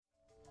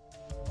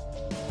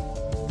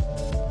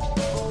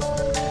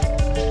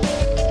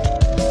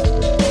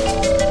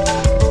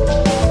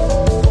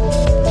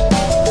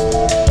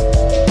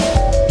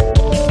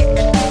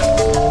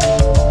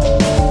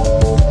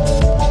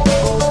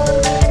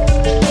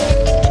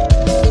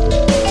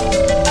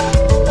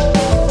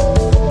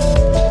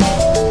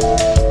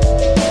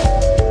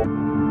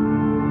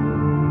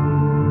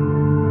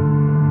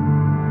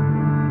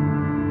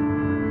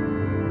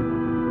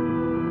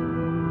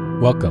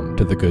Welcome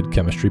to the Good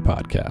Chemistry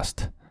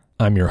Podcast.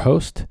 I'm your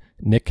host,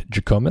 Nick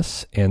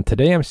Jikomes, and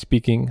today I'm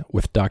speaking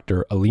with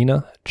Dr.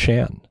 Alina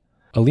Chan.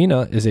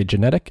 Alina is a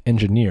genetic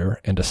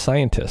engineer and a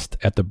scientist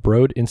at the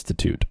Broad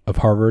Institute of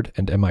Harvard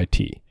and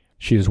MIT.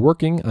 She is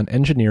working on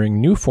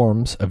engineering new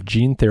forms of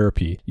gene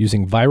therapy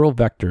using viral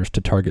vectors to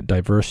target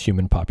diverse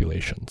human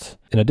populations.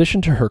 In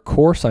addition to her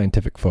core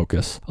scientific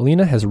focus,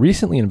 Alina has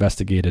recently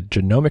investigated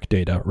genomic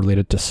data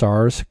related to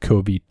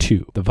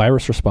SARS-CoV-2, the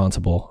virus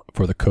responsible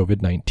for the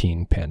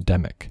COVID-19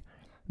 pandemic.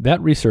 That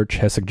research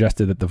has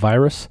suggested that the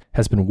virus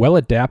has been well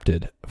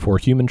adapted for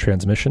human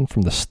transmission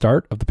from the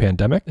start of the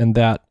pandemic, and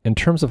that in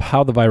terms of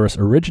how the virus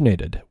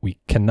originated, we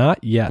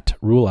cannot yet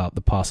rule out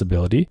the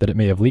possibility that it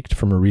may have leaked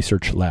from a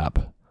research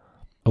lab.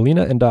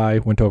 Alina and I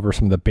went over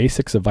some of the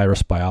basics of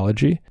virus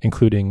biology,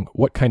 including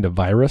what kind of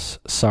virus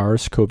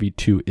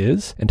SARS-CoV-2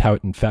 is and how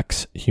it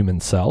infects human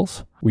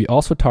cells. We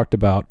also talked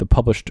about the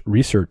published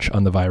research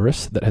on the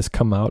virus that has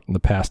come out in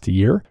the past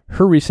year,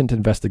 her recent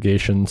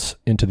investigations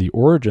into the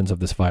origins of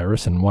this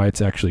virus and why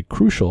it's actually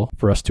crucial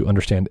for us to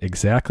understand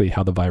exactly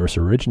how the virus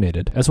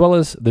originated, as well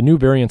as the new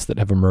variants that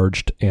have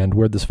emerged and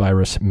where this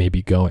virus may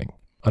be going.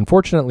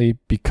 Unfortunately,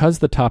 because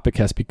the topic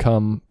has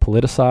become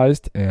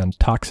politicized and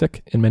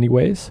toxic in many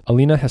ways,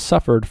 Alina has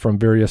suffered from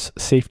various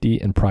safety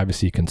and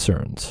privacy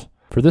concerns.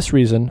 For this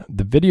reason,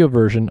 the video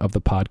version of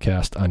the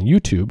podcast on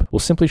YouTube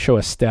will simply show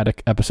a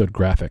static episode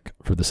graphic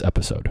for this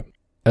episode.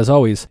 As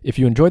always, if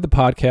you enjoyed the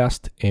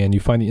podcast and you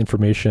find the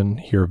information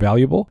here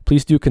valuable,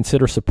 please do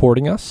consider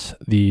supporting us.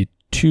 The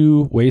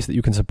two ways that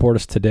you can support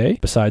us today,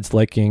 besides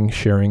liking,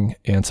 sharing,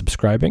 and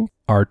subscribing,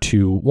 are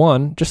to,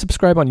 one, just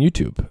subscribe on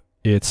YouTube.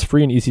 It's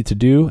free and easy to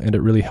do, and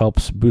it really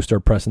helps boost our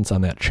presence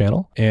on that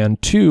channel.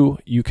 And two,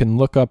 you can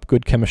look up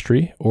Good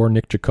Chemistry or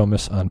Nick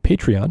Jikomes on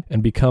Patreon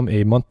and become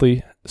a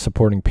monthly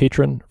supporting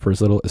patron for as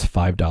little as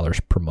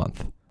 $5 per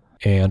month.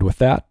 And with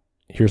that,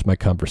 here's my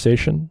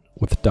conversation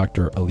with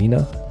Dr.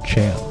 Alina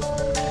Chan.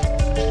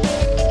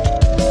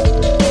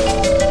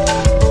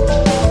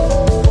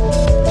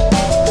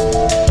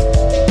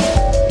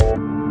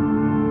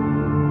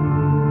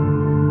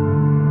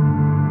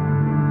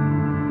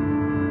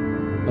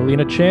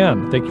 Alina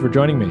Chan, thank you for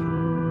joining me.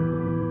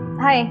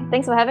 Hi,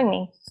 thanks for having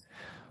me.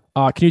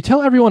 Can you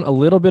tell everyone a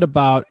little bit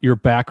about your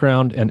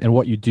background and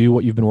what you do,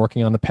 what you've been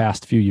working on the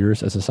past few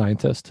years as a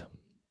scientist?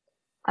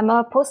 I'm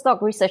a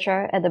postdoc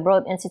researcher at the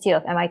Broad Institute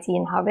of MIT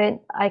and Harvard.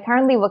 I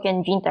currently work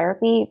in gene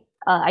therapy.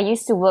 I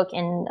used to work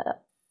in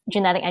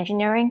genetic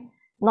engineering,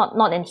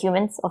 not in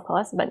humans, of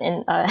course, but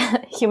in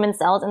human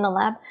cells in the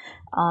lab.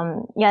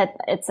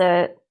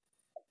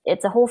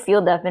 It's a whole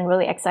field that I've been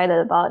really excited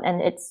about,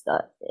 and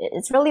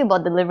it's really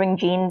about delivering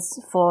genes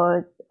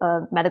for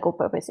medical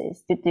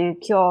purposes to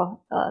cure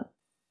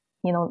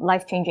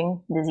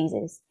life-changing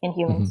diseases in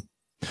humans.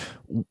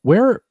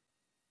 Mm-hmm.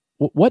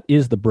 What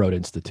is the Broad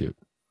Institute?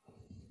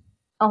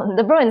 Oh,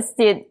 the Broad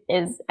Institute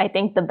is, I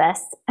think, the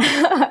best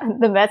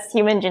the best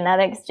human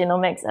genetics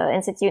genomics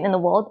institute in the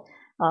world.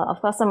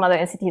 Of course, some other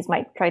institutes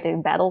might try to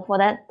battle for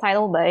that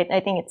title, but I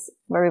think it's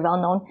very well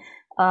known.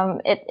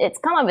 It's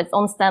kind of its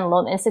own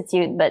standalone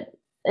institute, but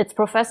its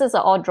professors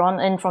are all drawn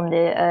in from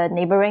the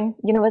neighboring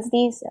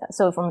universities,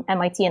 so from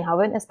MIT and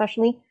Harvard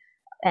especially.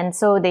 And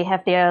so they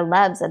have their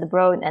labs at the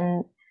Broad,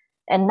 and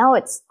now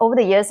over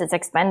the years it's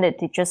expanded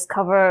to just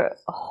cover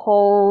a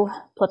whole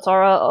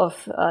plethora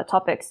of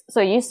topics.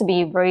 So it used to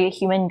be very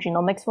human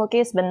genomics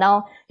focused, but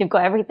now you've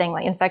got everything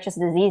like infectious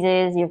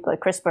diseases, you've got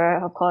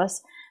CRISPR, of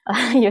course,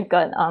 you've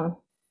got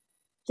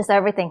just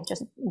everything,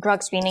 just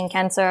drug screening,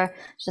 cancer,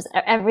 just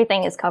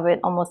everything is covered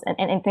almost, and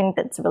anything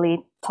that's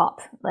really top,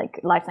 like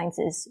life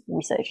sciences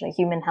research, like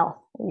human health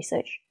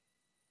research.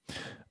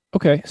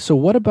 Okay, so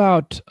what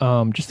about,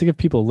 just to give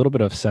people a little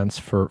bit of sense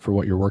for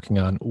what you're working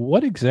on,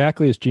 what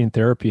exactly is gene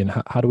therapy and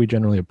how do we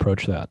generally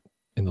approach that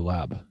in the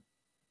lab?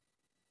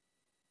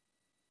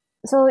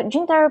 So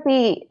gene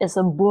therapy is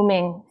a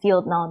booming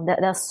field now.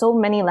 There are so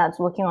many labs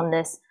working on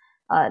this.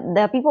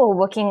 There are people who are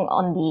working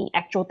on the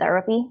actual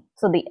therapy,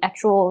 so the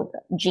actual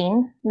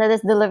gene that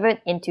is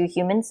delivered into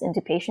humans,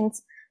 into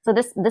patients. So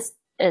this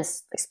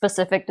is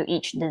specific to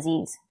each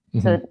disease.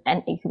 Mm-hmm. So,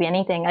 and it could be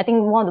anything. I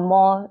think one of the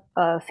more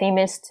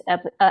famous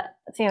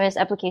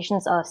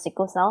applications are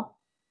sickle cell.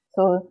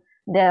 So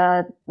there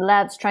are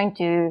labs trying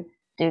to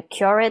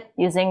cure it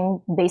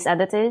using base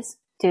editors.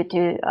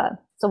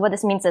 So what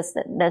this means is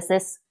that there's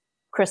this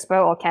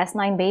CRISPR or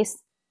Cas9 based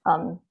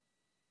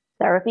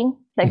therapy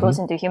that goes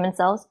into human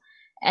cells,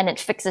 and it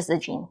fixes the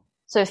gene.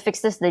 So it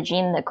fixes the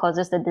gene that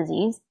causes the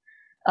disease.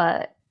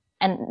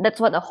 And that's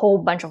what a whole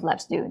bunch of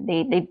labs do.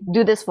 They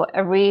do this for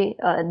every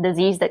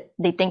disease that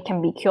they think can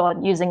be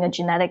cured using a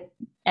genetic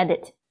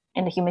edit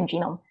in the human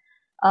genome.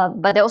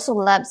 But there are also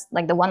labs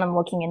like the one I'm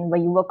working in where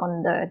you work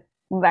on the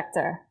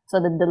vector, so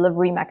the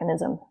delivery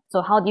mechanism.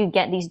 So how do you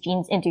get these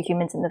genes into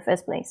humans in the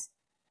first place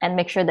and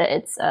make sure that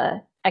it's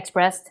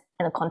expressed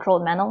in a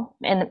controlled manner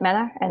and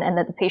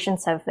that the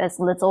patients have as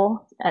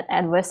little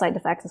adverse side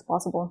effects as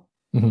possible.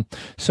 Mm-hmm.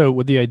 So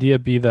would the idea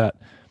be that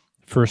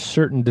for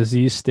certain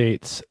disease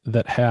states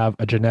that have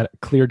a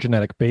clear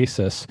genetic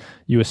basis,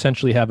 you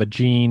essentially have a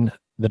gene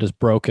that is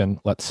broken,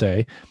 let's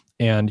say,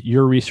 and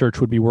your research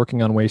would be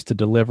working on ways to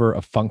deliver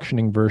a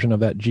functioning version of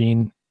that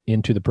gene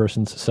into the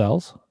person's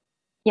cells?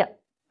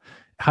 Yep.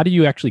 How do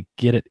you actually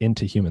get it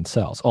into human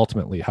cells?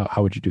 Ultimately,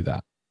 how would you do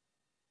that?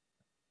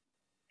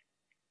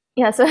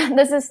 Yeah, so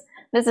this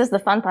is the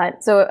fun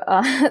part. So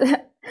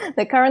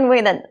the current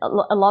way that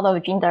a lot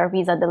of gene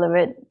therapies are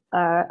delivered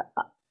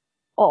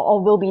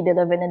or will be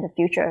delivered in the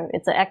future,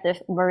 it's an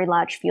active, very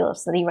large field of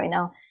study right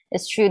now,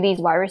 is through these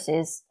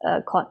viruses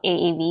called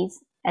AAVs,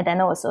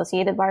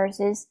 adeno-associated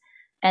viruses.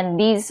 And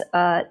these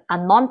are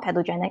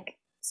non-pathogenic,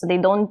 so they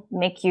don't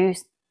make you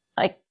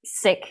like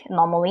sick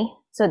normally.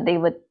 So they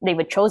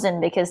were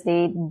chosen because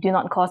they do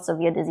not cause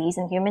severe disease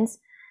in humans,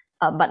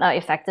 but are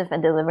effective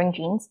at delivering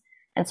genes.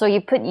 And so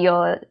you put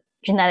your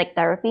genetic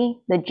therapy,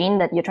 the gene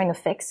that you're trying to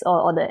fix,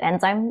 or the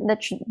enzyme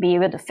that should be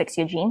able to fix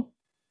your gene,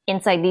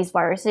 inside these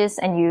viruses,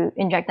 and you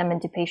inject them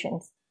into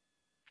patients.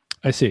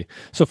 I see.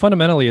 So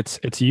fundamentally,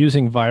 it's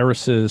using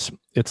viruses.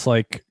 It's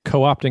like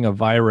co-opting a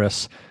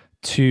virus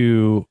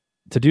to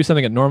do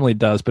something it normally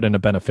does, but in a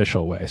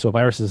beneficial way. So a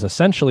virus is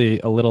essentially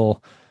a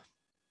little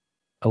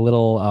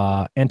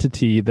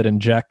entity that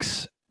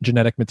injects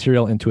genetic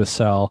material into a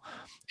cell.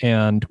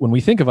 And when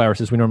we think of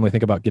viruses, we normally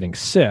think about getting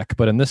sick.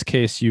 But in this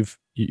case,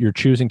 you're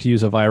choosing to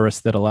use a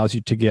virus that allows you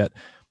to get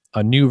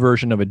a new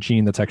version of a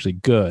gene that's actually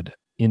good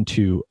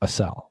into a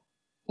cell.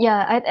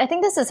 Yeah, I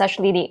think this is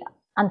actually the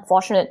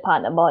unfortunate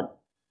part about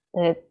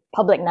the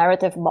public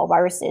narrative about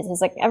viruses. It's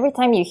like every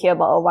time you hear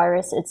about a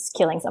virus, it's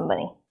killing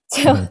somebody.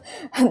 So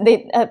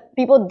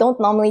people don't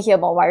normally hear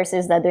about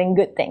viruses that are doing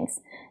good things,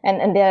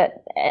 and they're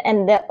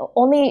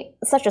only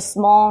such a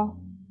small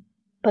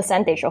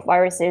percentage of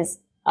viruses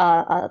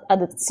are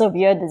the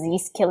severe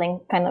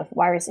disease-killing kind of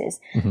viruses.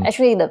 Mm-hmm.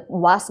 Actually, the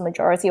vast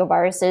majority of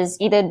viruses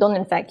either don't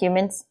infect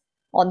humans,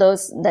 or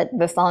those that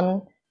we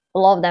found, a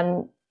lot of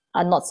them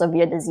are not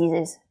severe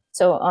diseases.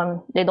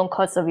 So they don't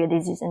cause severe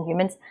disease in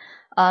humans.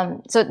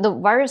 So the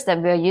virus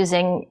that we're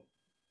using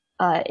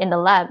in the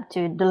lab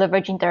to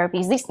deliver gene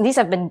therapies, these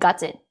have been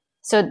gutted,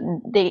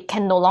 so they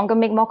can no longer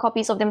make more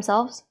copies of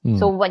themselves.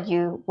 So what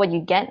you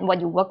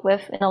work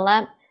with in a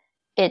lab,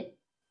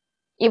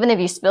 even if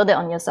you spilled it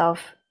on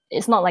yourself,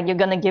 it's not like you're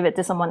gonna give it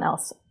to someone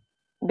else,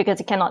 because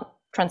it cannot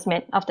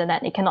transmit after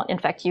that. It cannot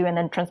infect you and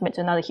then transmit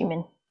to another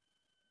human.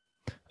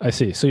 I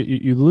see. So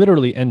you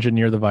literally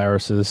engineer the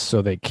viruses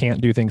so they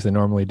can't do things they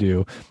normally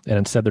do, and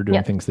instead they're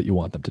doing things that you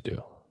want them to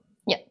do.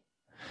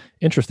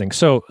 Interesting.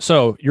 So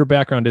your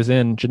background is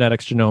in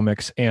genetics,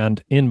 genomics,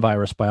 and in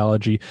virus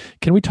biology.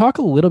 Can we talk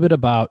a little bit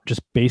about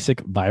just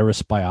basic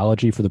virus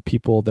biology for the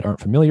people that aren't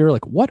familiar?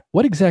 Like what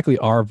exactly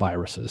are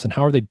viruses, and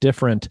how are they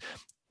different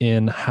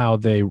in how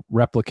they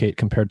replicate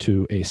compared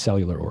to a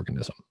cellular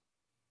organism?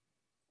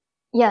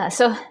 Yeah,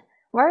 so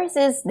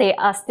viruses, they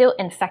are still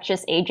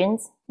infectious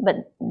agents,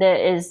 but there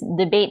is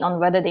debate on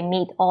whether they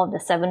meet all of the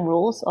 7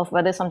 rules of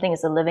whether something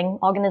is a living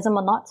organism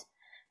or not.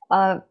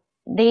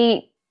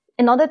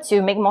 In order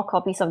to make more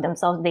copies of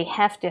themselves, they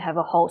have to have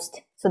a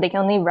host. So they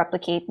can only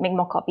make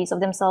more copies of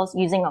themselves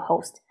using a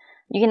host.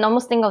 You can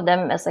almost think of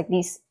them as like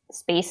these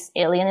space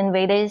alien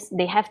invaders.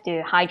 They have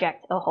to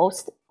hijack a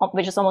host,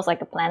 which is almost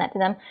like a planet to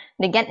them.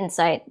 They get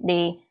inside,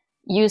 they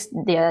use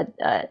their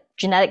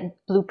genetic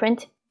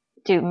blueprint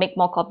to make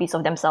more copies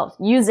of themselves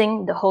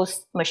using the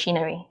host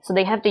machinery. So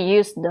they have to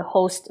use the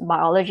host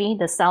biology,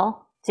 the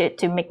cell,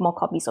 to make more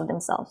copies of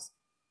themselves.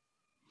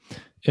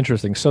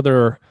 Interesting. So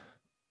they're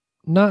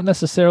not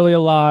necessarily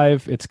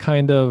alive. It's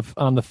kind of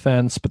on the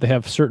fence, but they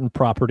have certain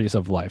properties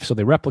of life. So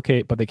they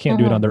replicate, but they can't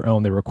do it on their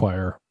own. They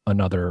require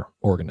another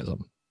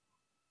organism.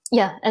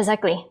 Yeah,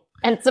 exactly.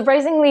 And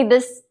surprisingly,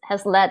 this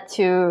has led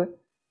to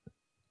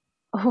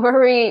a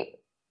very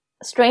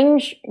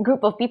strange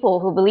group of people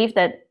who believe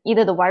that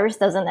either the virus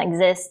doesn't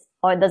exist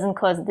or it doesn't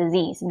cause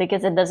disease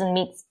because it doesn't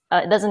meet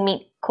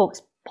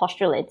Koch's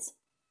postulates.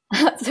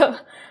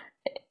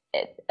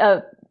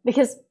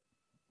 Because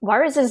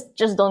viruses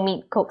just don't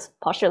meet Koch's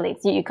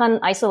postulates. You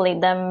can't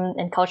isolate them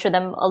and culture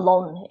them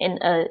alone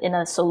in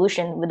a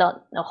solution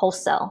without a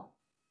host cell.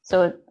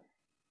 So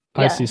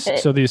I see.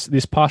 So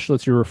these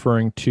postulates you're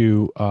referring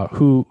to,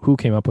 who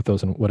came up with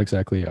those, and what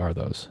exactly are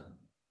those?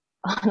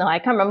 Oh, no, I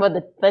can't remember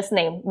the first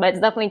name, but it's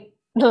definitely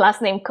the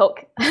last name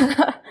Koch,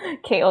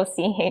 Koch.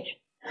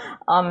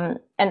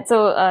 And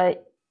so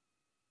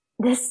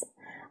these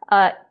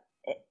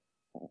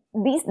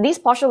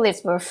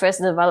postulates were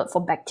first developed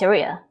for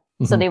bacteria.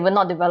 So they were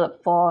not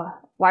developed for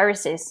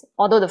viruses,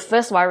 although the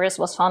first virus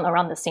was found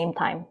around the same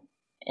time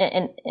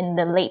in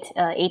the late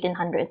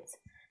 1800s.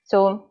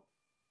 So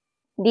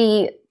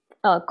the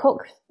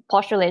Koch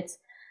postulates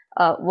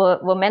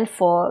were meant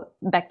for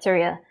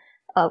bacteria,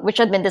 which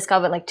had been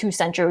discovered like 2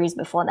 centuries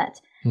before that.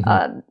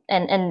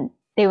 And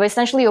they were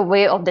essentially a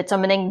way of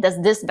determining, does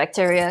this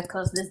bacteria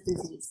cause this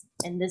disease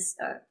in this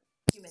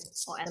human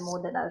or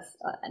animal that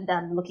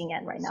I'm looking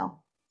at right now.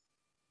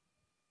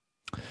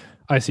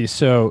 I see.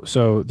 So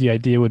the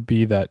idea would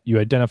be that you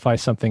identify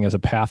something as a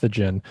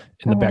pathogen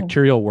in the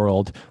bacterial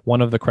world.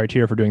 One of the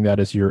criteria for doing that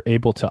is you're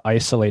able to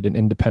isolate and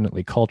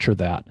independently culture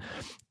that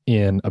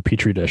in a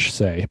petri dish,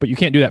 say. But you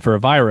can't do that for a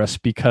virus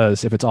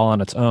because if it's all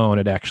on its own,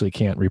 it actually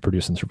can't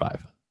reproduce and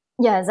survive.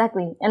 Yeah,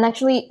 exactly. And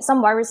actually,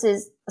 some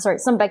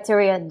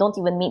bacteria don't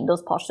even meet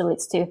those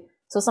postulates too.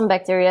 So some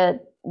bacteria,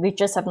 we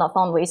just have not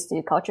found ways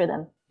to culture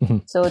them.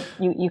 So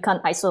you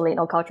can't isolate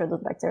or culture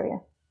those bacteria.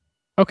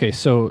 Okay,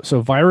 so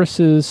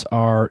viruses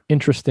are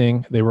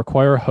interesting. They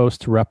require a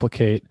host to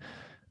replicate.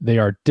 They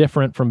are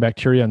different from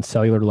bacteria and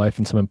cellular life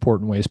in some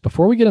important ways.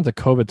 Before we get into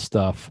COVID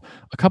stuff,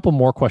 a couple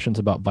more questions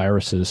about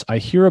viruses. I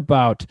hear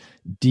about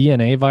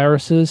DNA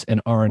viruses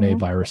and RNA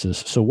viruses.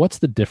 So what's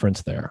the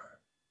difference there?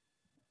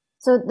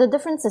 So the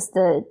difference is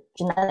the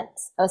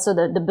genetics. So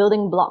the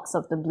building blocks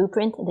of the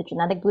blueprint, the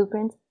genetic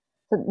blueprint.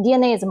 So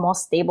DNA is a more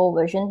stable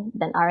version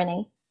than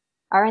RNA.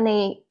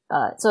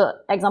 So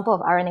example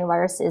of RNA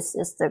virus is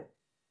the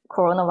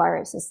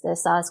coronavirus, is the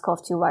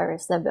SARS-CoV-2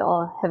 virus that we're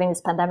all having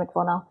this pandemic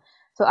for now.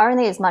 So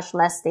RNA is much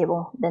less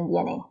stable than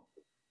DNA.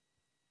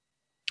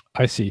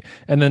 I see.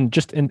 And then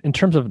just in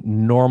terms of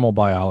normal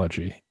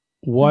biology,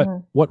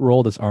 what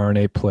role does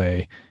RNA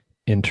play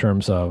in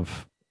terms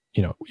of,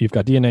 you've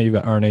got DNA, you've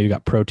got RNA, you've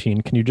got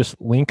protein. Can you just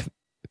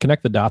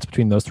connect the dots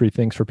between those three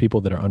things for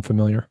people that are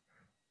unfamiliar?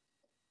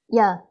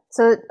 Yeah.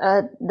 So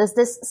there's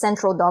this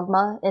central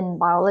dogma in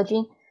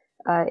biology.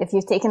 If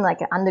you've taken like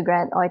an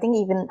undergrad, or I think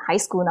even high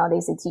school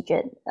nowadays they teach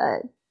it,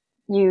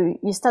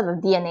 you start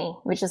with DNA,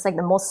 which is like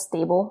the most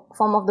stable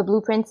form of the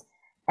blueprint,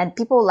 and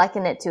people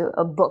liken it to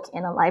a book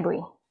in a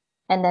library.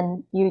 And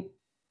then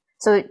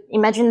so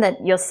imagine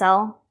that your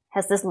cell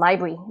has this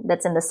library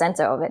that's in the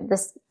center of it,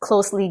 this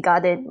closely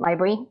guarded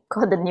library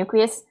called the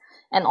nucleus,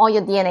 and all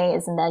your DNA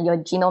is in there, your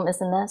genome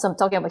is in there. So I'm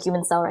talking about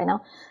human cell right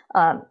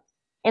now.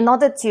 In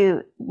order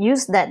to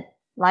use that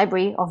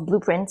library of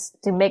blueprints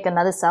to make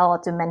another cell or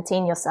to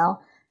maintain your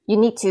cell, you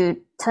need to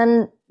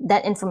turn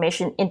that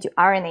information into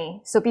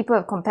RNA. So people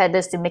have compared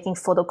this to making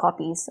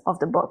photocopies of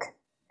the book.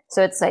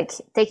 So it's like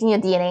taking your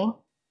DNA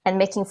and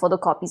making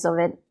photocopies of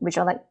it, which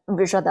are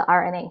the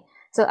RNA.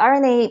 So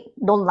RNA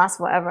don't last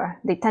forever.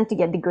 They tend to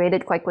get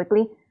degraded quite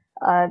quickly,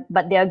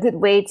 but they're a good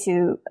way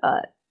to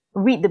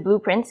read the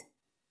blueprint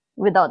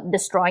without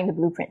destroying the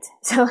blueprint.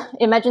 So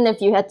imagine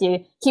if you had to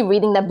keep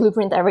reading that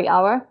blueprint every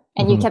hour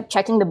and you kept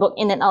checking the book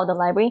in and out of the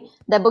library,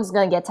 that book's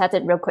going to get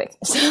tattered real quick.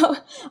 So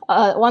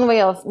one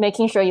way of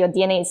making sure your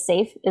DNA is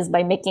safe is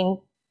by making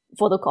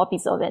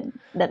photocopies of it,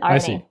 that RNA. I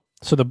see.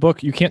 So the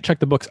book, you can't check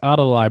the books out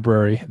of the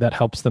library. That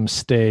helps them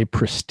stay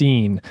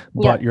pristine,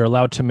 but you're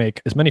allowed to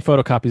make as many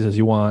photocopies as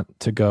you want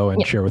to go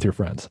and share with your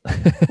friends.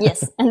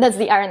 Yes, and that's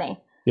the RNA.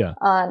 Yeah.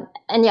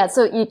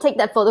 So you take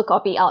that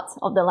photocopy out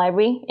of the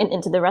library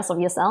into the rest of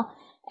your cell,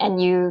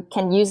 and you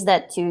can use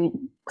that to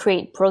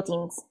create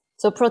proteins.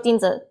 So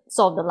proteins are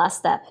sort of the last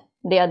step.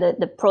 They are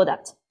the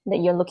product that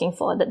you're looking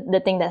for,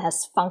 the thing that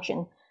has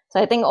function. So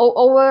I think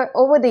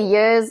over the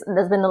years,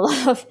 there's been a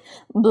lot of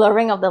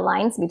blurring of the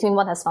lines between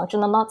what has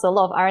function or not. So a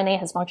lot of RNA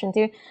has function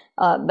too.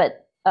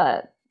 But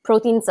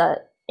proteins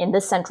are in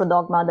this central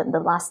dogma, the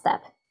last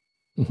step.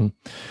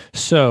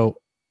 So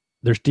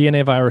there's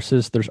DNA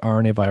viruses, there's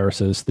RNA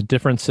viruses. The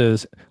difference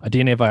is a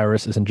DNA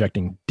virus is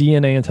injecting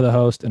DNA into the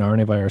host, and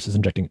RNA virus is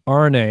injecting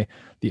RNA.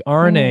 The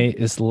RNA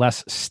is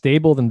less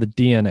stable than the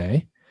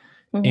DNA.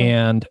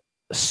 And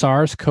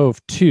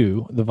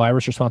SARS-CoV-2, the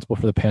virus responsible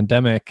for the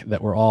pandemic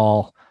that we're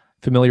all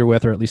familiar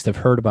with, or at least have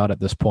heard about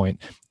at this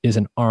point, is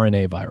an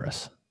RNA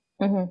virus.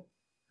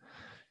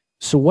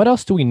 So what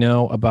else do we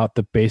know about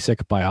the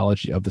basic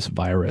biology of this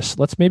virus?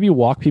 Let's maybe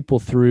walk people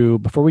through,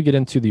 before we get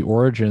into the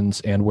origins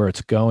and where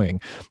it's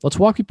going, let's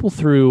walk people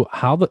through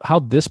how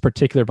this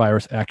particular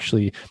virus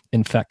actually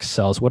infects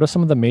cells. What are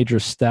some of the major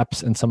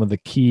steps and some of the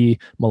key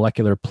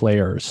molecular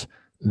players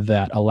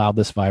that allow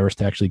this virus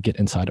to actually get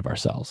inside of our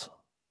cells?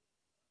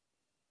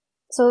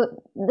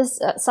 So this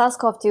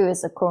SARS-CoV-2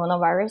 is a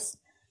coronavirus.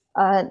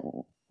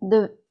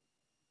 The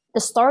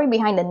story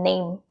behind the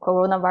name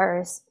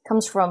coronavirus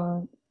comes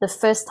from the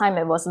first time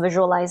it was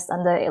visualized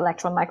under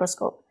electron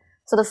microscope.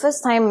 So the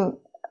first time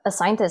a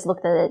scientist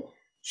looked at it,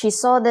 she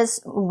saw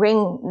this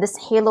ring, this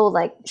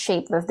halo-like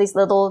shape with these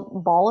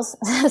little balls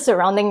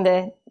surrounding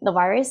the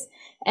virus.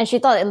 And she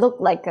thought it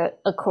looked like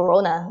a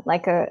corona,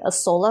 like a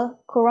solar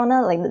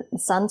corona, like the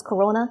sun's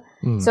corona.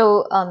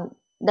 So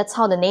that's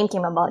how the name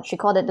came about. She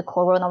called it the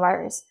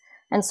coronavirus.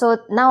 And so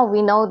now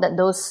we know that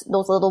those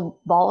little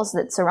balls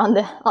that surround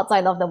the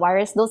outside of the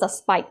virus, those are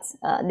spikes.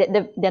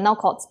 They're now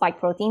called spike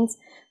proteins.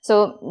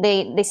 So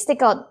they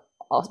stick out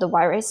of the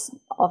virus,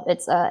 of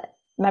its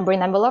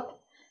membrane envelope,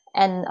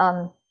 and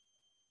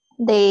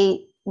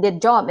their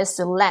job is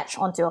to latch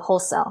onto a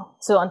host cell.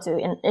 So onto,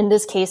 in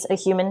this case, a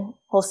human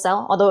host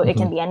cell, although it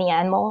can be any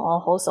animal or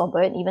host or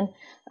bird even,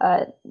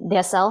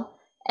 their cell,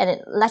 and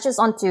it latches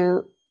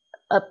onto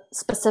a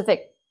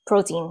specific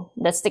protein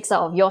that sticks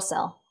out of your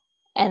cell.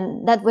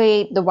 And that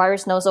way the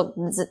virus knows, oh,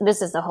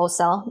 this is the host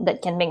cell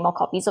that can make more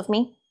copies of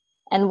me.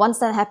 And once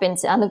that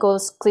happens, it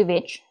undergoes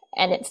cleavage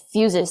and it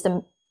fuses.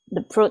 The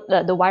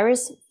the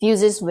virus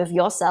fuses with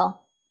your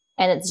cell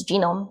and its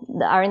genome,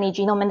 the RNA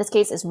genome in this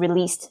case, is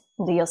released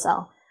into your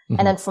cell. Mm-hmm.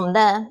 And then from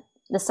there,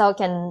 the cell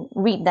can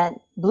read that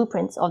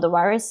blueprint of the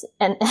virus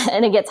and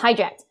it gets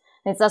hijacked.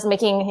 And it starts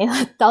making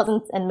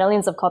thousands and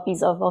millions of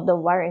copies of the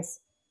virus.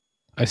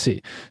 I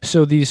see.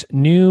 So these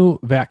new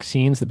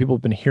vaccines that people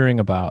have been hearing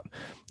about,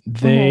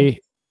 they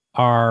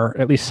are,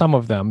 at least some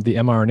of them, the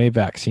mRNA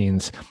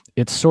vaccines,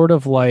 it's sort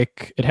of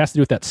like, it has to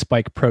do with that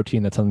spike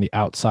protein that's on the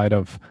outside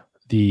of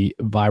the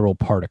viral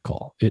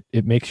particle.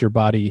 It makes your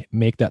body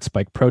make that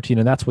spike protein,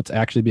 and that's what's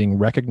actually being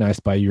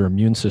recognized by your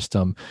immune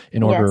system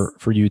in order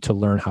for you to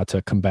learn how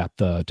to combat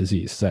the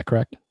disease. Is that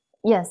correct?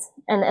 Yes.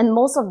 And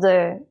most of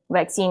the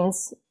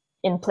vaccines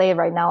in play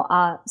right now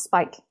are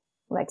spike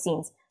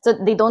vaccines. So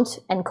they don't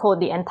encode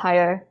the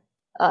entire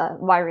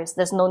virus.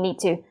 There's no need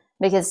to,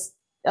 because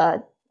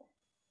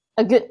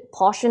a good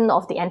portion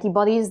of the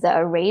antibodies that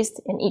are raised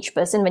in each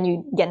person when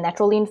you get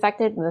naturally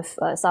infected with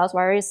SARS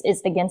virus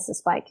is against the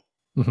spike.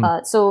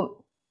 Mm-hmm.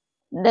 So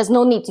there's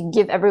no need to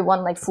give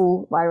everyone like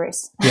full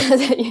virus.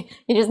 Yep.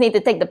 You just need to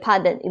take the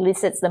part that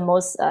elicits the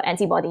most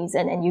antibodies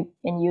and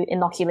you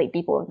inoculate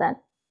people with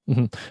that.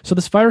 Mm-hmm. So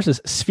this virus is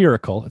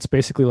spherical. It's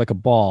basically like a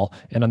ball.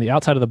 And on the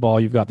outside of the ball,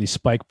 you've got these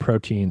spike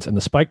proteins. And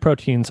the spike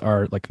proteins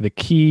are like the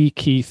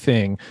key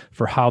thing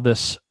for how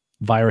this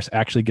virus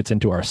actually gets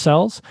into our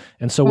cells.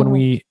 And so when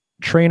we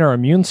train our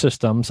immune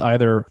systems,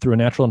 either through a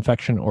natural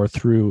infection or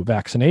through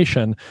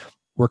vaccination,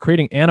 we're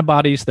creating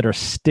antibodies that are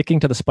sticking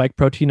to the spike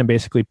protein and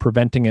basically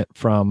preventing it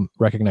from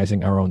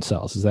recognizing our own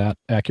cells. Is that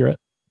accurate?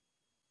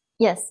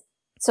 Yes.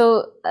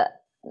 So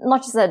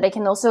not just that, they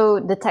can also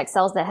detect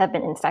cells that have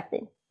been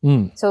infected.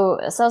 So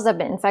cells that have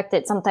been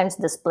infected sometimes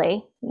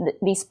display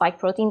these spike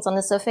proteins on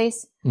the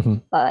surface. Mm-hmm.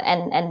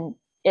 And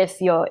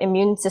if your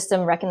immune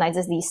system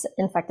recognizes these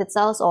infected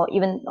cells or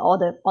even all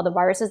the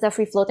viruses that are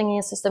free floating in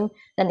your system,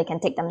 then they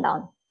can take them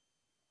down.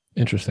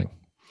 Interesting.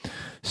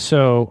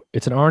 So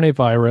it's an RNA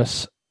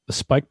virus. The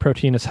spike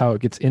protein is how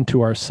it gets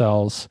into our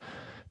cells.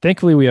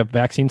 Thankfully, we have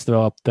vaccines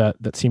developed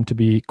that seem to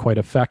be quite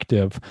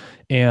effective.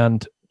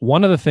 And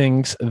one of the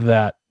things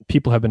that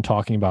people have been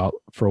talking about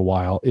for a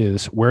while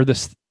is where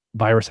this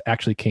virus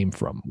actually came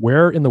from.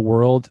 Where in the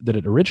world did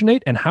it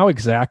originate and how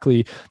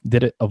exactly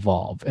did it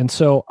evolve? And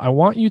so I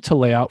want you to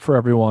lay out for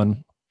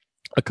everyone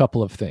a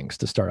couple of things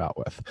to start out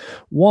with.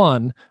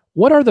 One,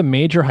 what are the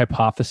major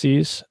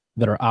hypotheses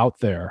that are out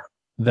there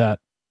that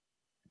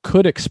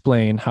could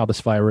explain how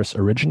this virus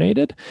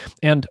originated?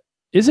 And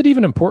is it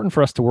even important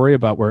for us to worry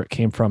about where it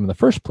came from in the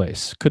first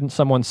place? Couldn't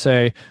someone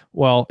say,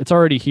 well, it's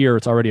already here,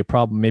 it's already a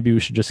problem, maybe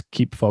we should just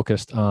keep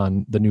focused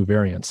on the new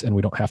variants and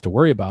we don't have to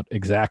worry about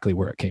exactly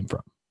where it came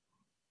from?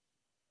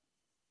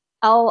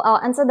 I'll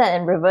answer that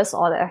in reverse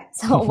order.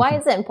 So why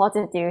is it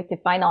important to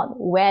find out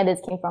where this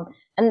came from?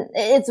 And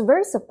it's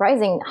very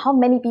surprising how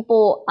many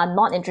people are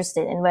not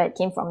interested in where it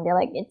came from. They're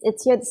like,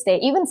 it's here to stay.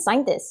 Even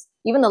scientists,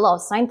 even a lot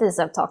of scientists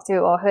I've talked to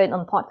or heard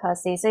on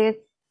podcasts, they say,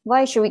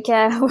 why should we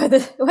care where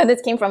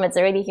this came from? It's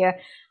already here.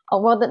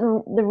 Well,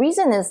 the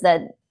reason is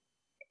that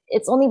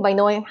it's only by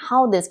knowing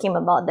how this came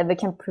about that we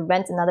can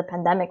prevent another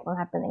pandemic from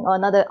happening or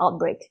another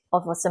outbreak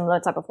of a similar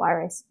type of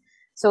virus.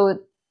 So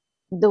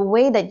the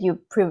way that you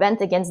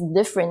prevent against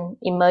different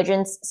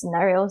emergence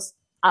scenarios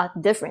are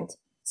different.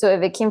 So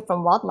if it came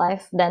from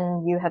wildlife,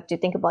 then you have to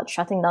think about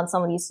shutting down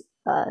some of these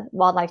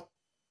wildlife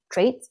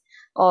traits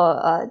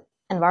or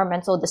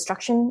environmental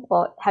destruction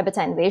or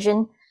habitat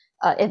invasion.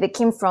 If it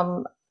came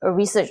from a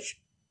research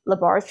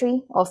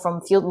laboratory or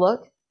from field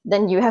work,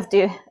 then you have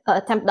to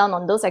tamp down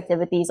on those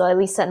activities or at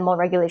least set more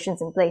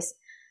regulations in place.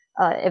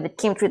 If it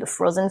came through the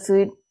frozen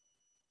food,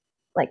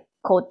 like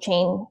cold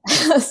chain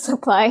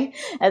supply,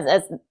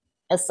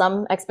 as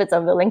some experts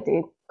are willing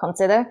to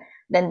consider,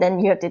 then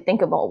you have to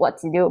think about what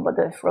to do about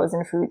the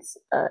frozen foods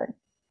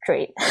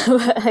trade.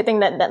 I think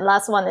that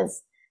last one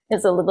is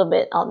a little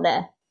bit out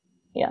there.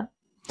 Yeah.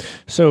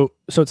 So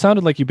it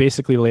sounded like you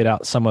basically laid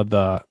out some of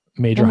the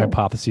major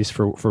hypotheses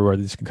for where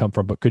these can come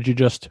from, but could you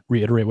just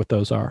reiterate what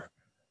those are?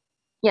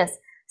 Yes.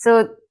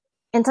 So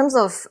in terms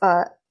of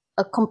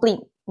a complete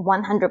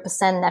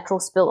 100% natural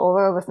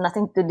spillover with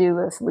nothing to do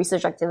with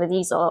research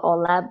activities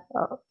or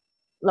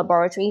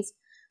laboratories,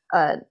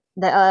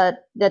 there are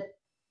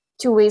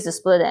two ways to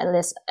split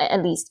it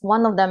at least.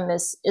 One of them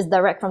is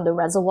direct from the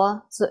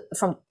reservoir, so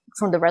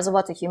from the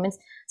reservoir to humans.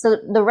 So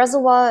the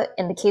reservoir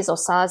in the case of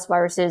SARS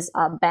viruses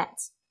are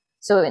bats.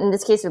 So in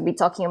this case, we'll be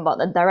talking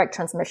about a direct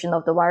transmission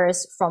of the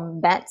virus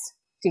from bats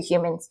to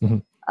humans. Mm-hmm.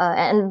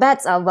 And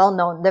bats are well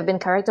known. They've been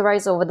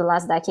characterized over the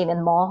last decade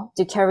and more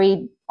to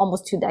carry,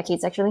 almost 2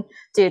 decades actually,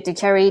 to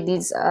carry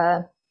these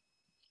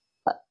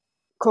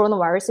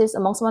coronaviruses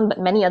amongst one, but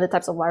many other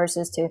types of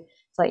viruses too,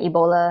 like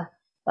Ebola.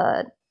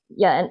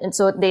 And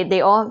so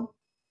they all,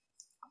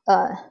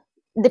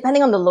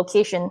 depending on the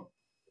location,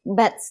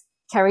 bats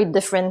carry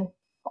different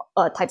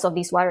types of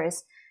these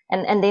viruses.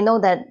 And they know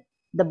that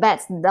the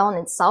bats down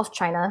in South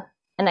China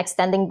and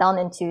extending down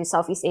into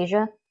Southeast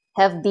Asia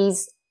have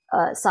these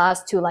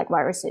SARS-2-like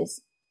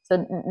viruses.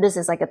 So this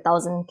is like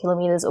 1,000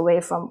 kilometers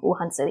away from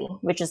Wuhan city,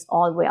 which is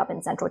all the way up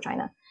in central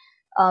China.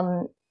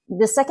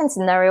 The second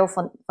scenario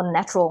for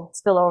natural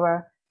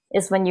spillover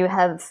is when you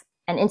have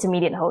an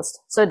intermediate host.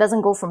 So it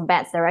doesn't go from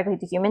bats directly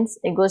to humans.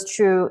 It goes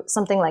through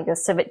something like a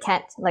civet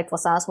cat, like for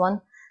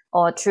SARS-1,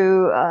 or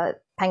through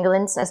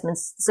pangolins, as been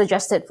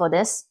suggested for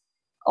this,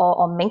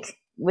 or mink,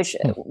 which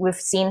we've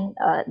seen.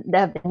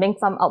 There have been mink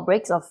farm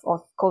outbreaks of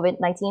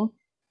COVID-19.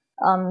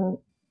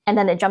 And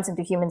then it jumps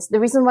into humans. The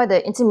reason why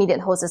the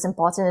intermediate host is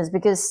important is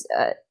because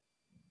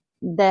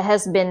there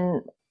has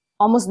been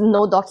almost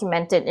no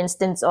documented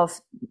instance of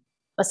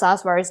a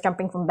SARS virus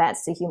jumping from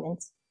bats to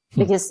humans.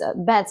 Because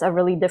bats are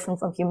really different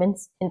from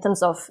humans in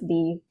terms of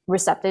the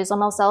receptors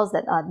on our cells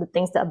that are the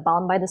things that are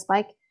bound by the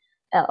spike.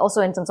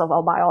 Also in terms of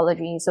our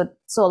biology. So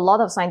a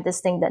lot of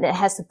scientists think that it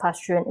has to pass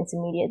through an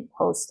intermediate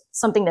host,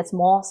 something that's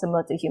more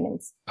similar to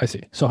humans. I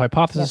see. So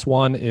hypothesis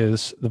one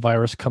is the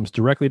virus comes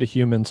directly to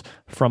humans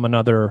from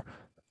another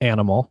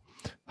animal.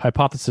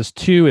 Hypothesis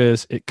two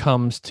is it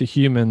comes to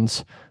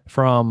humans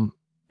from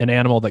an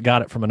animal that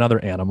got it from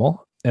another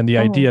animal. And the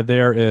idea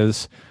there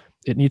is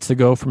it needs to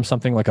go from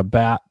something like a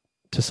bat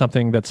to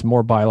something that's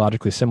more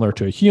biologically similar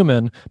to a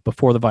human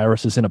before the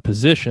virus is in a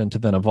position to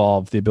then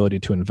evolve the ability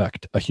to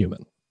infect a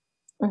human.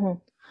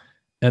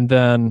 And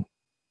then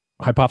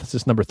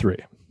hypothesis number three.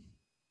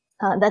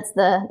 That's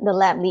the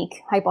lab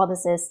leak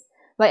hypothesis.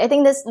 But I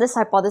think this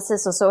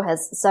hypothesis also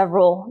has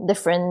several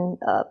different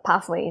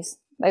pathways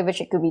by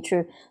which it could be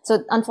true.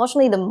 So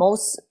unfortunately, the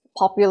most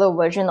popular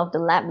version of the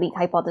lab leak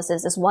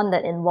hypothesis is one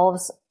that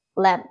involves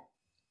lab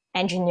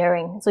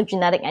engineering, so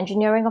genetic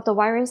engineering of the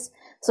virus.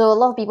 So a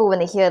lot of people, when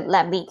they hear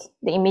lab leak,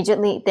 they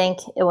immediately think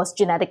it was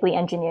genetically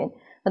engineered.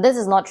 But this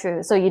is not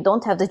true. So you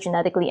don't have to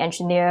genetically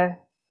engineer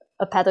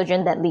a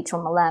pathogen that leaks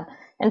from a lab.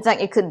 In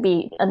fact, it could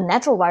be a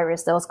natural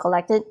virus that was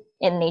collected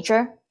in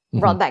nature,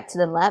 brought back to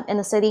the lab in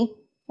the city,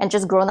 and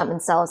just grown up in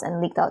cells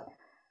and leaked out.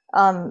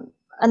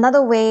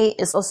 Another way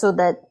is also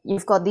that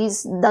you've got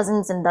these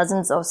dozens and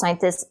dozens of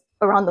scientists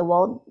around the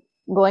world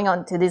going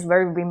out to these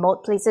very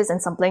remote places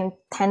and sampling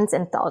tens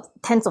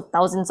of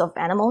thousands of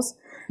animals.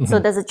 So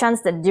there's a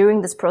chance that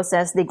during this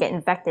process, they get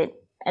infected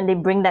and they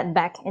bring that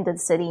back into the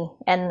city.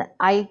 And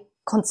I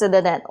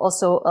consider that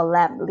also a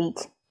lab leak,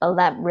 a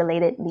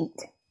lab-related leak.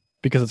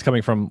 Because it's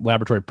coming from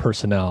laboratory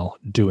personnel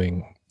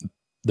doing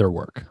their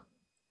work.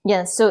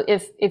 Yeah, so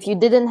if you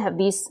didn't have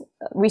these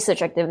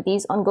research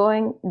activities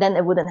ongoing, then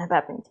it wouldn't have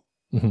happened.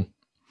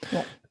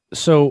 Yeah.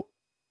 So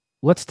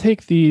let's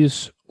take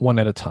these one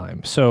at a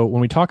time. So when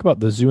we talk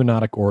about the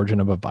zoonotic origin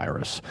of a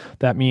virus,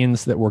 that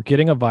means that we're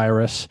getting a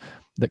virus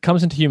that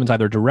comes into humans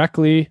either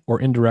directly or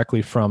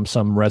indirectly from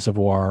some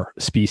reservoir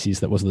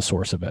species that was the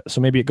source of it. So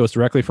maybe it goes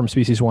directly from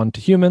species one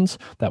to humans.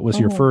 That was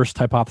your first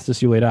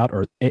hypothesis you laid out,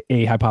 or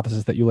a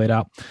hypothesis that you laid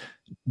out.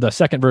 The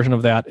second version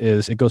of that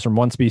is it goes from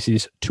one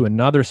species to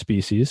another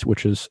species,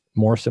 which is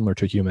more similar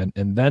to human,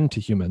 and then to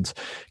humans.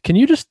 Can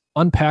you just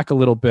unpack a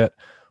little bit,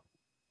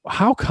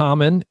 how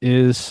common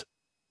is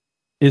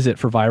it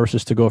for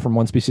viruses to go from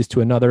one species to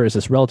another? Is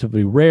this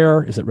relatively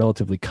rare? Is it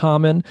relatively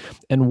common?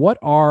 And what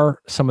are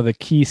some of the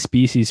key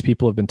species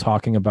people have been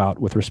talking about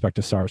with respect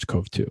to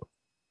SARS-CoV-2?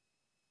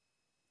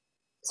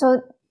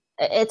 So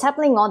it's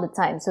happening all the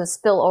time. So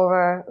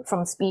spillover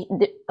from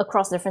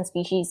across different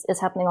species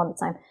is happening all the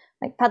time.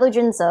 Like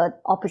pathogens are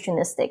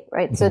opportunistic,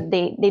 right? So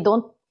they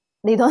don't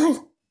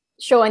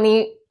show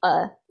any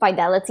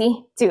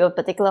fidelity to a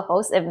particular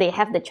host. If they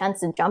have the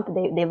chance to jump,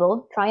 they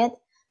will try it.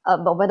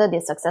 But whether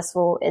they're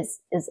successful is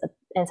an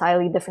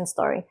entirely different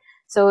story.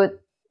 So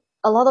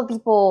a lot of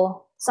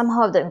people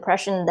somehow have the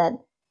impression that,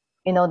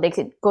 they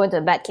could go into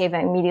a bat cave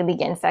and immediately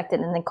get infected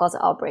and then cause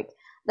an outbreak.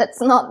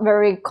 That's not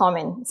very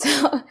common.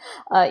 So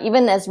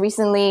even as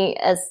recently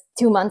as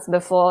 2 months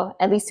before,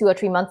 at least 2 or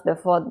 3 months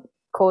before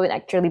COVID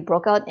actually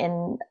broke out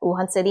in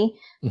Wuhan city,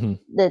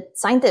 the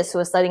scientists who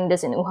were studying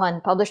this in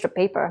Wuhan published a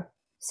paper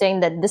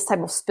saying that this type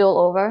of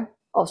spillover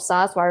of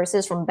SARS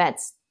viruses from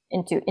bats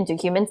into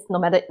humans, no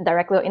matter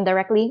directly or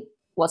indirectly,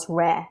 was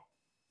rare.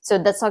 So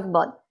let's talk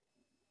about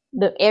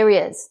the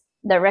areas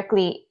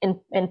directly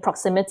in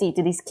proximity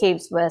to these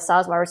caves where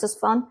SARS viruses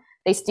found.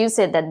 They still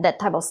said that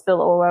type of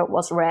spillover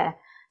was rare.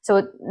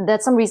 So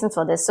there's some reasons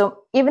for this.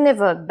 So even if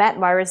a bat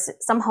virus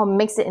somehow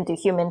makes it into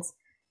humans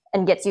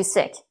and gets you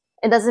sick,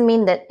 it doesn't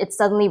mean that it's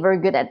suddenly very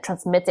good at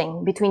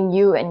transmitting between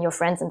you and your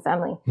friends and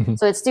family.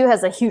 So it still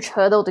has a huge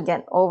hurdle to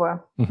get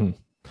over.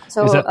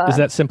 So is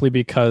that simply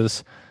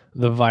because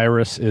the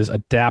virus is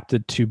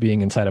adapted to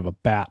being inside of a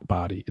bat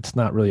body? It's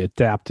not really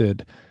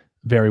adapted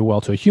very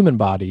well to a human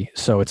body,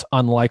 so it's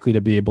unlikely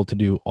to be able to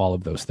do all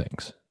of those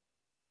things.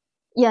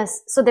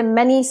 Yes. So there are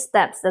many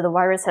steps that the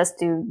virus has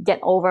to get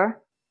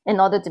over in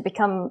order to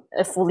become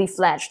a fully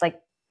fledged,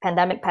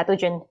 pandemic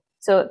pathogen.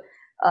 So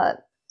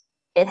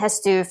it has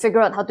to figure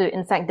out how to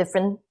infect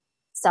different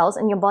cells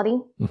in your body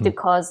to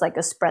cause a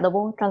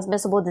spreadable,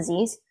 transmissible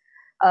disease.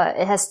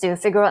 It has to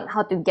figure out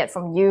how to get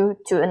from you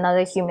to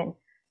another human.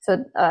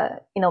 So,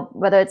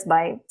 whether it's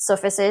by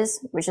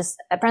surfaces, which is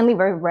apparently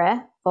very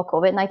rare for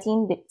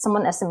COVID-19,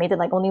 someone estimated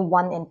only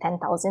 1 in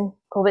 10,000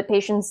 COVID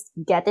patients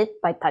get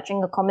it by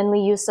touching a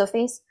commonly used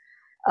surface.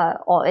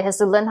 or it has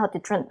to learn how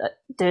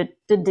to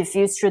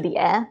diffuse through the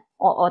air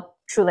or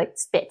through like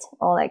spit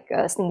or like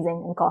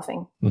sneezing and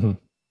coughing. Mm-hmm.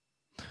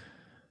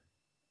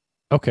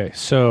 Okay,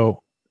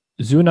 so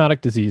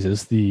zoonotic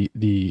diseases,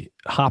 the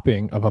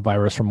hopping of a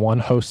virus from one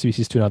host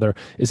species to another,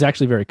 is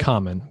actually very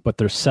common, but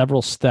there's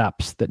several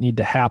steps that need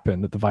to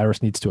happen that the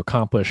virus needs to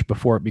accomplish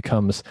before it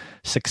becomes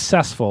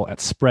successful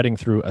at spreading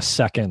through a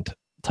second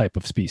type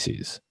of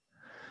species.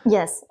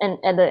 Yes, and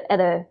at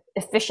a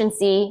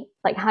efficiency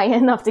like high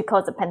enough to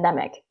cause a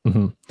pandemic.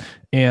 Mm-hmm.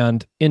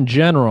 And in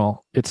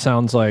general, it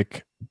sounds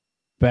like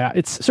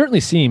it certainly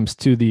seems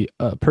to the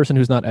person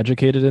who's not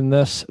educated in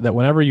this that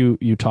whenever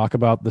you talk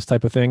about this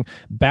type of thing,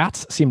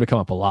 bats seem to come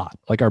up a lot.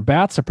 Like, are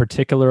bats a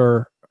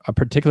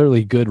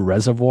particularly good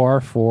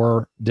reservoir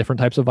for different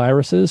types of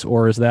viruses,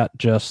 or is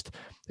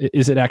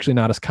it actually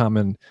not as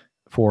common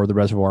for the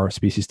reservoir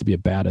species to be a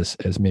bat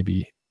as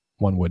maybe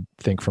one would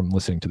think from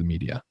listening to the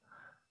media?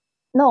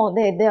 No,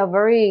 they are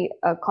very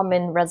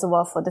common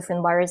reservoir for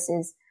different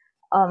viruses.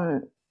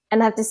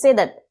 And I have to say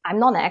that I'm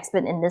not an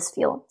expert in this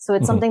field. So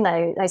it's something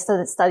that I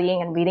started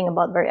studying and reading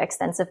about very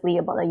extensively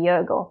about a year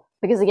ago.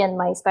 Because again,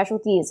 my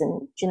specialty is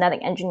in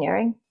genetic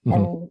engineering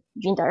and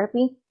gene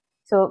therapy.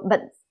 So,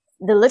 but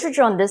the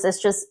literature on this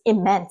is just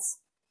immense.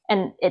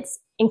 And it's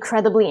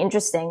incredibly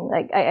interesting.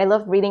 Like, I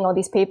love reading all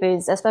these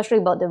papers, especially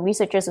about the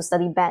researchers who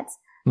study bats.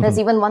 There's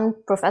even one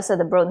professor at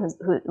the Broad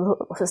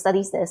who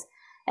studies this.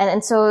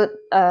 And so,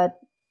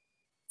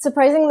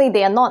 surprisingly,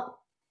 they are not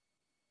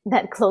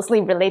that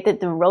closely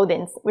related to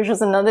rodents, which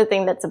was another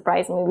thing that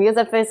surprised me. Because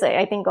at first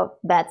I think of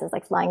bats as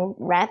like flying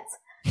rats,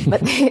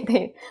 but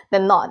they're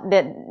not.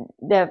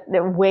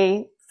 They're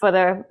way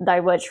further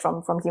diverged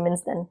from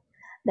humans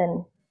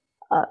than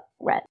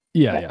rats.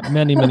 Yeah.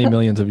 Many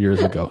millions of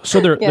years ago. So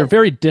they're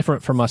very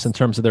different from us in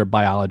terms of their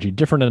biology,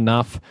 different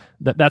enough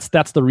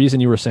that's the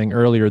reason you were saying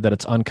earlier that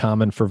it's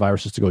uncommon for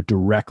viruses to go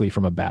directly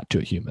from a bat to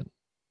a human.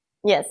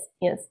 Yes.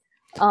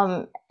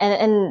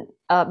 And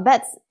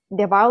bats,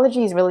 their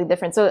biology is really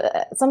different. So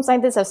some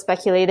scientists have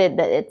speculated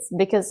that it's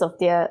because of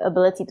their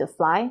ability to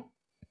fly.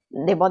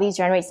 Their bodies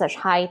generate such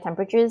high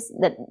temperatures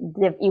that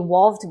they've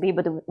evolved to be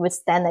able to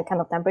withstand that kind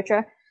of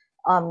temperature.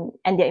 And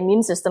their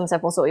immune systems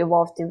have also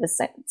evolved to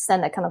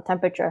withstand that kind of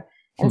temperature.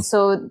 And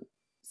so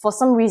for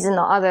some reason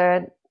or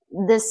other,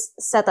 this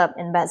setup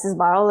in bats, this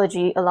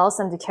biology allows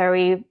them to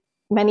carry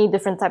many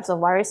different types of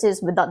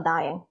viruses without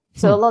dying.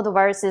 So a lot of the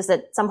viruses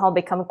that somehow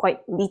become quite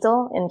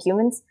lethal in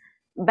humans,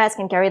 bats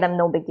can carry them,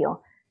 no big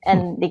deal.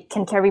 And they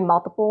can carry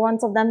multiple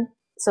ones of them.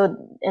 So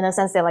in a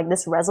sense, they're like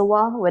this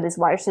reservoir where these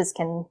viruses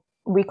can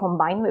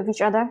recombine with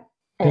each other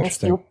and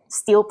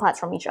steal parts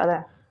from each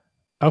other.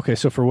 Okay,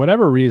 so for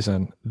whatever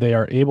reason, they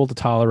are able to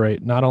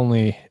tolerate not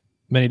only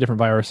many different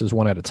viruses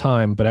one at a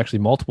time, but actually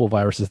multiple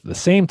viruses at the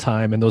same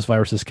time, and those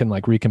viruses can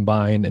like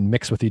recombine and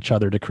mix with each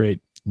other to create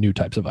new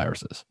types of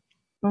viruses.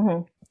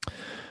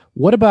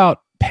 What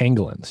about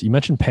pangolins? You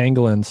mentioned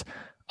pangolins.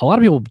 A lot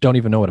of people don't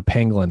even know what a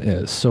pangolin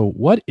is. So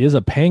what is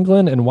a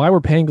pangolin, and why were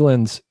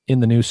pangolins in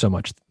the news so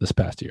much this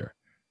past year?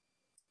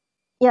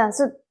 Yeah,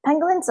 so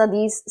pangolins are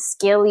these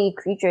scaly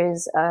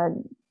creatures.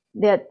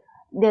 Their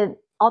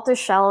outer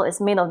shell is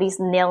made of these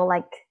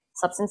nail-like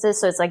substances,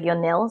 so it's like your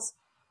nails,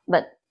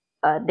 but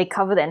they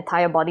cover the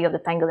entire body of the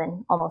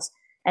pangolin almost.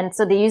 And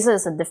so they use it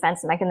as a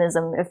defense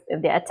mechanism if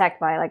they're attacked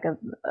by like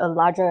a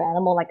larger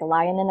animal, like a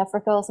lion in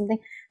Africa or something.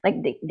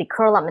 Like they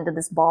curl up into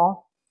this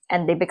ball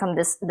and they become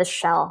this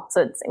shell.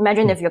 So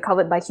imagine if you're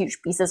covered by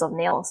huge pieces of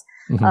nails.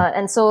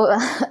 And so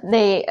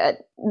they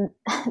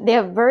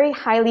are very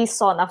highly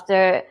sought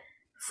after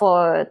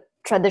for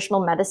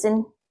traditional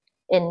medicine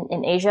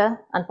in Asia,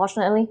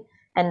 unfortunately.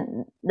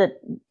 And the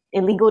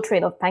illegal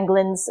trade of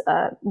pangolins,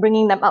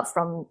 bringing them up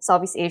from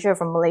Southeast Asia,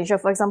 from Malaysia,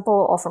 for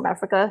example, or from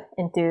Africa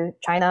into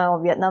China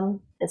or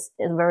Vietnam is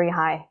very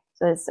high.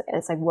 So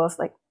it's like worth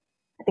like,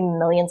 I think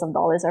millions of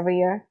dollars every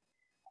year.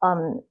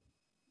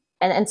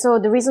 And so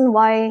the reason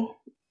why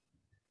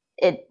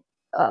it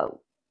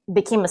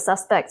became a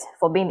suspect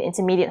for being the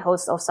intermediate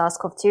host of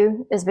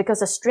SARS-CoV-2 is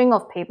because a string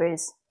of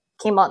papers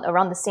came out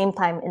around the same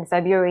time in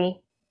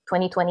February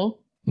 2020,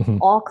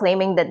 all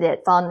claiming that they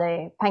had found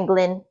a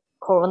pangolin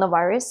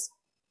coronavirus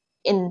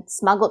in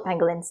smuggled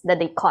pangolins that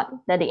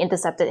they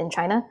intercepted in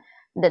China,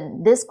 that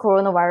this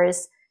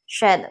coronavirus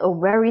shared a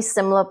very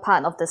similar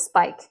part of the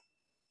spike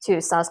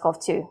to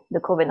SARS-CoV-2, the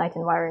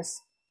COVID-19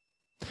 virus.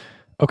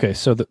 Okay,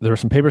 so there were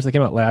some papers that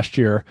came out last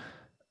year.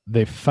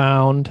 They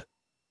found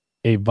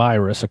a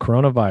virus, a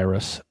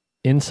coronavirus,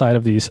 inside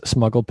of these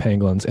smuggled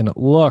pangolins, and it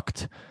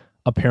looked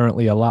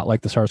apparently a lot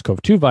like the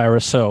SARS-CoV-2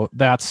 virus. So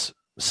that's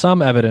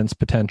some evidence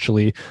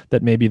potentially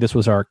that maybe this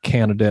was our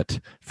candidate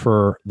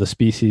for the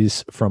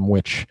species from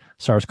which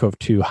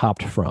SARS-CoV-2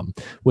 hopped from.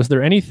 Was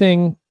there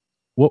anything,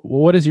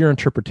 what is your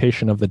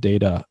interpretation of the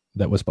data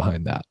that was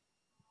behind that?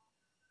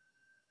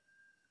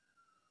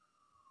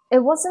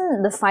 It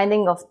wasn't the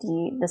finding of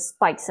the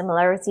spike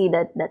similarity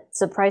that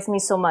surprised me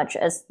so much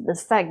as the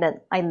fact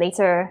that I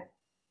later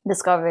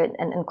discovered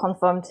and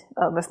confirmed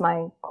with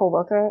my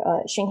coworker,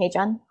 Xing He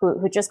Zhan,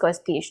 who just got his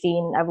PhD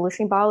in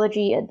evolutionary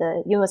biology at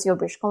the University of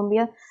British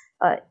Columbia,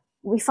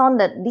 we found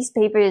that these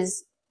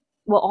papers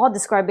were all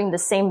describing the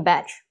same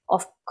batch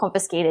of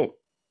confiscated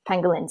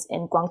pangolins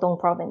in Guangdong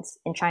province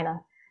in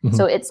China. Mm-hmm.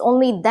 So it's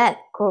only that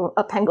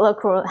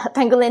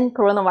pangolin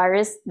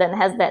coronavirus that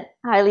has that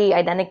highly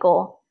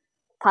identical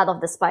part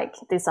of the spike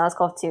to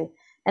SARS-CoV-2.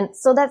 And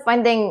so that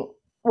finding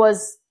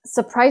was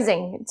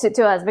surprising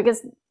to us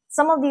because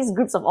some of these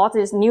groups of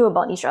authors knew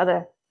about each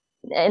other.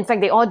 In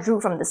fact, they all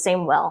drew from the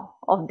same well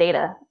of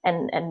data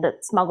and the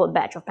smuggled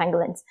batch of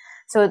pangolins.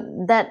 So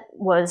that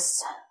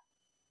was,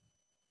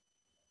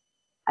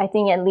 I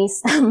think, at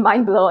least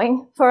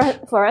mind-blowing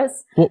for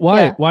us. Well,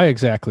 why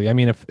exactly? I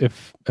mean,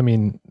 if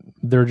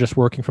they're just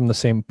working from the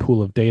same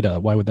pool of data,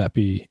 why would that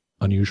be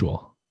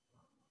unusual?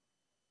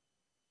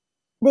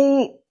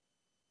 They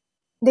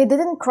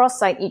didn't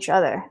cross-cite each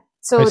other.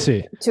 So I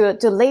see.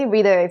 To lay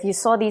reader, if you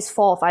saw these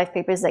 4 or 5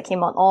 papers that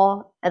came out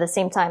all at the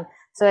same time,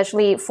 so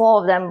actually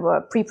 4 of them were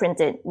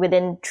pre-printed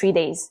within 3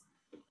 days,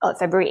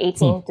 February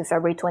 18 to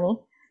February 20.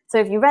 So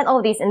if you read all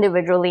of these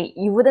individually,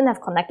 you wouldn't have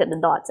connected the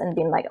dots and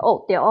been like,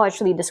 oh, they're all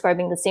actually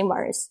describing the same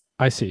virus.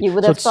 I see. You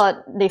would have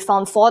thought they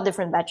found 4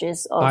 different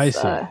batches of... I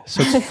see.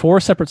 So it's 4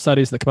 separate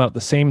studies that come out at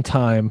the same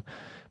time,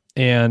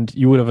 and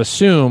you would have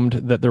assumed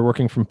that they're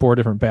working from 4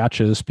 different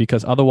batches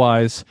because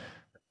otherwise...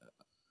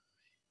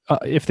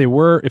 if they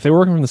were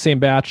working from the same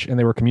batch and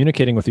they were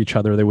communicating with each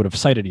other, they would have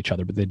cited each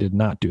other, but they did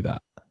not do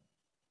that.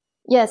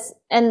 Yes,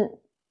 and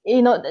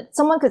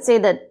someone could say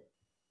that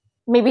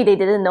maybe they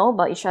didn't know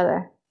about each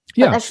other,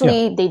 but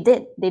actually they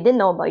did. They did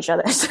know about each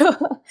other. So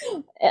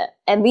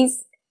at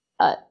least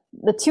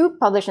the 2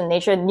 published in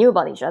Nature knew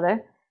about each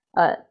other.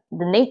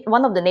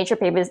 One of the Nature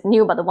papers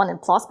knew about the one in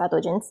PLOS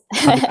Pathogens.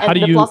 How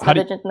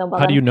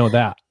do you know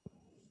that?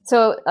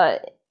 So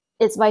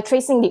it's by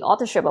tracing the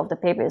authorship of the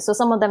papers. So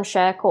some of them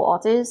share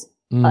co-authors.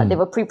 They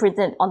were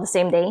pre-printed on the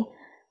same day.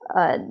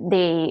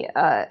 They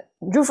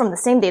drew from the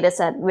same data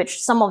set, which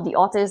some of the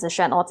authors, the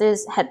shared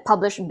authors, had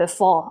published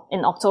before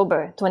in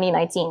October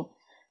 2019.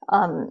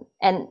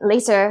 And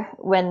later,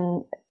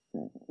 when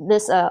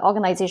this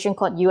organization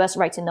called US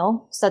Right to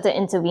Know started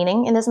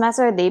intervening in this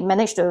matter, they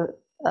managed to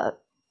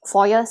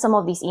FOIA some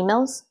of these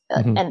emails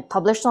and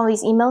publish some of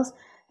these emails.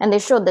 And they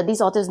showed that these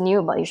authors knew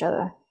about each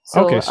other.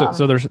 So,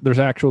 so there's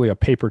actually a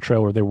paper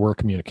trail where they were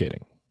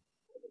communicating.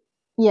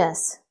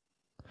 Yes.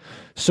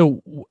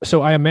 So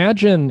I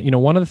imagine,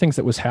 one of the things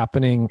that was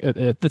happening,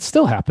 that's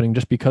still happening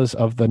just because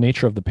of the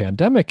nature of the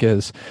pandemic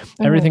is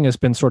everything has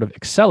been sort of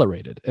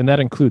accelerated, and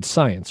that includes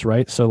science,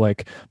 right? So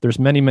like there's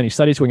many, many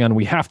studies going on.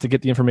 We have to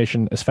get the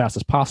information as fast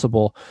as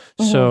possible.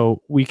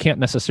 So we can't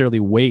necessarily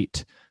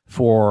wait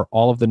for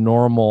all of the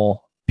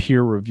normal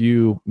peer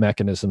review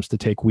mechanisms to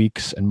take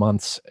weeks and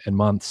months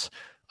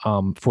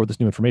for this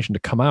new information to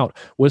come out.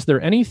 Was there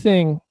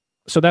anything,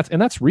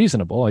 that's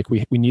reasonable. Like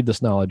we need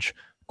this knowledge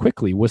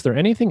quickly. Was there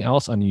anything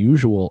else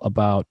unusual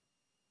about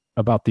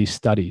these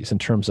studies in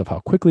terms of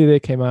how quickly they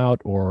came out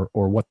or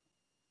what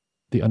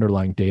the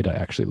underlying data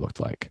actually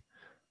looked like?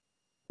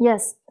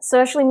 Yes.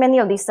 So actually many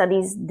of these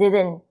studies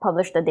didn't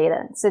publish the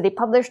data. So they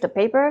published the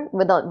paper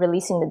without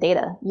releasing the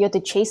data. You had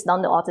to chase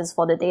down the authors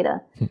for the data.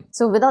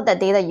 So without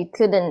that data, you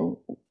couldn't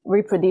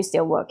reproduce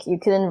their work. You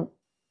couldn't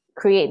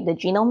create the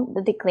genome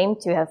that they claim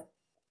to have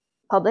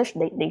published.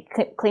 They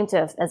claim to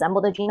have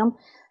assembled a genome.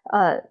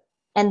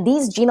 And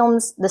these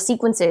genomes, the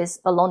sequences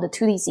along the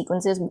 2D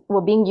sequences,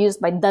 were being used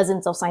by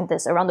dozens of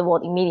scientists around the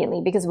world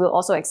immediately because we were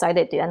also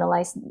excited to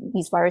analyze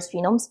these virus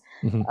genomes.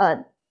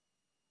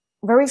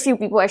 Very few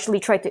people actually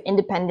tried to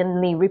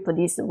independently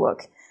reproduce the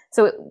work.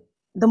 So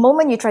the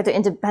moment you try to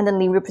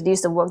independently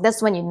reproduce the work,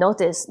 that's when you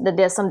notice that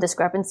there's some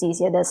discrepancies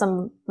here. There's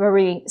some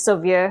very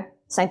severe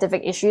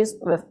scientific issues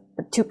with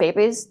the 2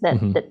 papers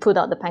that put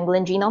out the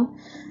pangolin genome.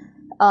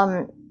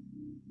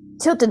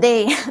 Till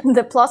today,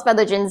 the PLOS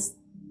Pathogens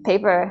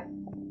paper,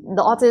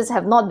 the authors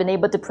have not been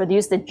able to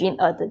produce the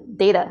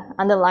data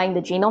underlying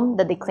the genome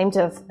that they claim to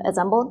have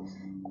assembled.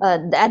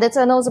 The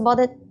editor knows about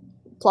it.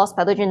 PLOS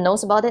Pathogen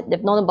knows about it.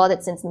 They've known about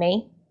it since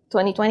May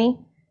 2020.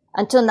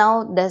 Until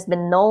now, there's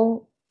been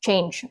no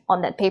change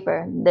on that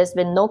paper. There's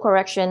been no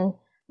correction,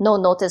 no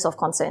notice of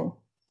concern.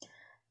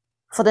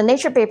 For the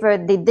Nature paper,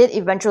 they did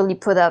eventually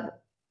put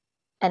up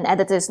an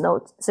editor's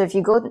note. So if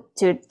you go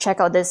to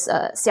check out this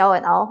Xiao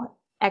et al.,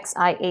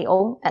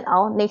 XIAO et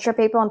al. Nature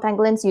paper on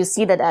pangolins, you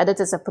see that the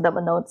editors have put up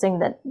a note saying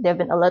that they've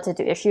been alerted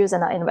to issues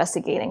and are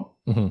investigating.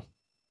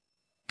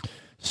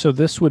 So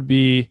this would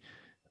be,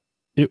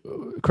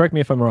 correct me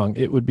if I'm wrong,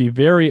 it would be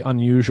very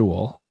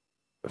unusual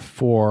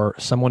for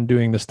someone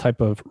doing this type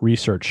of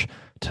research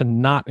to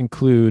not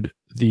include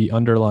the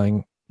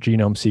underlying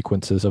genome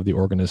sequences of the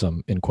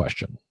organism in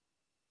question.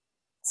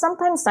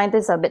 Sometimes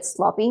scientists are a bit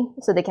sloppy,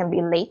 so they can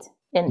be late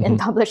in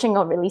publishing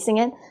or releasing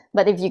it.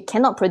 But if you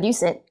cannot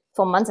produce it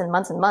for months and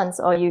months and months,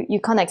 or you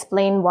can't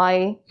explain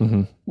why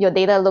your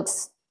data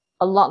looks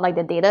a lot like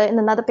the data in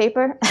another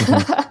paper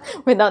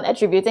without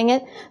attributing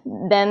it,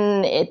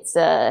 then it's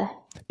a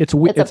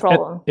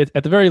problem.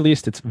 At the very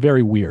least, it's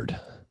very weird.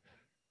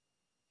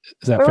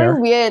 Is that very fair?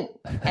 weird,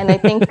 and I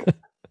think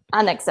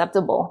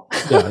unacceptable.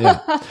 Yeah.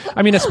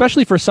 I mean,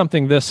 especially for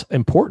something this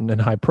important and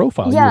high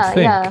profile, you Yeah, would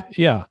think. yeah.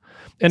 Yeah.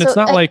 And So, it's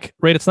not like,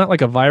 right, it's not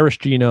like a virus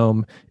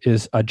genome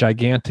is a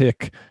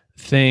gigantic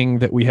thing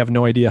that we have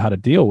no idea how to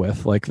deal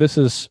with. Like this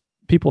is,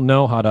 people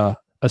know how to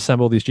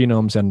assemble these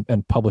genomes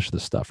and publish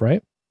this stuff,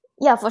 right?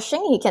 Yeah, for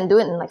Xing, he can do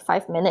it in like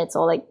 5 minutes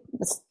or like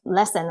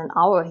less than an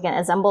hour. He can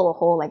assemble a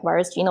whole like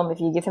virus genome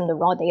if you give him the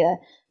raw data.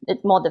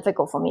 It's more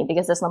difficult for me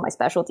because that's not my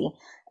specialty.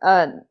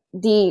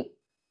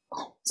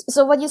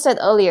 So what you said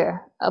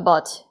earlier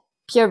about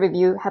peer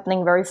review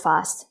happening very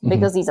fast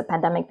because these are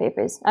pandemic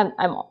papers, I'm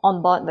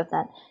on board with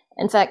that.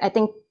 In fact, I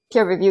think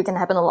peer review can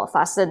happen a lot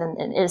faster than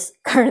it is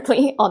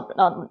currently.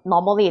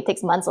 Normally, it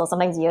takes months or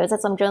sometimes years at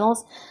some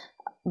journals.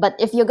 But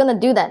if you're going to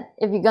do that,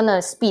 if you're going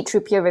to speed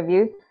through peer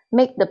review,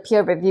 make the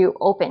peer review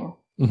open.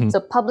 So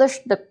publish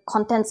the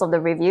contents of the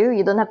review.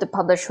 You don't have to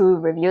publish who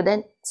reviewed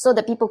it so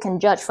that people can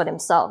judge for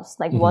themselves.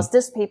 Like, was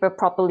this paper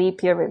properly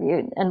peer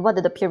reviewed? And what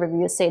did the peer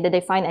reviewers say? Did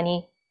they find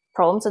any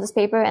problems with this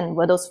paper and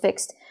were those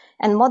fixed?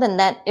 And more than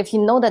that, if you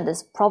know that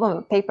there's a problem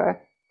with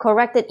paper,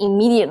 correct it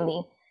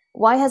immediately.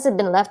 Why has it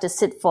been left to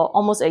sit for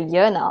almost a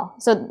year now?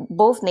 So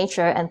both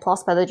Nature and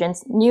PLOS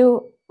Pathogens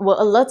were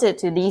alerted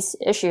to these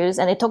issues,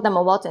 and it took them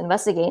a while to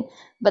investigate,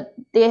 but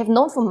they have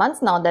known for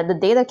months now that the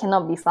data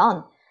cannot be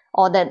found,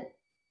 or that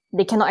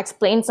they cannot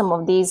explain some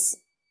of these,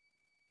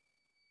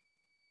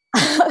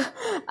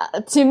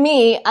 to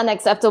me,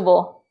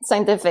 unacceptable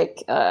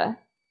scientific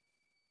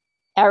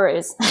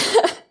errors.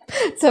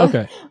 So,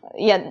 okay.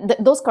 Yeah,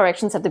 those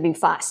corrections have to be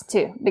fast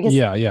too, because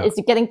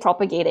it's getting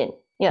propagated.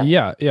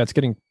 Yeah, it's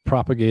getting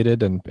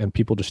propagated, and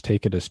people just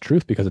take it as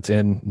truth because it's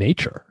in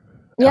Nature.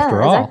 Yeah,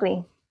 after all.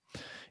 Exactly.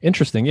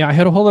 Interesting. Yeah, I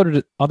had a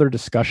whole other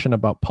discussion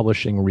about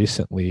publishing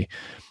recently,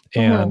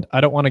 and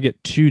I don't want to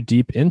get too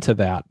deep into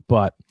that,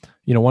 but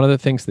one of the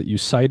things that you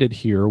cited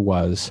here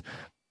was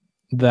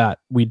that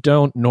we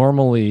don't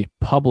normally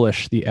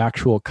publish the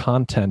actual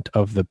content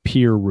of the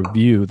peer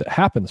review that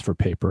happens for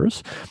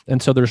papers,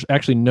 and so there's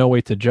actually no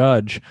way to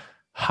judge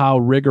how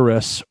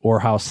rigorous or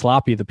how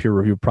sloppy the peer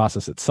review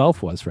process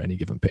itself was for any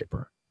given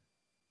paper.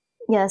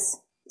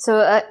 Yes. So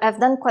I've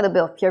done quite a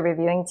bit of peer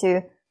reviewing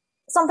too.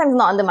 Sometimes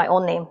not under my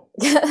own name.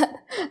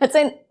 I'd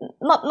say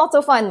not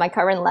so far in my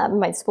current lab.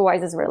 My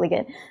supervisor is really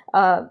good.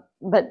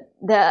 But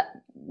there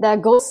are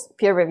ghost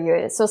peer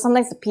reviewers. So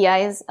sometimes the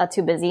PIs are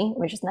too busy,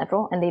 which is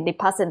natural, and they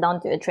pass it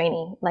down to a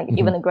trainee, like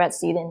even a grad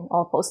student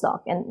or a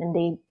postdoc, and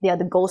they are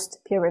the ghost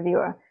peer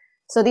reviewer.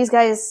 So these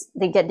guys,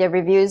 they get their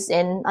reviews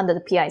in under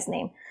the PI's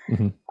name.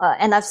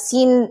 And I've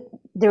seen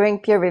during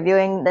peer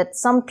reviewing that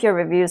some peer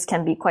reviews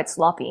can be quite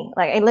sloppy.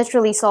 Like I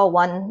literally saw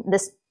one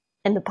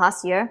in the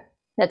past year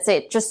that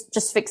said,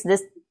 just fix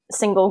this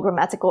single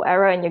grammatical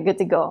error and you're good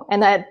to go.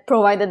 And I had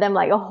provided them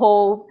like a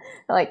whole,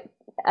 like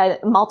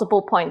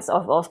multiple points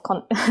of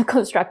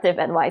constructive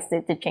advice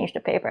to change the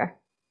paper.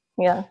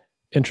 Yeah.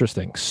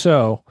 Interesting.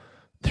 So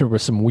there were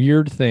some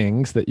weird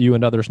things that you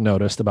and others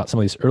noticed about some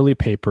of these early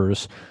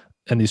papers,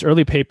 and these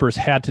early papers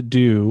had to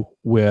do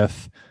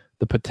with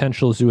the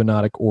potential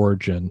zoonotic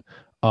origin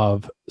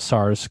of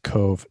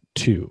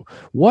SARS-CoV-2.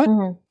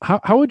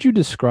 How would you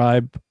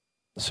describe,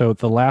 so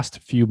the last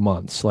few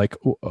months, like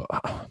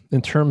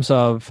in terms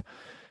of,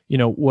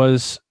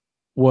 was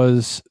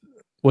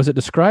it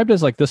described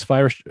as like this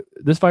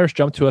virus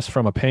jumped to us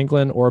from a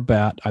pangolin or a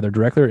bat, either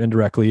directly or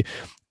indirectly,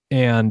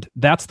 and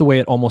that's the way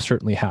it almost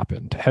certainly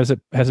happened? Has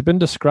it been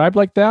described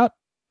like that,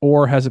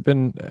 or have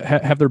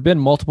there been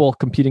multiple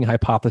competing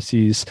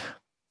hypotheses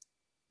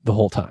the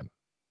whole time?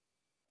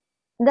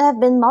 There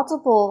have been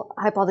multiple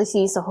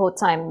hypotheses the whole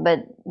time, but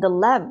the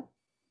lab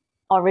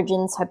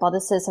origins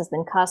hypothesis has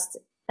been cast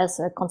as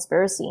a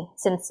conspiracy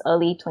since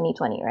early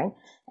 2020, right?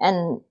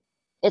 And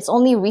it's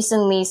only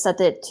recently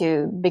started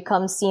to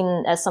become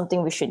seen as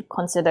something we should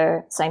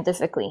consider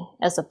scientifically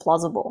as a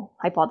plausible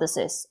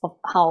hypothesis of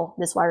how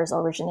this virus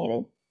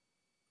originated.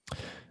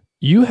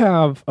 You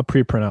have a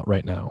preprint out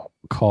right now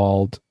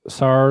called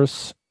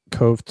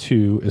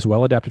SARS-CoV-2 is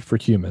well adapted for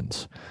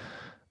humans.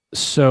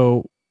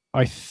 So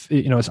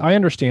as I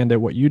understand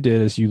it, what you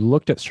did is you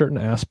looked at certain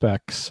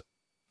aspects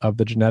of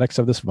the genetics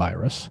of this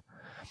virus,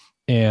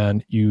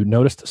 and you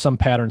noticed some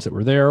patterns that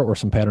were there or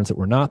some patterns that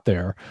were not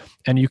there.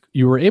 And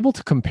you were able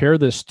to compare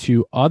this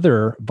to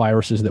other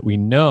viruses that we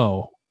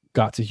know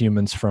got to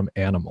humans from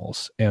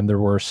animals, and there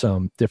were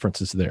some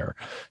differences there.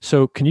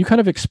 So can you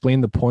kind of explain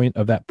the point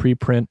of that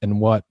preprint and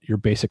what your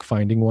basic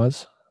finding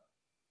was?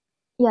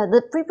 Yeah,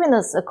 the preprint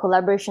is a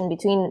collaboration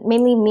between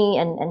mainly me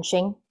and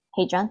Xing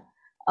Heijian.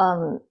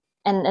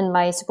 And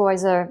my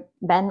supervisor,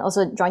 Ben,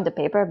 also joined the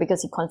paper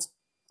because he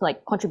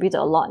contributed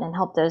a lot and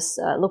helped us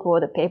look over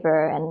the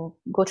paper and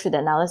go through the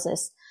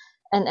analysis.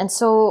 And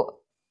so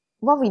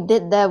what we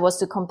did there was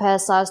to compare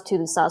SARS-2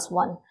 to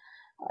SARS-1.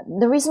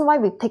 The reason why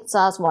we picked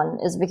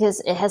SARS-1 is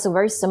because it has a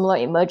very similar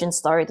emergence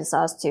story to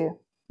SARS-2.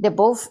 They're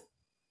both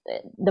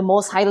the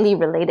most highly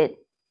related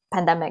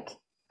pandemic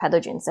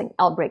pathogens, like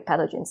outbreak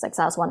pathogens, like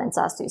SARS-1 and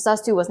SARS-2.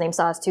 SARS-2 was named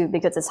SARS-2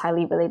 because it's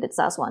highly related to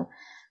SARS-1.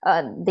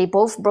 They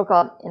both broke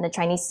out in a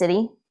Chinese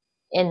city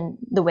in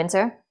the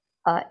winter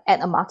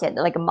at a market.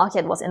 Like a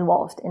market was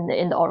involved in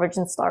the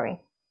origin story.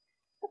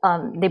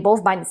 They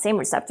both bind the same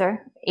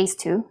receptor,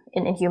 ACE2,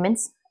 in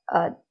humans.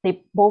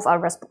 They both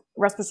are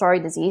respiratory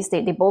disease.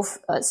 They both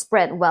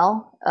spread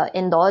well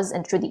indoors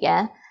and through the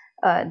air.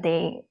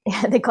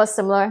 They cause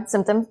similar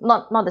symptoms,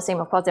 not the same,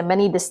 of course. There are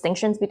many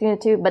distinctions between the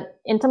two, but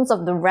in terms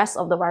of the rest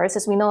of the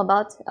viruses we know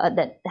about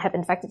that have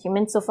infected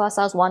humans so far,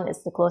 SARS-1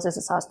 is the closest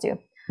to SARS-2.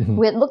 Mm-hmm.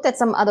 We had looked at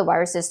some other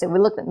viruses too. We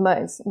looked at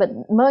MERS, but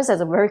MERS has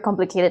a very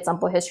complicated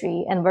sample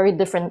history and very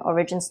different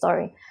origin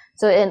story.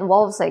 So it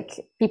involves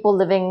like people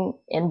living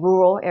in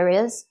rural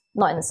areas,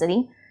 not in the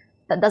city.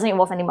 That doesn't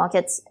involve any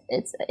markets.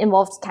 It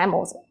involves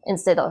camels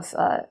instead of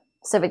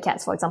civet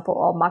cats, for example,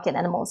 or market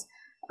animals.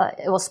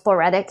 It was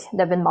sporadic.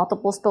 There have been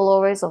multiple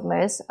spillovers of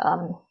MERS.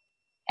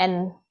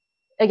 And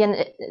again,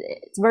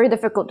 it's very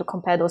difficult to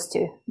compare those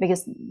two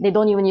because they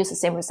don't even use the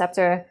same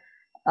receptor,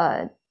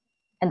 and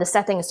the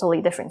setting is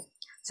totally different.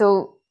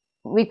 So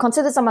we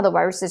considered some other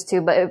viruses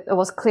too, but it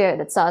was clear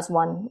that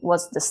SARS-1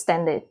 was the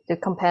standard to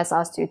compare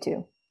SARS-2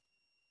 to.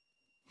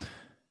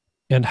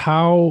 And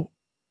how,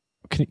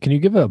 can you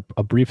give a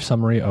brief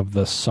summary of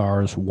the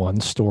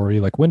SARS-1 story?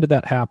 Like, when did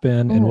that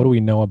happen, and what do we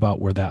know about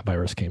where that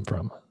virus came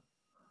from?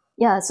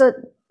 Yeah, so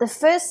the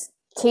first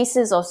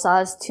cases of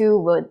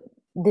SARS-2 were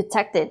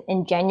detected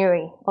in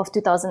January of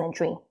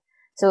 2003.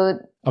 So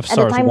of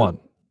SARS-1.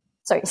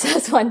 Sorry,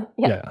 SARS-1.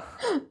 Yeah.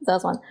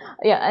 SARS-1.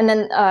 Yeah, and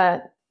then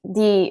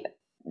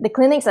the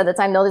clinics at the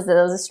time noticed that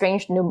there was a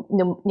strange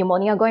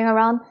pneumonia going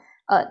around.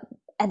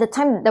 At the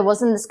time, there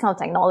wasn't this kind of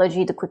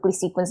technology to quickly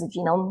sequence the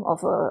genome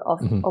of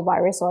a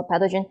virus or a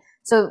pathogen.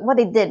 So what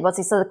they did was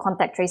they started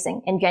contact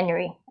tracing in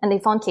January, and they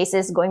found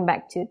cases going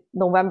back to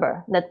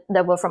November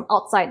that were from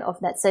outside of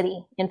that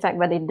city. In fact,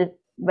 where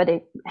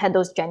they had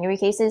those January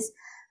cases,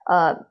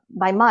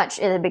 by March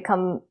it had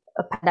become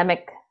a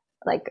pandemic,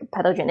 like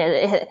pathogen.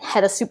 It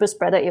had a super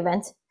spreader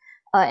event,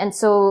 and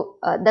so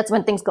that's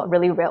when things got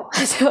really real.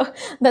 So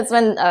that's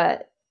when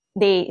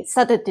they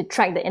started to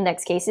track the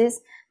index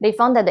cases. They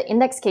found that the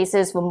index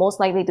cases were most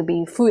likely to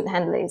be food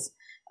handlers.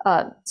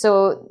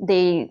 So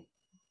the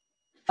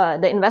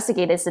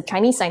investigators, the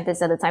Chinese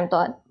scientists at the time,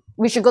 thought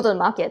we should go to the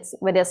markets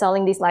where they're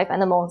selling these live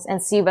animals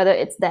and see whether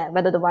it's there,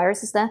 whether the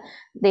virus is there.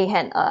 They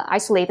had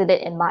isolated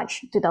it in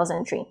March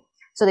 2003.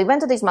 So they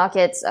went to these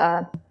markets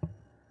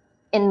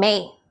in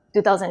May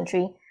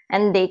 2003,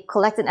 and they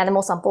collected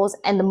animal samples,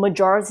 and the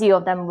majority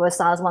of them were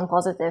SARS-1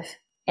 positive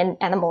in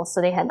animals. So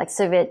they had like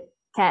civet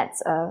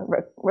cats,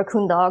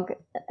 raccoon dog,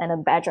 and a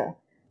badger.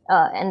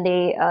 And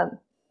they,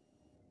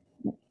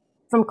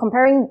 from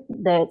comparing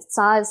the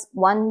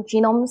SARS-1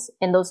 genomes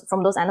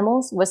from those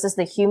animals versus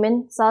the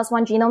human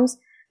SARS-1 genomes,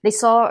 they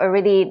saw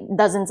already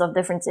dozens of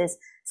differences.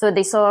 So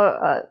they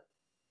saw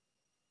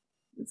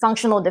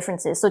functional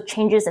differences, so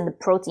changes in the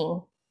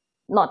protein,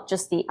 not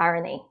just the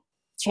RNA,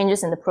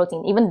 changes in the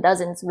protein, even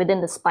dozens within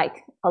the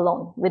spike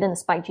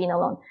gene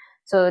alone.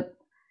 So,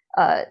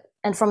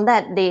 and from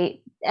that,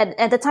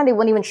 at the time, they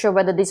weren't even sure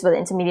whether these were the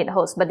intermediate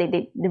hosts, but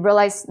they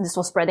realized this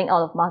was spreading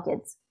out of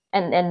markets.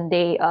 And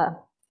they,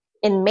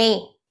 in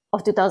May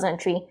of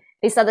 2003,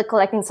 they started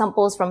collecting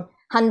samples from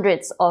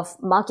hundreds of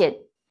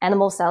market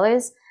animal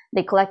sellers.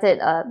 They collected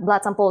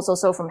blood samples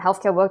also from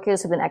healthcare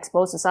workers who've been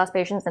exposed to SARS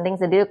patients and things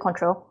they did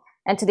control.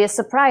 And to their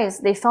surprise,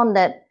 they found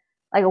that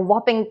like a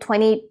whopping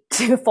 20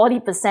 to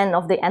 40%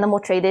 of the animal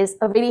traders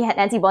already had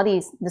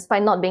antibodies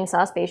despite not being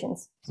SARS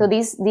patients. So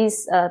these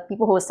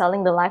people who were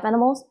selling the live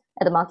animals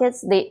at the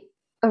markets, they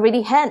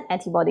already had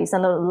antibodies,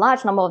 and a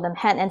large number of them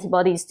had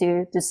antibodies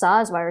to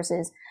SARS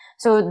viruses.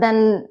 So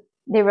then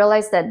they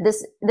realized that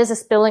this is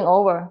spilling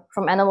over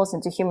from animals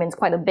into humans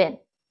quite a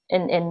bit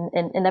in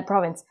that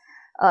province,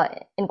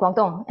 in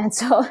Guangdong. And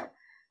so,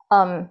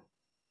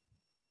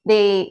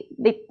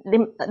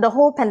 the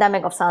whole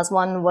pandemic of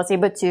SARS-1 was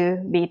able to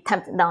be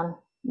tamped down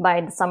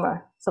by the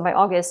summer. So by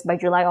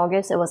July,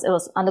 August, it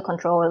was under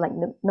control, like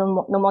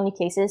no more new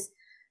cases.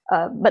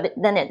 But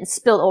then it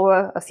spilled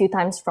over a few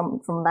times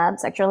from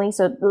labs, actually.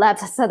 So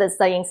labs started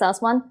studying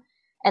SARS-1,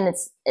 and it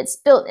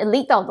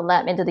leaked out of the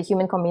lab into the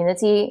human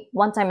community,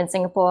 one time in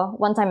Singapore,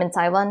 one time in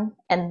Taiwan,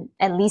 and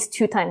at least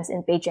 2 times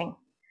in Beijing.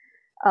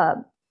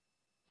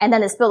 And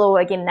then it spilled over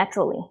again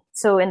naturally.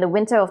 So in the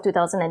winter of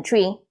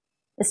 2003,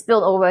 it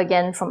spilled over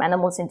again from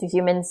animals into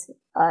humans,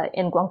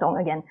 in Guangdong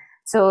again.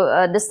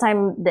 So, this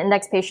time the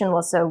index patient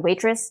was a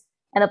waitress.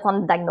 And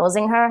upon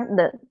diagnosing her,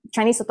 the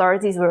Chinese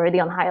authorities were already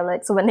on high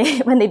alert. So when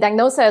they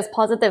diagnosed her as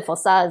positive for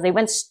SARS, they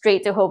went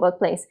straight to her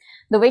workplace.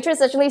 The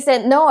waitress actually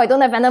said, "No, I don't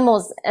have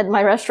animals at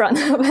my restaurant."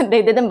 But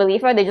they didn't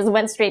believe her. They just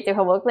went straight to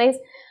her workplace.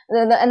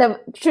 And the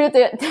truth,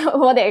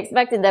 what they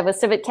expected, there were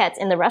civet cats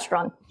in the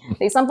restaurant.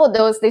 They sampled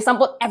those. They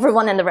sampled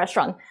everyone in the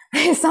restaurant.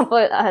 They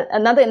sampled,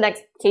 another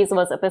index case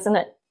was a person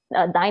that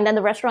dined at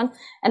the restaurant,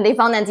 and they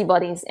found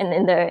antibodies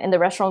in the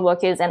restaurant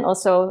workers, and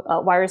also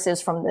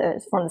viruses from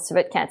the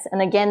civet cats. And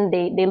again,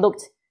 they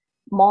looked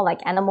more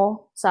like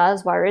animal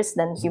SARS virus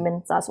than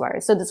human SARS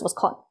virus. So this was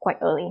caught quite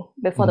early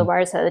before the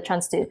virus had a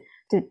chance to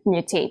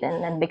mutate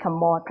and become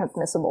more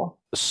transmissible.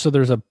 So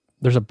there's a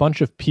there's a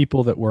bunch of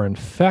people that were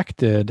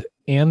infected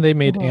and they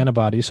made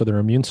antibodies, so their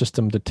immune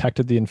system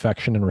detected the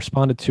infection and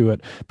responded to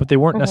it, but they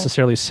weren't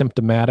necessarily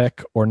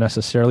symptomatic or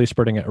necessarily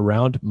spreading it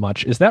around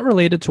much. Is that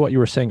related to what you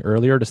were saying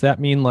earlier? Does that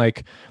mean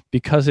like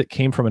because it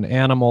came from an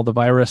animal, the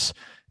virus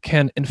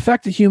can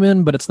infect a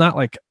human, but it's not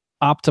like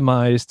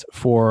optimized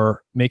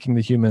for making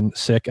the human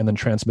sick and then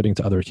transmitting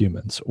to other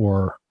humans?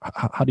 Or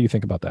how do you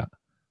think about that?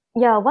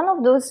 Yeah, one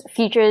of those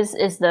features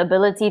is the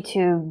ability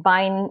to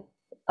bind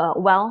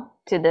well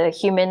to the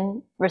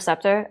human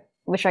receptor,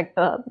 which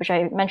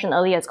I mentioned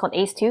earlier. It's called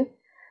ACE2.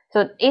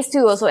 So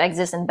ACE2 also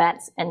exists in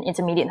bats and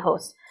intermediate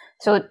hosts.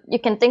 So you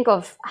can think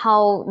of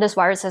how this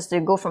virus has to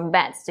go from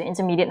bats to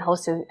intermediate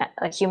hosts to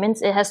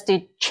humans. It has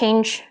to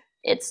change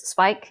its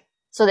spike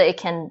so that it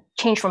can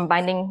change from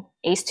binding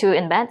ACE2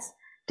 in bats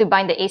to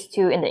bind the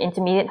ACE2 in the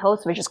intermediate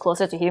host, which is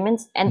closer to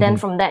humans. And then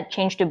from that,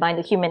 change to bind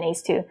the human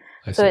ACE2.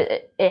 So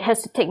it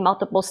has to take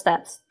multiple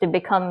steps to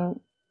become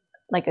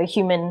like a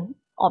human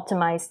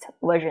optimized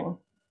version.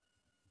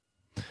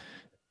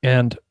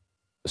 And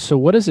so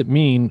what does it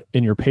mean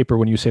in your paper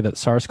when you say that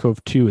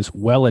SARS-CoV-2 is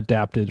well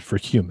adapted for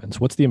humans?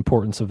 What's the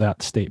importance of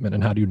that statement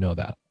and how do you know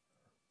that?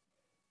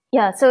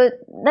 Yeah, so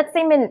that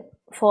statement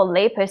for a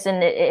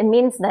layperson, it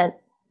means that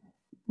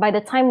by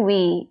the time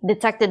we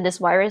detected this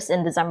virus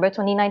in December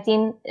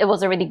 2019, it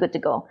was already good to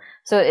go.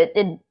 So it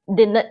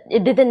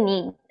didn't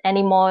need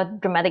any more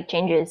dramatic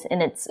changes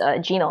in its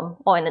genome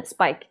or in its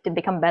spike to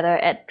become better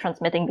at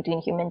transmitting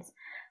between humans.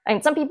 I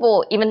mean, some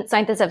people, even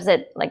scientists have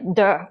said, like,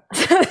 duh.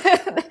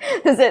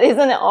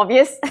 Isn't it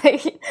obvious?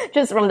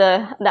 Just from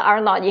the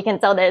R0, you can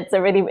tell that it's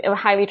a really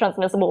highly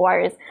transmissible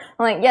virus.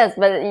 I'm like, yes,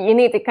 but you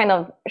need to kind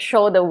of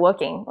show the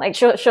working, like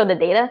show the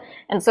data.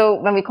 And so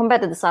when we compare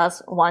to the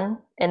SARS-1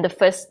 in the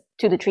first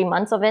 2 to 3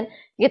 months of it,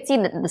 you could see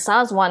that the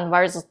SARS-1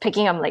 virus is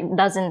picking up like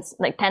dozens,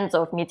 like tens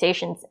of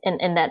mutations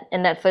in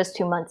that first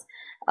 2 months.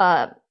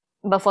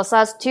 But for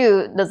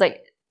SARS-2, there's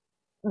like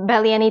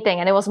barely anything,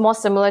 and it was more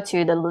similar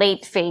to the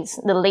late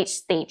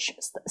stage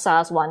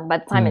SARS-1 by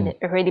the time it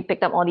already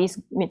picked up all these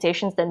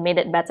mutations that made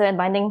it better at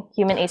binding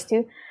human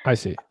ACE2. I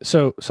see.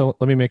 So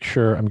let me make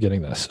sure I'm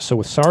getting this. So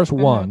with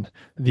SARS-1,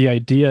 the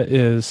idea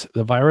is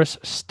the virus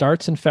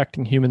starts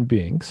infecting human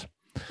beings,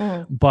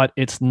 but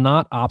it's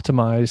not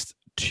optimized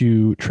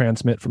to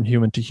transmit from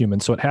human to human.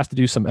 So it has to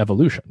do some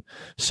evolution.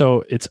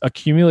 So it's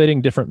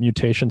accumulating different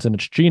mutations in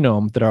its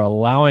genome that are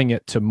allowing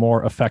it to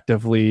more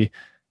effectively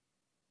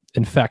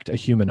infect a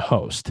human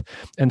host.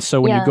 And so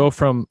when you go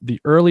from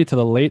the early to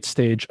the late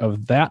stage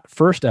of that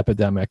first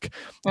epidemic,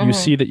 you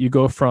see that you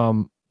go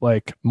from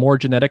like more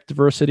genetic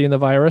diversity in the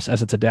virus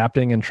as it's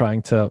adapting and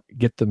trying to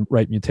get the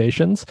right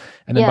mutations.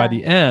 And then by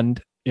the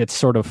end, it's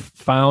sort of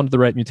found the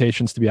right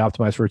mutations to be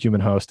optimized for a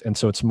human host. And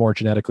so it's more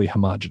genetically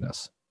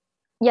homogeneous.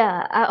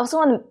 Yeah, I also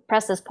want to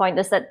press this point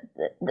is that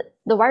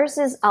the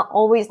viruses are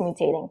always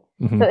mutating.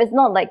 So it's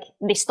not like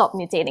they stop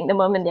mutating the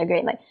moment they're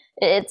great. Like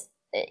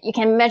you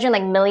can imagine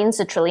like millions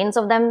to trillions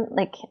of them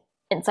like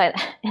inside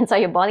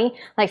your body,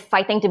 like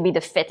fighting to be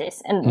the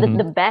fittest. And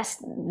the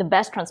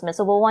best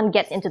transmissible one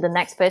gets into the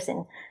next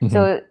person.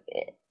 So,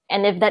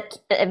 and if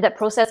that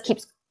process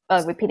keeps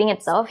repeating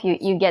itself,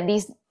 you get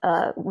these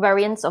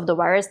variants of the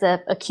virus that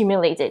have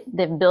accumulated.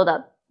 They've built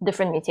up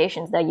different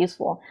mutations that are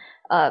useful.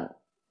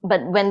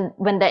 But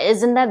when there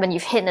isn't that, when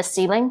you've hit a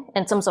ceiling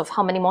in terms of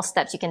how many more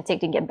steps you can take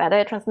to get better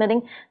at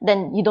transmitting,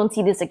 then you don't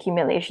see this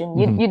accumulation.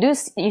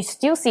 You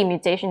still see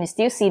mutation, you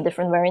still see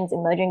different variants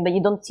emerging, but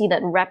you don't see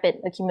that rapid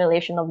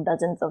accumulation of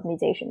dozens of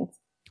mutations.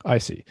 I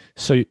see.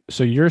 So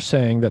you're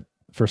saying that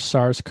for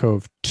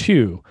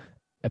SARS-CoV-2,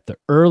 at the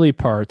early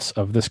parts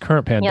of this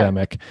current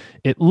pandemic,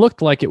 it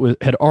looked like it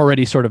had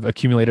already sort of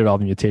accumulated all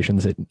the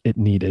mutations it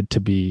needed to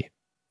be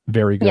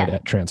very good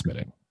at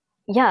transmitting.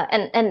 Yeah,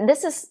 and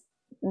this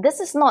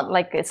is not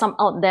like some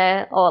out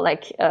there or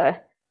like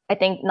I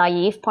think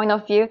naive point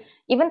of view.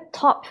 Even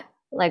top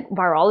like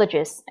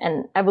virologists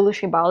and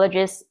evolutionary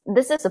biologists,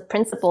 this is a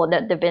principle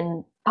that they've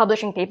been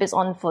publishing papers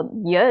on for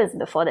years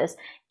before this.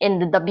 In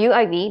the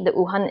WIV, the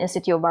Wuhan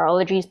Institute of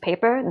Virology's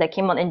paper that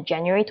came out in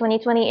January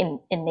 2020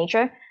 in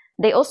Nature,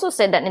 they also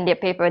said that in their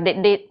paper.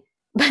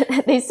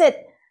 They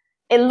said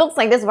it looks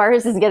like this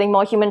virus is getting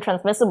more human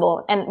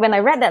transmissible. And when I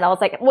read that, I was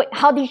like, wait,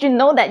 how did you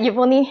know that? You've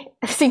only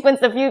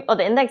sequenced a few of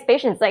the index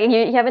patients. Like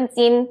you haven't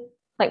seen,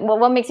 like,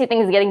 what makes you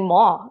think it's getting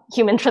more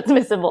human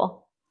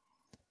transmissible?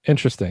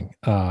 Interesting.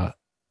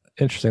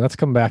 Let's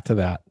come back to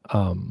that.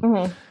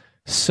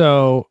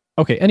 So,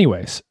 okay,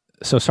 anyways,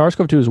 so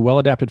SARS-CoV-2 is well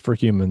adapted for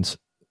humans.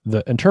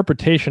 The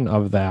interpretation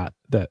of that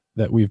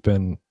we've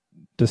been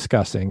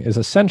discussing is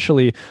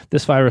essentially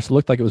this virus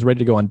looked like it was ready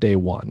to go on day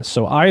one.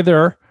 So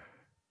either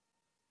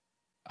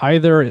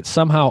it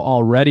somehow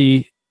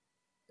already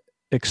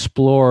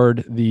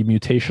explored the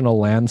mutational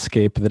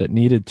landscape that it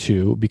needed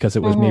to because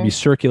it was maybe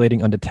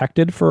circulating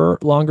undetected for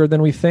longer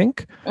than we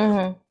think,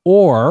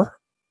 or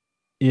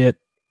it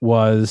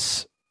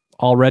was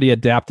already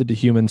adapted to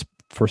humans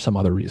for some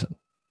other reason.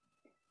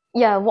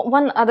 Yeah,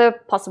 one other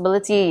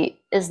possibility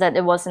is that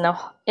it was an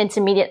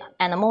intermediate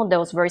animal that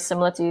was very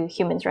similar to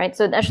humans, right?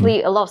 So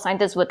actually, a lot of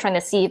scientists were trying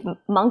to see if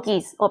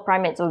monkeys or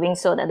primates were being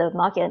sold at the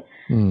market.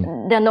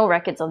 There are no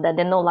records of that.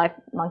 There are no live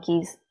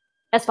monkeys,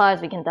 as far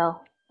as we can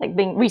tell, like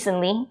being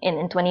recently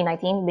in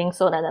 2019 being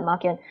sold at the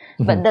market.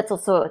 But that's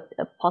also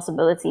a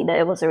possibility that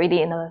it was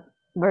already in a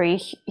very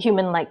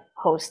human-like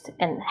host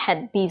and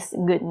had these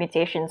good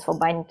mutations for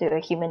binding to a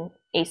human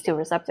ACE2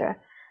 receptor.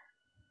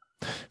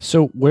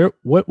 So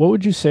what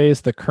would you say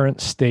is the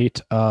current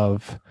state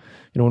of,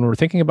 when we're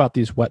thinking about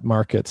these wet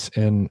markets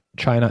in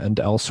China and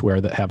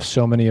elsewhere that have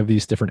so many of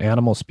these different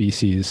animal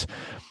species,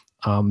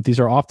 these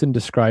are often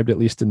described, at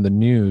least in the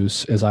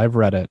news, as I've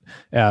read it,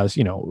 as,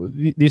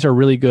 these are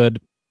really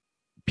good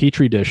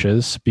petri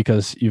dishes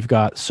because you've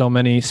got so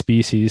many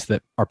species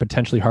that are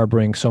potentially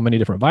harboring so many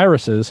different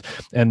viruses,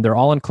 and they're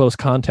all in close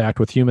contact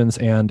with humans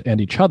and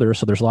each other.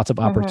 So there's lots of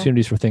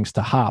opportunities for things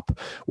to hop.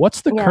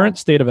 What's the current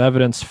state of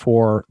evidence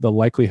for the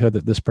likelihood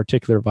that this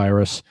particular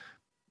virus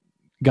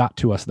got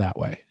to us that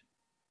way?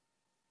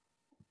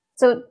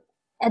 So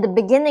at the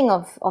beginning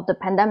of the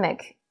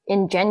pandemic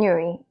in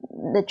January,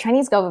 the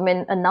Chinese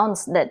government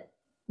announced that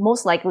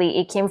most likely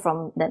it came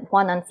from that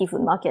Huanan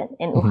seafood market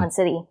in Wuhan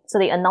City. So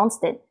they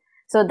announced it.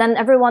 So then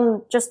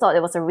everyone just thought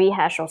it was a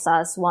rehash of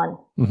SARS-1.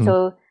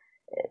 So,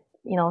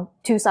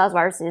 2 SARS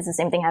viruses, the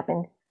same thing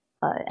happened.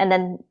 And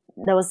then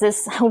there was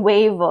this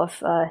wave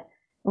of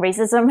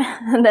racism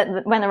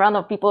that went around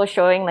of people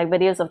showing like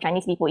videos of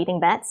Chinese people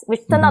eating bats,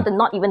 which turned out to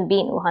not even be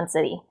in Wuhan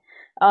City.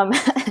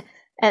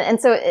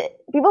 And so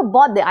people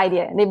bought the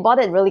idea. They bought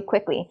it really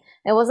quickly.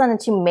 It wasn't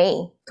until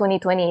May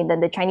 2020 that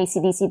the Chinese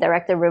CDC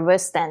director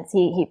reversed stance.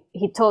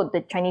 He told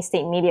the Chinese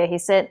state media, he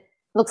said,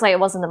 looks like it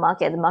wasn't the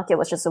market. The market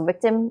was just a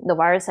victim. The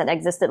virus had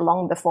existed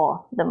long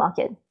before the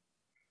market.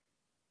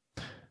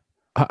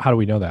 How do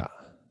we know that?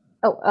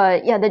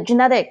 The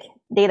genetic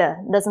data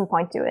doesn't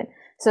point to it.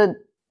 So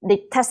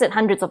they tested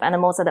hundreds of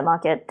animals at the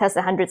market,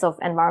 tested hundreds of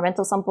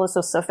environmental samples,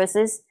 so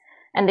surfaces,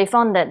 and they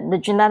found that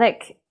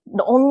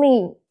the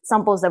only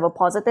samples that were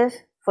positive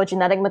for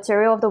genetic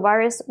material of the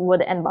virus were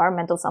the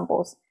environmental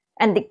samples.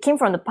 And they came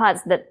from the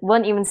parts that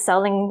weren't even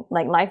selling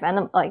like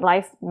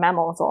live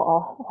mammals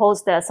or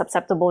hosts that are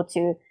susceptible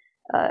to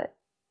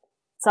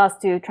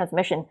SARS-2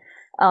 transmission.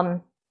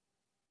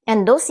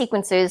 And those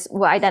sequences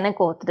were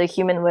identical to the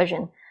human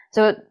version.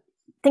 So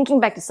thinking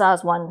back to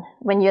SARS-1,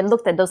 when you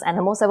looked at those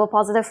animals that were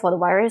positive for the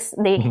virus,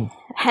 they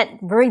had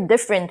very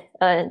different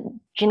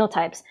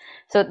genotypes.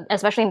 So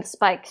especially in the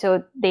spike,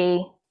 so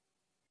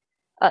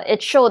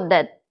it showed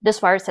that this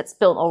virus had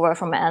spilled over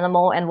from an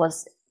animal and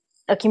was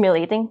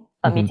accumulating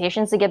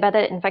mutations to get better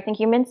at infecting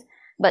humans.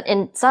 But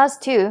in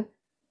SARS-2,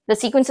 the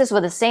sequences were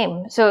the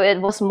same. So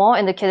it was more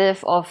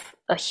indicative of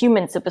a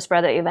human super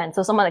spreader event.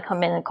 So someone had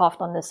come in and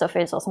coughed on the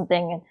surface or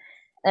something.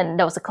 And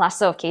there was a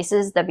cluster of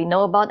cases that we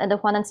know about at the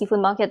Huanan seafood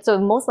market. So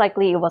most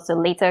likely it was a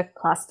later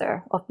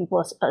cluster of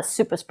people, a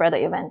super spreader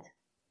event.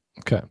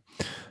 Okay.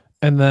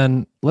 And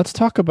then let's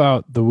talk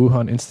about the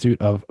Wuhan Institute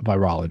of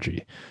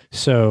Virology.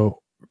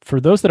 So for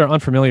those that are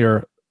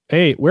unfamiliar,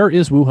 where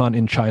is Wuhan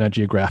in China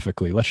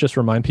geographically? Let's just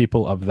remind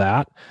people of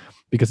that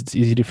because it's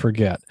easy to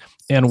forget.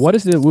 And what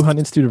is the Wuhan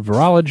Institute of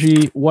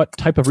Virology? What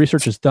type of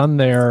research is done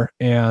there?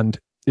 And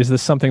is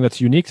this something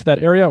that's unique to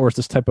that area, or is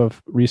this type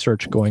of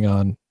research going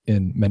on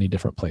in many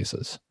different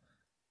places?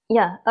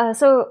 Yeah,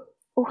 so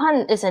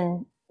Wuhan is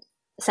in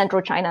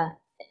central China.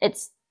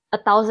 It's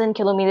 1,000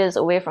 kilometers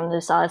away from the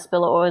SARS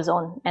spillover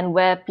zone, and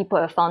where people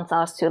have found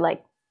SARS-2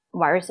 like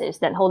viruses,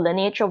 that whole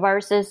lineage of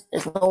viruses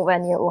is nowhere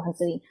near Wuhan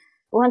City.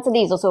 Wuhan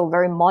City is also a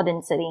very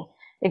modern city.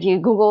 If you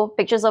Google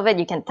pictures of it,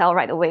 you can tell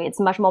right away. It's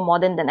much more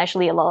modern than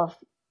actually a lot of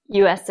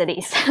US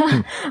cities.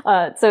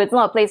 So it's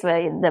not a place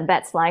where the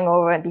bats flying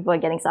over and people are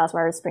getting SARS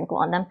virus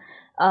sprinkled on them.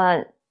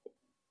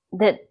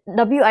 The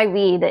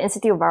WIV, the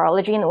Institute of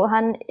Virology in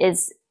Wuhan,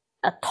 is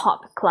a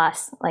top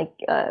class,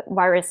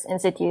 virus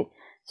institute.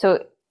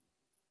 So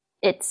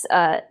it's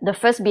the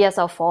first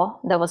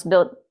BSL-4 that was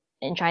built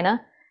in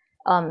China.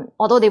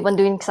 Although they weren't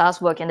doing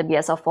SARS work in the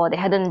BSL-4, they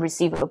hadn't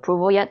received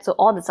approval yet. So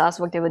all the SARS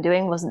work they were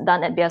doing was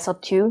done at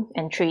BSL-2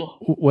 and 3.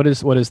 What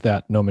is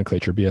that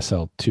nomenclature,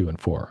 BSL-2 and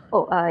 4?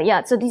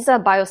 So these are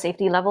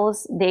biosafety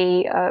levels.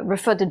 They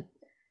refer to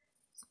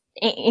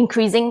it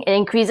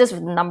increases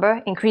with the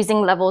number,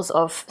 increasing levels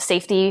of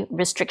safety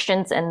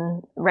restrictions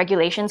and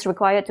regulations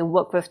required to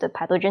work with the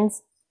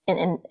pathogens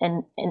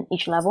in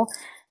each level.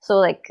 So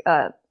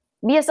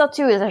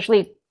BSL-2 is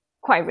actually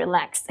quite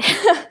relaxed.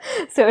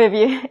 So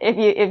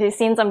if you've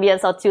seen some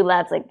BSL-2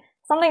 labs,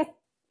 sometimes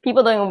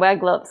people don't even wear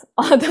gloves,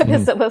 although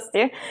they're supposed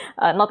to.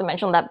 Not to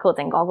mention lab coats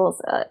and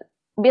goggles.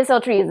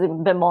 BSL-3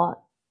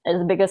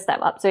 is a bigger step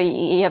up, so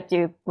you have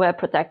to wear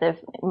protective,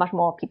 much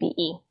more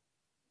PPE.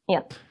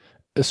 Yeah.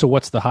 So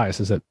what's the highest?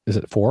 Is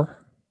it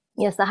 4?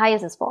 Yes, the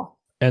highest is 4.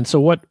 And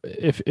so what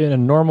if in a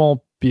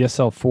normal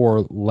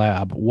BSL-4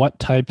 lab, what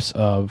types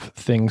of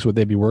things would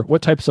they be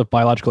what types of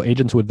biological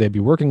agents would they be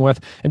working with?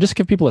 And just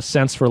give people a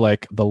sense for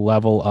the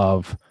level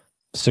of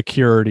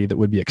security that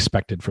would be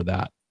expected for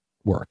that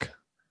work.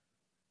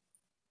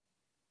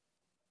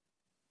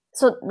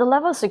 So the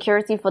level of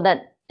security for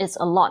that is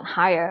a lot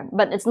higher,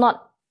 but it's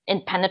not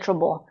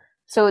impenetrable.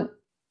 So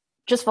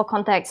just for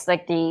context,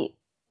 like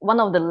one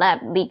of the lab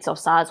leaks of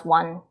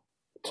SARS-1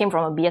 came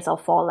from a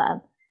BSL-4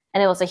 lab,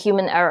 and it was a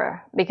human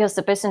error because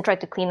the person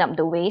tried to clean up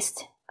the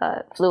waste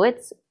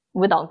fluids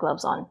without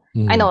gloves on.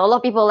 I know a lot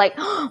of people are like,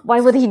 oh,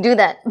 why would he do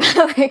that?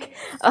 Like,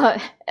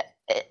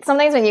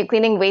 sometimes when you're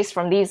cleaning waste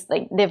from these,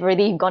 like they've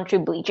already gone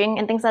through bleaching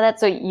and things like that,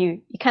 so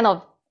you kind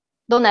of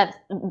don't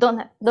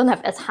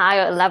have as high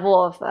a level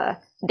of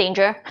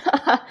danger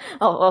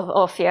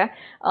or fear.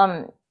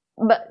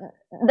 But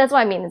that's what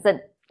I mean, is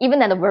that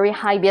even at a very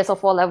high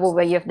BSL-4 level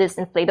where you have this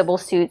inflatable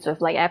suits with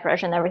like air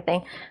pressure and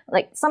everything,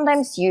 like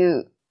sometimes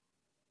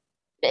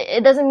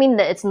it doesn't mean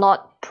that it's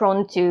not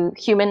prone to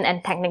human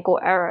and technical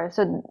error.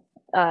 So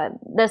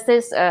there's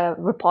this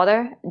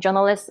reporter,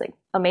 journalist, like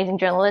amazing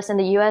journalist in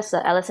the US,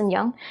 Alison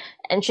Young,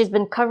 and she's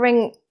been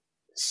covering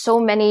so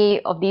many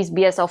of these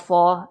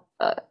BSL-4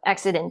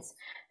 accidents.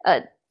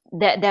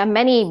 There are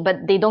many,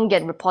 but they don't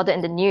get reported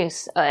in the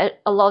news. A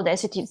lot of the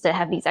institutes that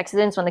have these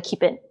accidents want to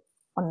keep it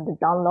on the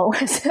down low.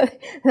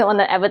 They want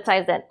to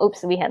advertise that,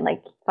 oops, we had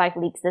like 5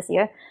 leaks this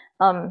year.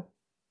 And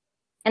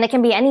it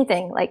can be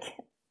anything, like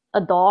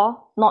a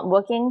door not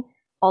working,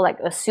 or like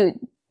a suit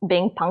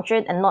being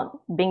punctured and not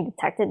being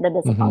detected that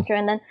there's a puncture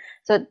in it.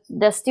 So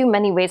there's still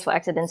many ways for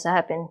accidents to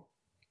happen.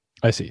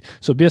 I see.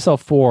 So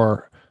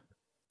BSL-4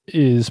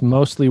 is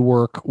mostly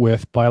work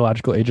with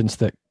biological agents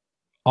that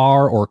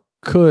are or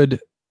could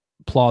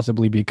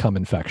plausibly become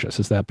infectious.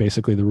 Is that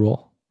basically the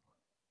rule?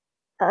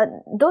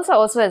 Those are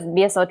also as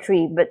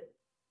BSL-3, but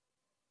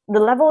the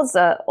levels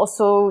are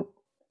also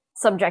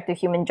subject to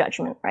human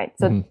judgment, right?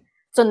 So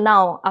So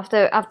now,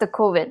 after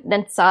COVID,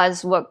 then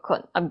SARS work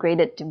got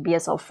upgraded to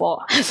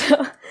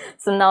BSL-4.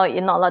 So now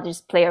you're not allowed to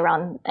just play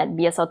around at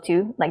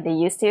BSL-2 like they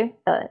used to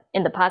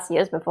in the past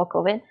years before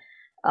COVID.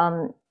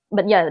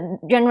 But yeah,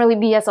 generally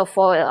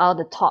BSL-4 are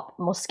the top,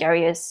 most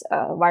scariest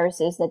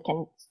viruses that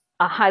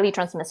are highly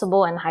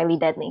transmissible and highly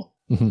deadly.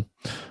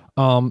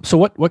 So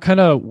what kind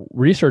of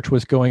research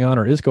was going on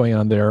or is going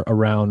on there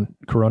around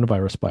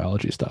coronavirus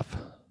biology stuff?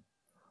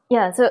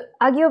 Yeah, so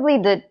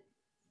arguably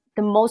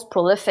the most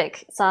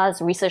prolific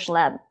SARS research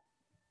lab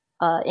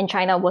in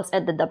China was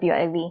at the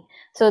WIV.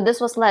 So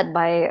this was led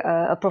by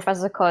a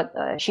professor called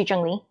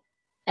Shizheng Li.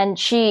 And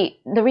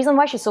the reason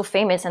why she's so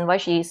famous and why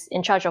she's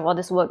in charge of all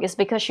this work is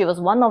because she was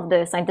one of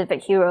the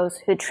scientific heroes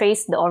who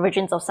traced the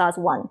origins of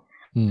SARS-1.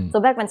 So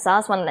back when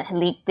SARS-1 had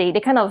leaked, they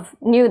kind of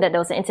knew that there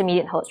was an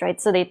intermediate host, right?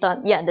 So they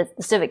thought, yeah, the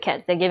civet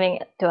cats, they're giving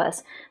it to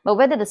us. But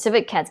where did the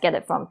civet cats get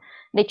it from?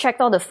 They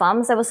checked all the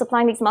farms that were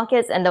supplying these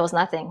markets and there was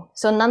nothing.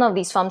 So none of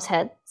these farms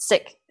had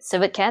sick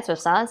civet cats with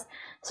SARS.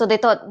 So they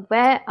thought,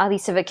 where are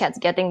these civet cats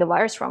getting the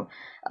virus from?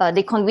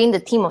 They convened a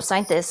team of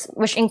scientists,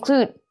 which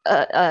includes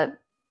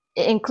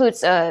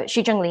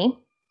Shizheng Li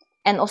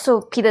and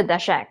also Peter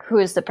Daszak, who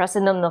is the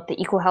president of the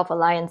EcoHealth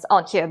Alliance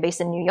out here based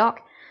in New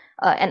York.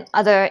 And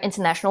other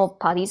international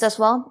parties as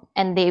well.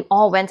 And they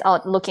all went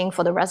out looking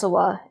for the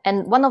reservoir.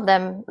 And one of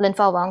them,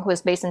 Linfa Wang, who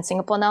is based in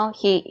Singapore now,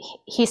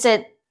 he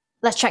said,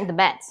 let's check the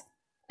bats.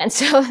 And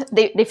so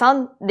they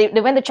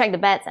went to check the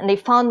bats and they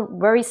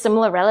found very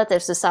similar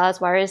relatives to SARS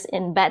virus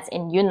in bats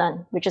in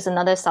Yunnan, which is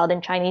another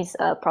southern Chinese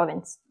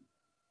province.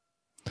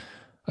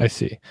 I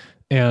see.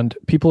 And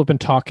people have been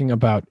talking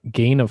about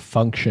gain of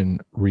function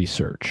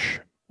research.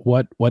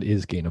 What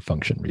is gain of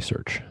function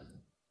research?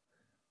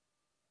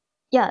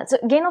 Yeah, so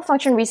gain of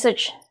function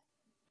research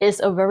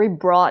is a very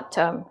broad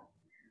term.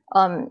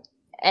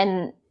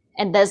 And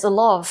there's a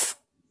lot of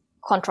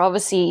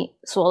controversy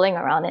swirling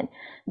around it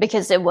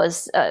because it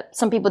was,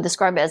 some people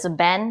describe it as a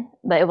ban,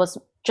 but it was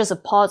just a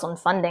pause on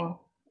funding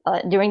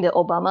during the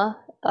Obama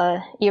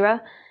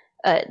era.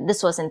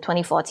 This was in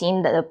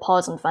 2014 that a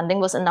pause on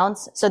funding was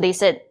announced. So they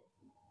said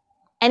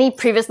any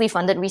previously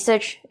funded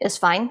research is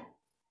fine,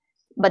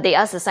 but they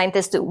asked the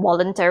scientists to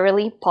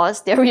voluntarily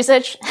pause their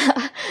research.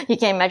 You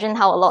can imagine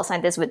how a lot of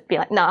scientists would be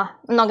like, nah,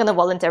 I'm not going to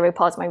voluntarily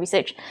pause my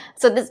research.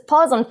 So this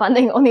pause on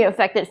funding only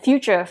affected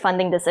future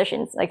funding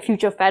decisions, like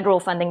future federal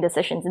funding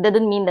decisions. It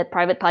didn't mean that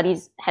private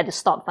parties had to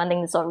stop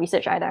funding this sort of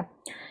research either.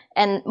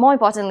 And more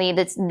importantly,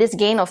 this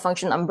gain of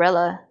function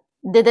umbrella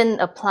didn't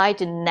apply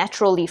to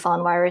naturally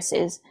found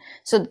viruses.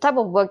 So the type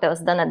of work that was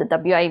done at the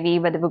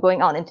WIV, where they were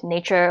going out into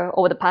nature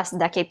over the past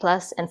decade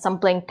plus and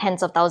sampling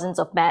tens of thousands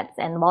of bats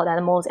and wild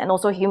animals and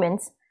also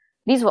humans,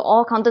 these were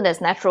all counted as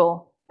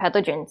natural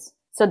pathogens.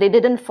 So they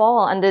didn't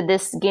fall under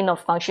this gain of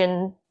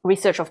function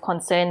research of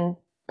concern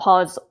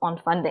pause on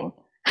funding.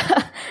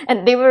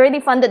 And they were already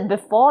funded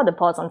before the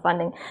pause on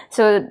funding.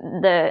 So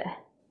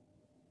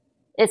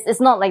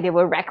it's not like they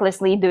were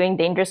recklessly doing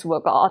dangerous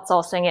work or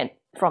outsourcing it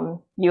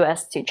from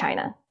US to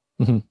China.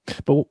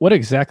 But what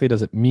exactly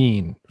does it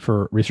mean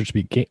for research to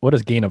be what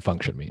does gain of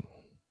function mean?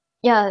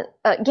 Yeah,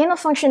 gain of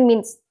function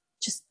means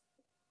just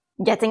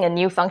getting a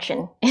new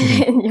function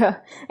in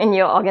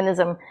your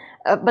organism.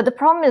 But the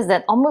problem is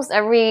that almost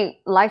every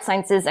life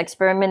sciences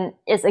experiment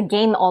is a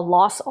gain or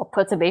loss or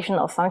perturbation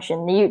of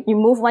function. You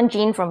move one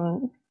gene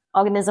from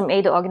organism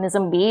A to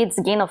organism B, it's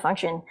gain of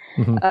function.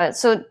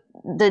 So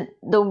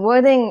the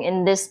wording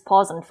in this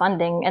pause on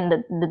funding and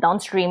the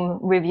downstream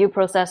review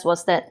process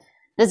was that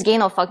this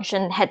gain of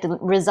function had to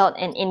result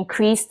in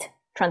increased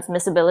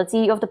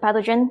transmissibility of the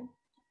pathogen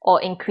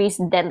or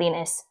increased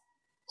deadliness.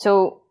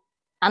 So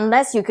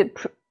unless you could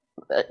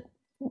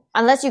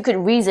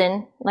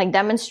reason, like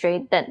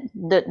demonstrate that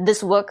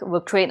this work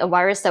will create a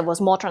virus that was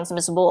more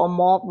transmissible or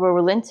more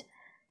virulent,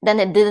 then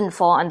it didn't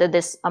fall under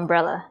this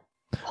umbrella.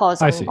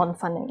 Pause on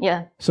funding.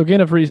 Yeah. So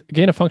gain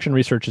of function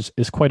research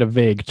is quite a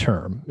vague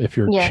term. If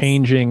you're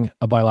changing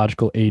a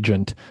biological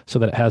agent so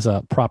that it has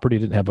a property it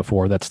didn't have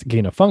before, that's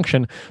gain of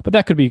function. But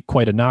that could be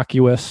quite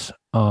innocuous,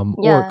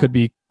 or it could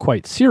be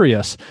quite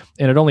serious.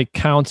 And it only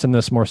counts in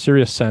this more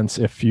serious sense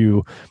if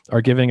you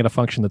are giving it a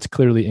function that's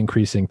clearly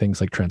increasing things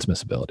like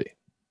transmissibility.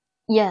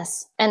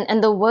 Yes,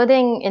 and the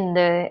wording in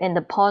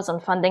the pause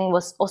on funding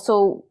was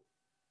also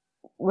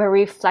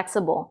very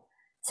flexible.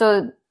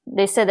 So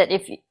they said that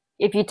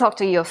if you talk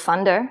to your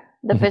funder,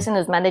 the person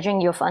who's managing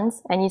your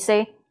funds, and you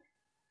say,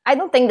 I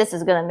don't think this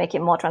is going to make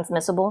it more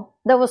transmissible,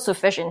 that was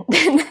sufficient.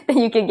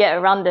 You could get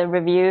around the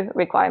review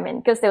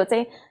requirement, because they would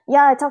say,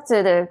 yeah, I talked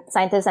to the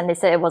scientists and they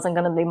said it wasn't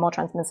going to be more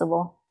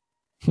transmissible.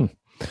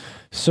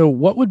 So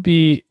what would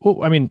be,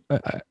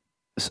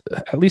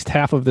 at least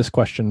half of this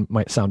question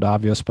might sound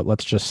obvious, but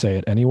let's just say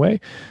it anyway.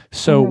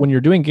 So when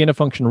you're doing gain of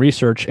function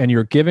research and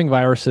you're giving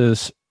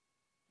viruses,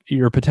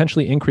 you're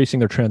potentially increasing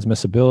their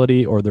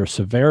transmissibility or their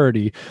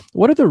severity.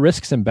 What are the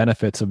risks and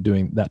benefits of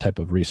doing that type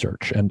of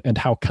research? And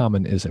how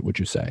common is it, would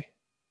you say?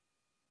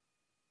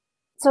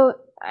 So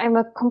I'm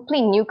a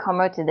complete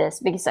newcomer to this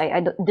because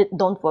I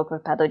don't work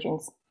with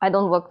pathogens. I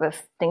don't work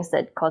with things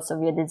that cause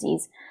severe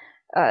disease.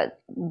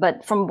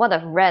 But from what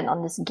I've read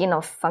on this gain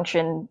of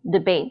function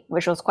debate,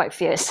 which was quite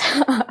fierce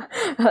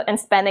and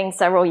spanning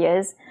several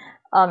years,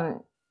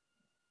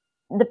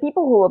 the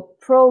people who were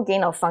pro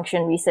gain of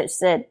function research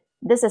said,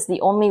 this is the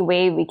only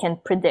way we can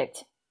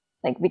predict.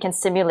 Like, we can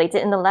simulate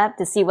it in the lab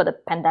to see what a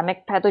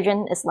pandemic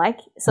pathogen is like,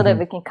 so that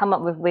we can come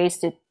up with ways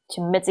to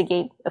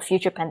mitigate a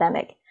future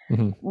pandemic.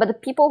 But the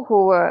people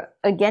who were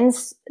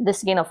against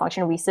this gain of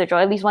function research, or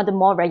at least wanted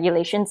more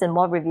regulations and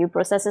more review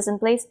processes in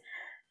place,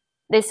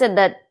 they said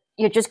that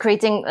you're just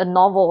creating a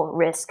novel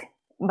risk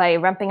by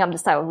ramping up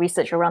this type of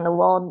research around the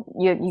world.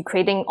 You're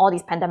creating all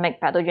these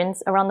pandemic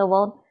pathogens around the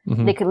world.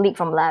 They could leak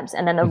from labs,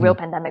 and then a real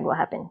pandemic will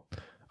happen.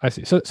 I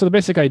see. So the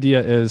basic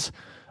idea is,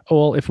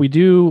 well, if we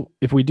do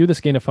this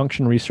gain of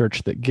function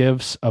research that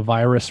gives a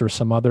virus or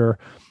some other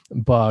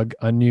bug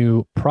a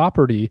new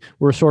property,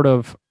 we're sort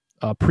of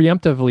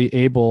preemptively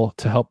able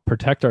to help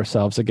protect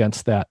ourselves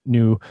against that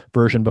new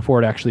version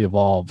before it actually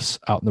evolves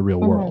out in the real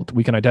world.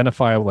 We can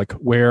identify like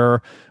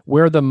where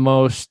the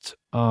most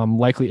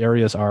likely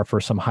areas are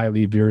for some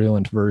highly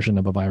virulent version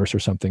of a virus or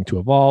something to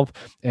evolve,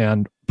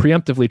 and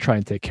preemptively try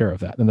and take care of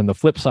that. And then the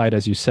flip side,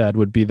 as you said,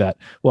 would be that,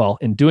 well,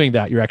 in doing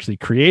that, you're actually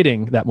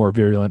creating that more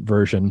virulent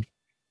version,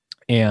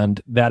 and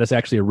that is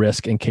actually a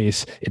risk in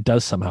case it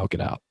does somehow get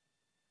out.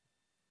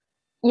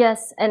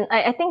 Yes, and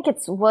I think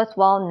it's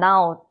worthwhile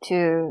now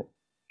to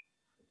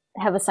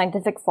have a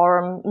scientific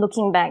forum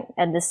looking back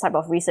at this type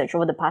of research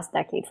over the past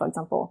decade, for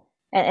example,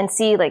 and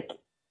see, like,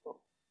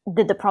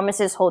 did the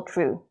promises hold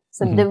true?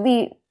 So did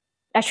we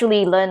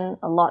actually learn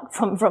a lot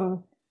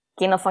from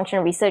gain of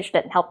function research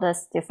that helped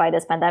us to fight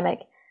this pandemic?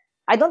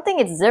 I don't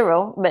think it's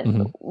zero, but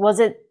was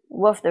it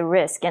worth the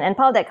risk? And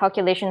part of that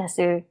calculation has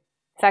to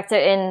factor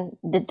in,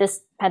 did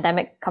this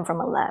pandemic come from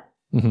a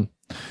lab?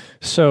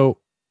 So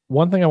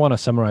one thing I want to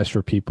summarize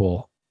for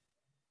people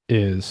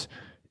is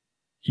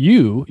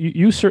you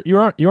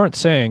aren't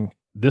saying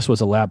this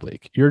was a lab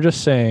leak. You're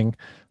just saying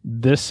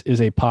this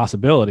is a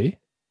possibility.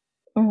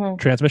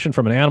 Transmission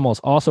from an animal is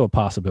also a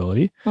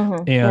possibility,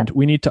 and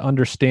we need to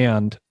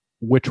understand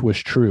which was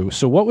true.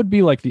 So what would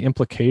be like the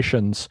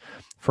implications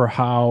for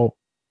how,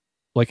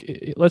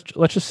 like,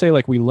 let's just say,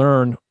 like, we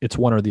learn it's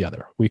one or the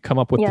other. We come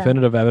up with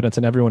definitive evidence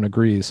and everyone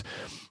agrees.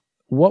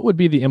 What would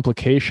be the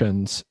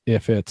implications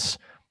if it's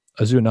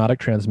a zoonotic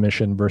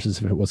transmission versus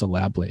if it was a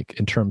lab leak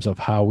in terms of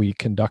how we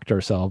conduct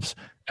ourselves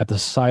at the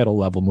societal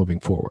level moving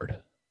forward?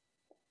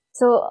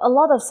 So a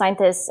lot of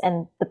scientists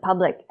and the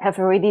public have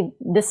already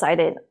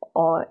decided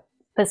or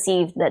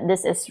perceived that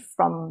this is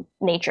from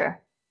nature.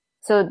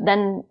 So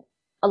then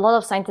a lot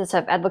of scientists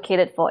have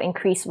advocated for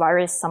increased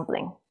virus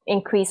sampling,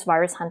 increased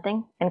virus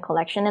hunting and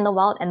collection in the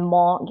wild, and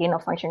more gain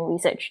of function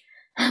research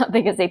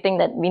because they think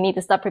that we need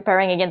to start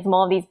preparing against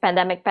more of these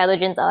pandemic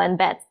pathogens and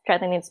bats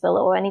threatening to spill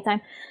over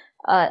anytime.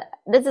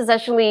 This is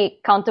actually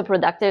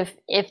counterproductive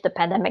if the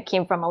pandemic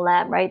came from a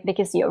lab, right?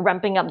 Because you're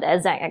ramping up the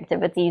exact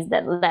activities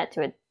that led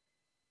to it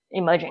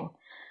emerging.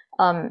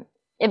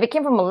 If it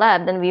came from a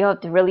lab, then we have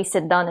to really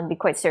sit down and be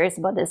quite serious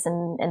about this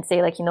and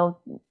say, like,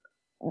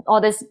 all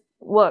this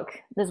work,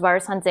 this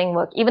virus hunting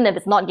work, even if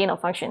it's not gain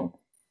of function,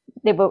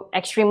 they were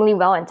extremely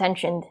well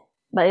intentioned,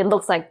 but it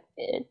looks like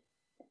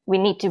we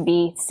need to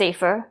be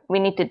safer. We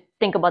need to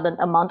think about the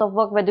amount of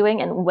work we're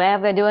doing and where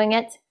we're doing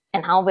it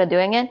and how we're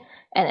doing it,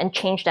 and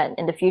change that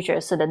in the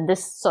future so that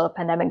this sort of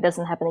pandemic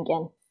doesn't happen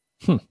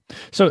again.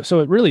 So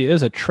it really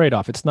is a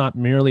trade-off. It's not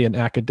merely an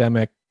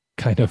academic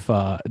kind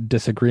of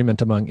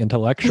disagreement among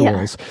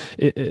intellectuals.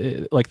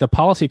 Like the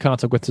policy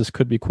consequences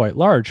could be quite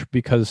large,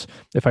 because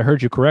if I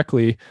heard you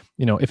correctly,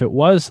 if it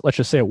was, let's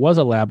just say it was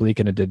a lab leak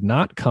and it did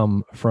not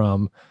come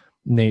from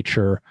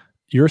nature,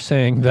 you're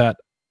saying that,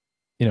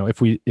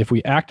 if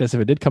we act as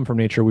if it did come from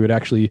nature, we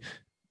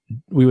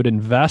would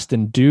invest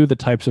and do the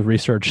types of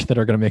research that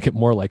are going to make it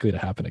more likely to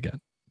happen again.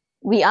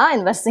 We are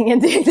investing in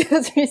doing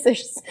those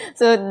research.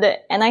 So the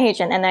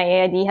NIH and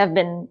NIAID have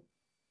been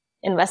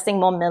investing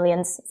more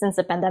millions since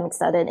the pandemic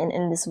started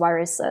in this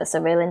virus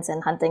surveillance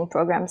and hunting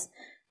programs.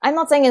 I'm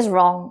not saying it's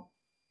wrong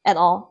at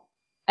all.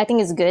 I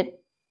think it's good.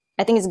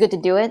 I think it's good to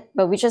do it,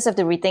 but we just have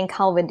to rethink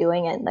how we're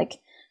doing it.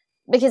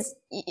 Because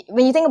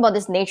when you think about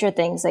these nature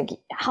things,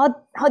 how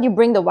do you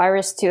bring the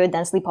virus to a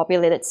densely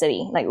populated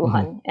city like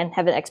Wuhan and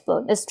have it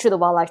explode? It's through the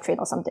wildlife trade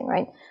or something,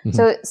 right?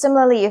 So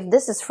similarly, if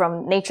this is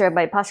from nature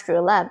but it passed through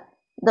a lab,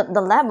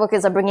 the lab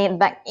workers are bringing it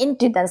back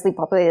into densely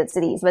populated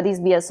cities where these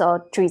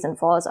BSL trees and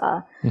forests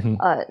are.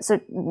 So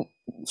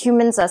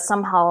humans are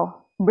somehow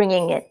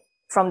bringing it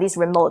from these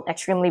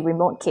extremely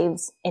remote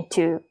caves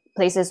into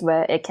places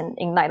where it can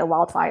ignite a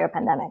wildfire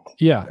pandemic.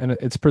 Yeah, and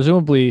it's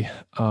presumably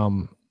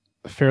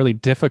fairly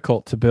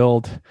difficult to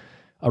build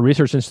a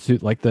research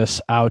institute like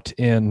this out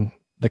in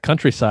the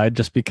countryside,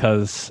 just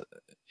because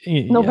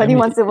nobody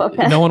wants to work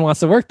there. No one wants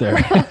to work there.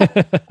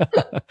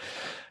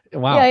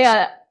 Wow.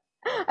 Yeah.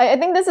 I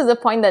think this is a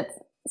point that's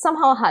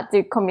somehow hard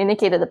to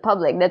communicate to the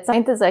public, that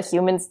scientists are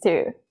humans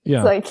too.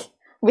 Yeah. It's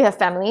we have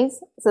families,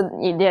 so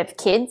you have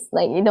kids.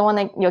 You don't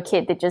want your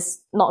kid to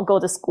just not go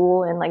to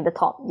school in the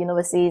top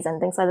universities and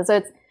things like that.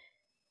 So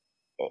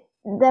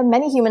there are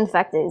many human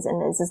factors in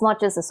this. It's not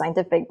just a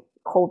scientific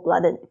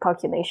cold-blooded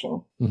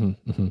calculation.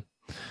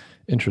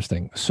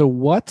 Interesting. So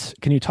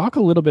can you talk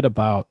a little bit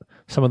about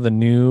some of the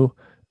new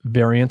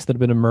variants that have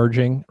been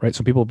emerging, right?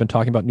 So people have been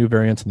talking about new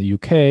variants in the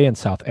UK and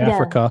South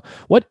Africa.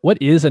 Yeah.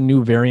 What is a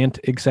new variant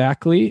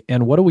exactly?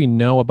 And what do we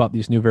know about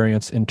these new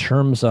variants in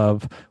terms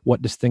of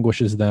what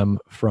distinguishes them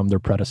from their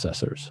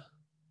predecessors?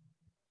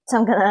 So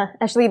I'm going to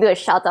actually do a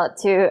shout out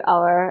to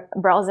our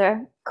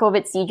browser,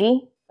 COVID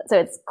CG. So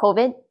it's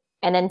COVID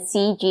and then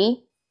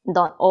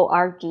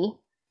cg.org.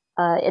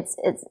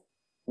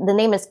 The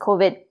name is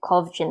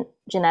COVID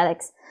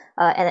Genetics.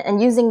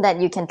 And using that,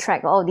 you can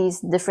track all these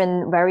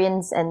different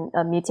variants and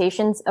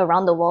mutations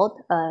around the world.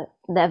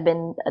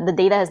 The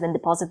data has been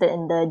deposited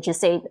in the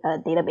GISAID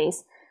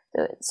database.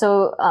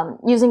 So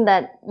using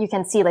that, you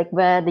can see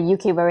where the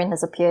UK variant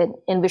has appeared,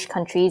 in which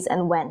countries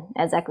and when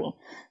exactly.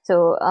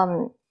 So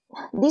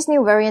these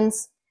new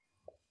variants,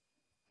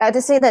 I have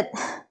to say that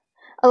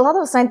a lot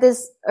of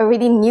scientists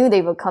already knew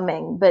they were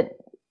coming, but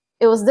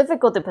it was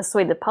difficult to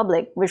persuade the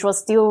public, which was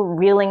still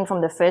reeling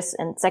from the first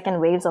and second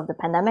waves of the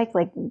pandemic.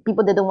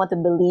 People didn't want to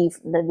believe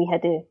that we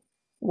had to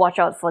watch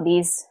out for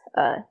these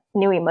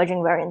new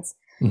emerging variants.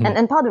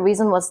 And part of the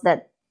reason was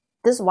that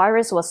this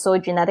virus was so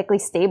genetically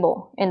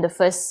stable in the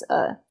first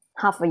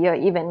half a year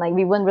even.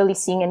 We weren't really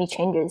seeing any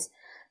changes.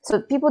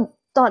 So people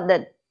thought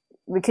that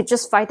we could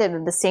just fight it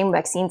with the same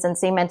vaccines and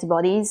same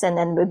antibodies, and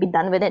then we'd be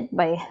done with it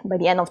by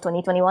the end of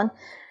 2021.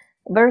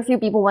 Very few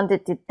people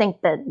wanted to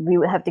think that we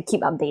would have to keep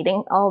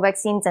updating our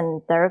vaccines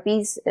and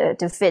therapies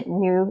to fit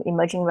new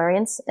emerging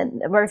variants.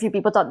 And very few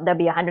people thought there'd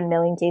be 100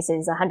 million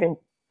cases,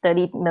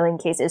 130 million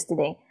cases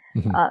today,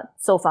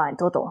 so far in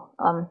total.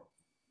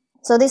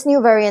 So these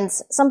new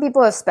variants, some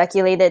people have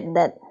speculated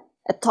that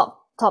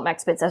top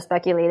experts have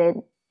speculated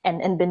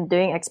and been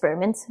doing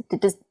experiments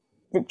to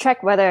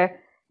check whether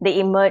they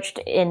emerged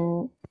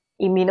in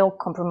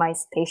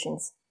immunocompromised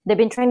patients. They've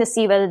been trying to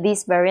see whether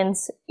these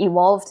variants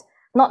evolved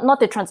not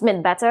to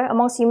transmit better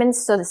amongst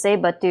humans, so to say,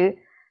 but to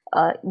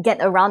get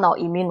around our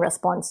immune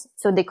response.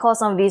 So they call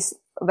some of these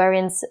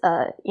variants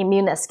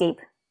immune escape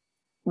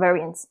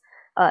variants.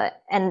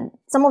 And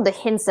some of the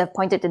hints that have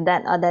pointed to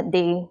that are that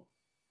they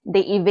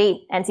evade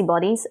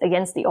antibodies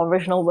against the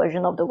original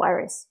version of the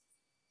virus.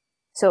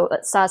 So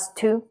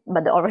SARS-2,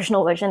 but the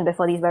original version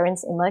before these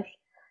variants emerged.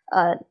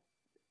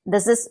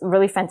 There's this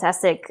really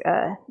fantastic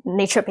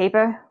Nature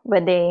paper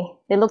where they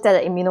looked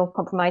at an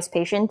immunocompromised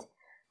patient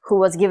who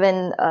was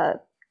given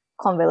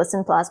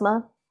convalescent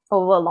plasma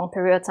over a long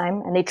period of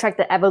time, and they tracked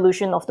the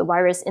evolution of the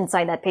virus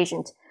inside that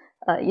patient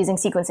using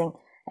sequencing.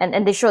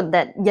 And they showed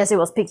that, yes, it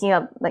was picking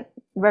up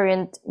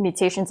variant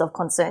mutations of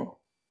concern.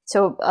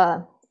 So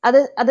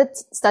other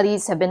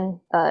studies have been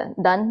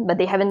done, but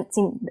they haven't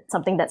seen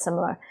something that's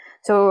similar.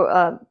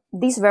 So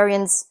these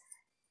variants,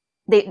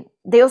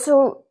 they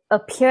also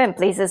appear in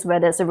places where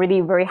there's a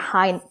really very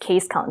high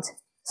case count.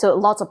 So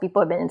lots of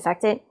people have been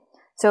infected.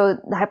 So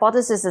the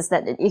hypothesis is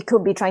that it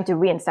could be trying to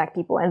reinfect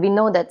people. And we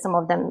know that some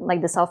of them,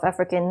 like the South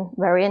African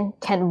variant,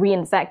 can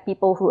reinfect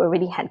people who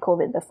already had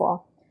COVID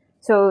before.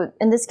 So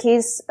in this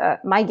case,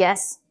 my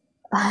guess,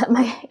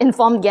 my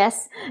informed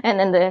guess, and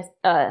then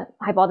the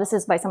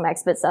hypothesis by some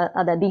experts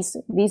are that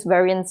these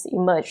variants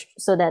emerged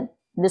so that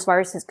this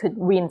virus could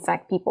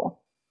reinfect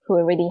people who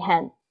already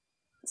had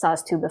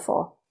SARS-2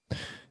 before.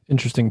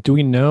 Interesting. Do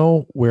we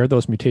know where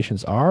those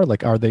mutations are?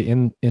 Are they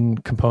in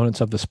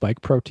components of the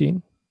spike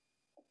protein?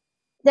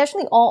 They're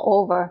actually all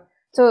over.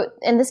 So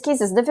in this case,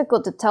 it's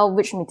difficult to tell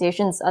which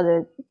mutations are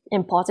the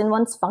important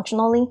ones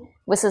functionally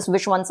versus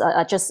which ones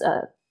are just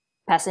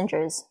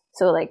passengers.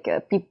 So like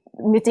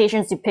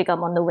mutations you pick up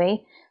on the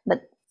way,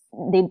 but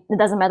it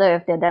doesn't matter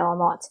if they're there or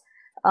not.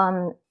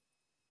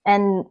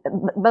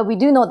 But we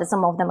do know that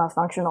some of them are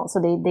functional, so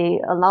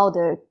they allow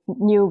the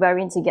new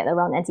variant to get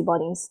around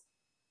antibodies.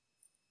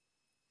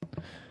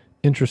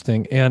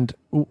 Interesting. And,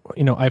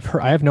 I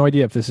have no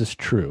idea if this is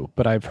true,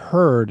 but I've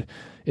heard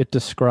it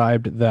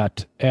described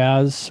that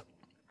as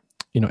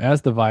a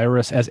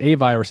virus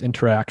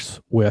interacts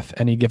with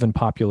any given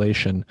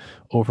population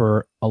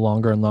over a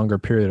longer and longer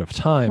period of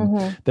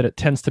time, that it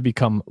tends to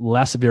become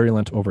less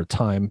virulent over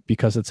time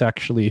because it's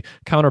actually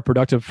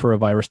counterproductive for a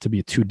virus to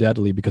be too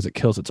deadly because it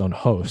kills its own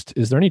host.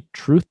 Is there any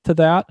truth to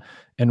that?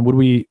 And would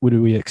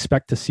we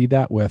expect to see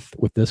that with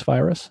this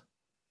virus?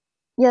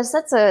 Yes,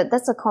 that's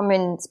a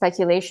common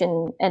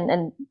speculation,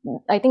 and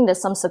I think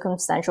there's some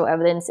circumstantial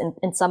evidence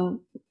in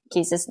some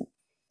cases,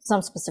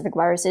 some specific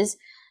viruses.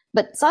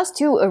 But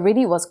SARS-2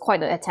 already was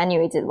quite an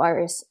attenuated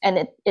virus,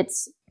 and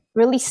it's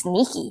really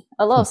sneaky.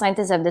 A lot of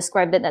scientists have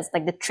described it as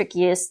like the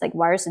trickiest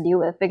virus to deal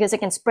with because it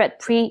can spread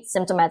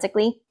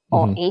pre-symptomatically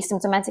or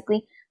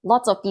asymptomatically.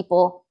 Lots of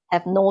people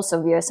have no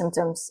severe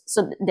symptoms,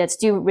 so they're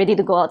still ready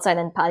to go outside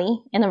and party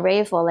in a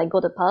rave or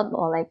go to pub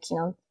or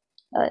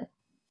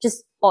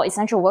or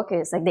essential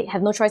workers. They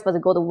have no choice but to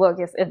go to work.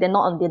 If they're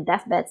not on their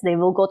deathbeds, they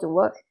will go to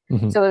work.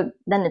 So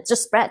then it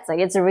just spreads.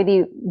 It's a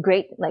really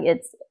great,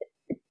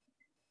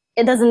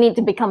 it doesn't need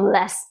to become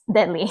less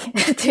deadly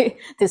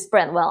to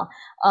spread well.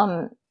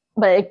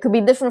 But it could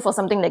be different for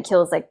something that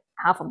kills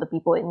half of the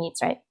people it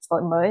needs, right?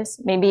 For MERS,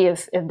 maybe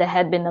if there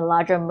had been a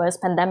larger MERS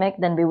pandemic,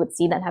 then we would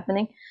see that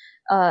happening.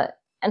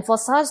 And for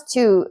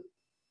SARS-2,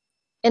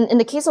 in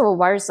the case of a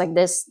virus like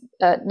this,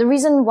 the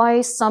reason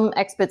why some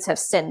experts have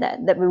said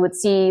that we would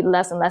see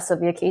less and less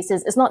severe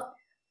cases is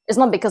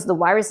not because the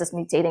virus is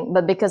mutating,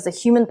 but because the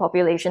human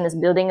population is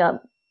building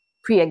up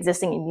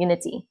pre-existing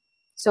immunity.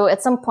 So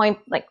at some point,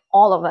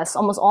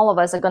 almost all of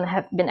us are going to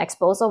have been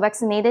exposed or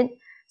vaccinated.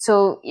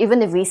 So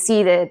even if we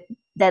see the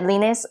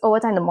deadliness over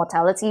time, the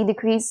mortality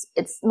decrease,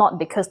 it's not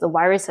because the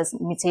virus has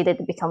mutated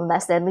to become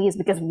less deadly. It's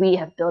because we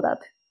have built up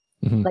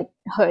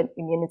herd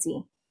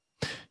immunity.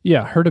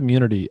 Yeah, herd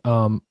immunity.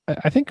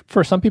 I think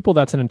for some people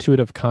that's an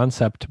intuitive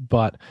concept,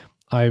 but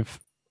I've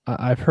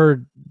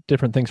heard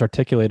different things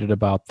articulated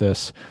about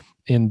this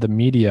in the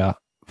media.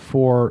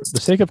 For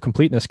the sake of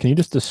completeness, can you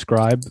just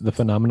describe the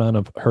phenomenon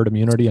of herd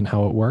immunity and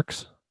how it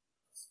works?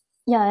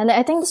 Yeah, and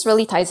I think this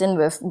really ties in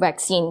with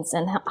vaccines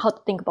and how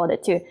to think about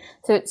it too.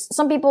 So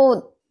some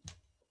people,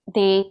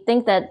 they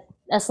think that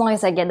as long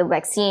as I get the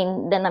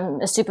vaccine, then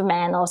I'm a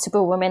Superman or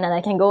Superwoman and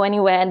I can go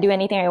anywhere and do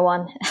anything I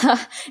want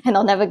and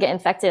I'll never get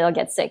infected or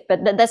get sick.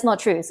 But that's not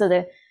true. So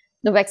the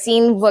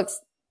vaccine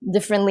works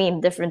differently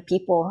in different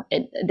people.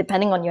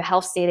 Depending on your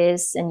health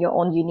status and your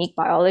own unique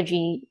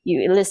biology,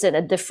 you elicit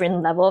a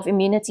different level of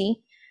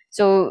immunity.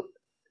 So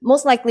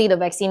most likely the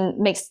vaccine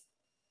makes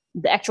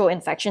the actual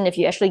infection, if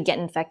you actually get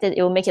infected,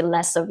 it will make it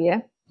less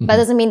severe. But it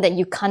doesn't mean that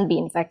you can't be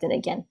infected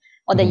again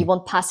or that you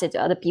won't pass it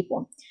to other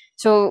people.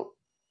 So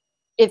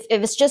if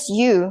it's just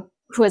you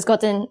who has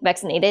gotten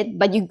vaccinated,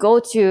 but you go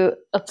to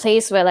a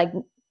place where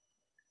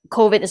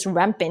COVID is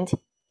rampant,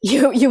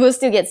 you will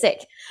still get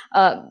sick.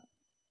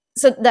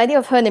 So the idea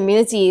of herd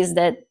immunity is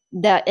that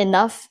there are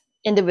enough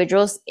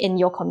individuals in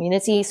your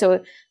community.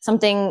 So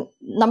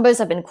numbers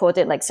have been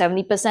quoted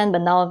 70%,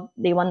 but now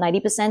they want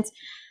 90%.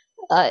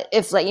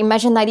 If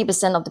imagine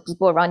 90% of the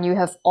people around you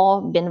have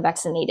all been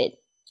vaccinated.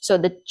 So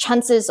the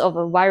chances of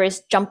a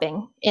virus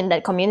jumping in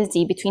that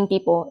community between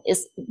people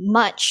is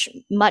much,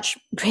 much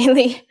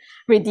greatly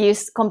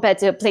reduced compared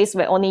to a place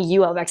where only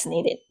you are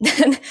vaccinated.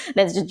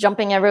 That's just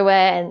jumping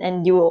everywhere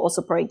and you will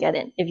also probably get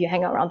it if you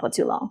hang around for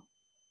too long.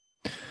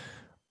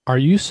 Are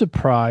you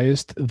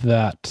surprised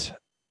that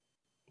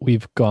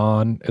we've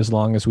gone as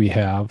long as we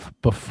have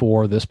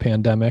before this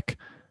pandemic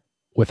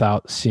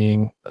without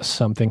seeing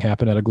something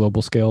happen at a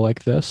global scale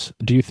like this?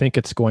 Do you think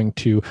it's going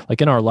to,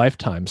 in our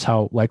lifetimes,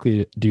 how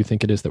likely do you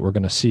think it is that we're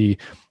going to see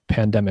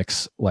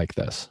pandemics like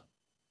this?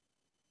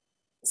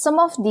 Some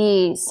of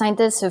the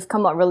scientists have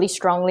come out really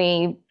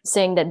strongly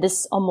saying that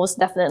this almost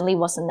definitely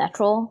was a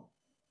natural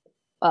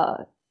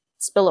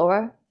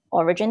spillover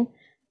origin.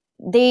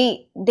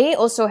 They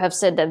also have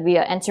said that we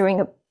are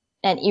entering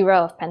an era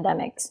of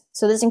pandemics.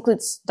 So this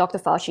includes Dr.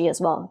 Fauci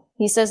as well.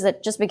 He says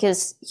that just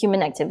because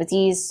human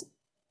activities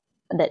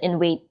that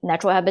invade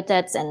natural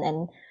habitats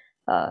and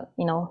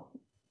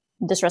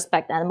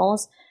disrespect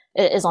animals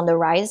is on the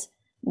rise,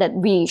 that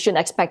we should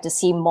expect to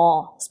see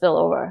more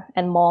spillover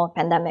and more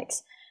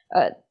pandemics.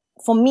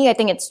 For me, I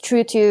think it's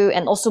true too,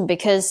 and also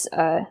because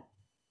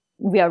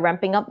we are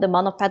ramping up the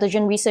amount of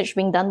pathogen research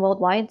being done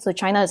worldwide. So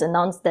China has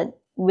announced that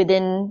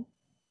within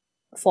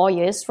 4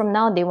 years from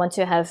now, they want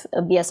to have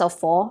a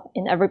BSL-4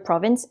 in every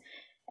province.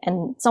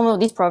 And some of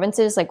these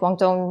provinces, like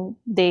Guangdong,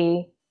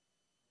 they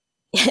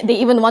they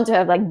even want to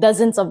have like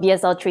dozens of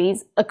BSL-3s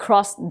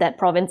across that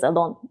province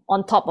alone,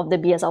 on top of the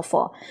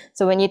BSL-4.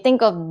 So when you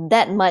think of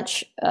that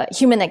much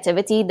human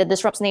activity that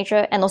disrupts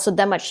nature, and also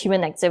that much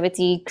human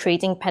activity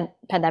creating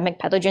pandemic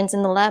pathogens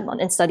in the lab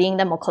and studying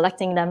them or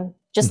collecting them,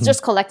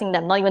 just collecting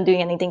them, not even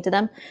doing anything to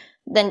them,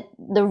 then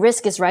the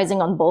risk is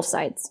rising on both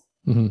sides.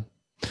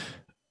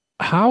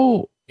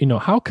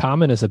 How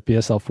common is a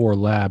BSL-4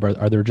 lab?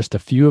 Are there just a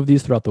few of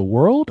these throughout the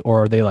world,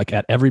 or are they like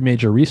at every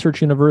major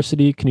research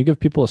university? Can you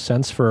give people a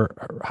sense for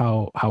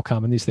how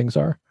common these things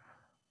are?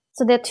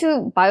 So there are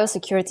two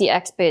biosecurity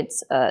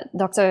experts,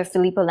 Dr.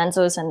 Filippo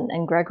Lenzos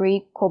and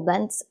Gregory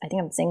Koblenz. I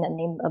think I'm saying that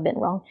name a bit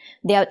wrong.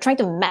 They are trying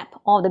to map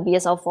all the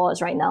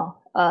BSL-4s right now.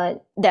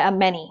 There are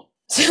many.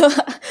 So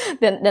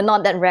they're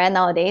not that rare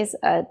nowadays.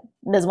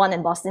 There's one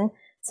in Boston.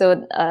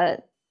 So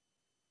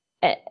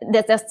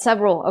there's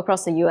several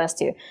across the US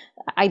too.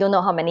 I don't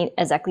know how many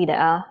exactly there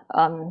are.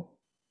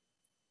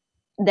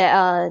 There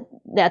are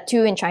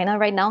two in China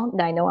right now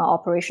that I know are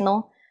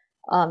operational.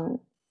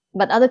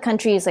 But other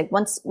countries, like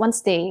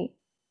once they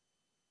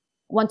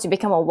want to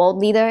become a world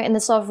leader in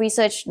this sort of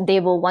research, they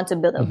will want to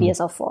build a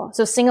BSL-4.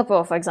 So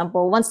Singapore, for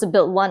example, wants to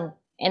build one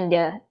in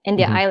their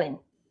island,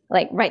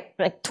 like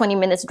 20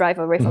 minutes drive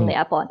away from the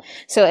airport.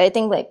 So I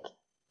think like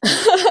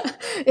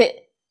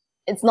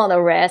it's not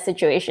a rare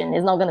situation.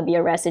 It's not going to be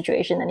a rare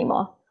situation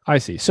anymore. I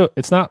see. So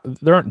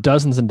there aren't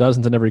dozens and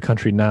dozens in every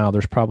country now.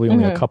 There's probably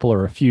only a couple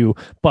or a few,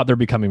 but they're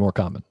becoming more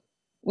common.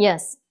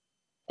 Yes.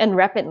 And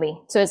rapidly.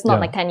 So it's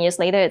not like 10 years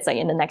later, it's like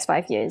in the next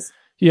 5 years.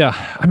 Yeah.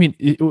 I mean,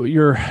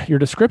 your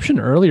description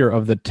earlier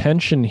of the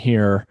tension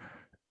here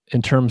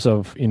in terms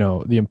of,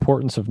 the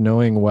importance of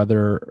knowing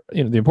whether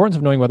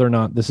or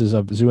not this is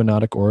of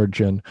zoonotic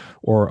origin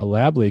or a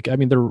lab leak. I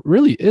mean, there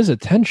really is a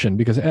tension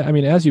because, I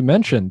mean, as you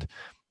mentioned,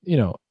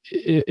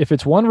 if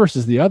it's one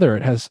versus the other,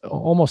 it has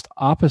almost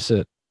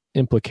opposite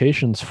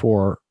implications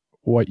for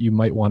what you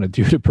might want to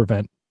do to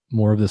prevent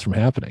more of this from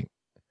happening.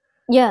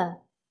 Yeah.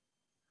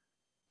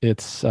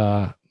 It's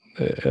an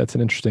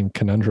interesting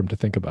conundrum to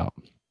think about.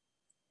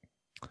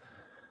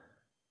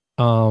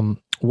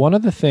 One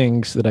of the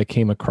things that I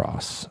came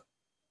across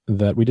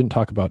that we didn't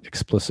talk about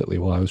explicitly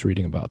while I was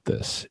reading about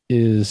this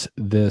is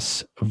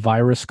this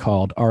virus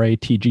called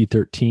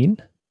RATG13.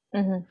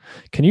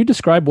 Can you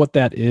describe what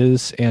that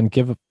is and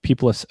give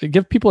people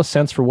a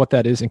sense for what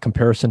that is in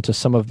comparison to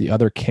some of the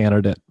other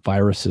candidate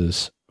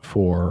viruses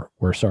for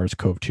where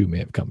SARS-CoV-2 may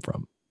have come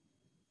from?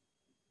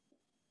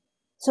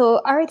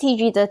 So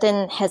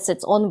RATG13 has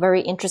its own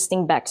very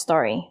interesting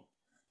backstory,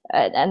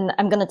 and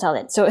I'm going to tell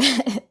it. So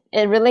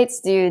it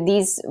relates to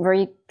these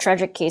very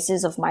tragic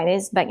cases of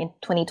miners back in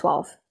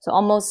 2012, so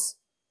almost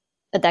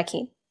a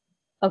decade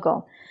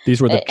ago. These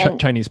were the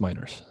Chinese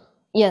miners.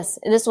 Yes,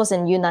 this was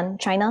in Yunnan,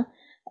 China.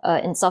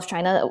 In South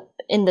China,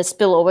 in the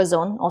spillover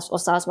zone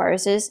of SARS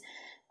viruses.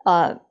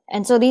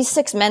 And so these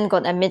 6 men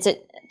got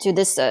admitted to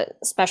this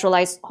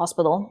specialized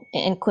hospital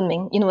in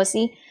Kunming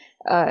University.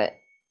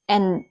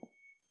 And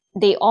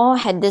they all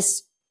had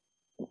this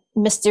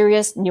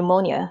mysterious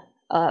pneumonia.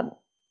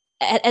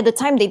 At the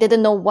time, they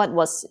didn't know what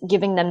was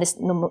giving them this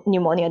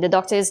pneumonia. The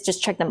doctors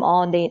just checked them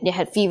all. They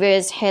had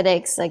fevers,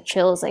 headaches, like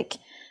chills, like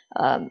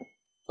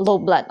low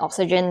blood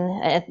oxygen,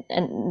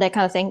 and that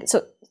kind of thing.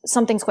 So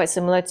something's quite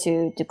similar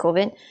to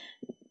COVID.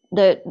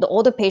 The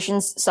older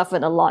patients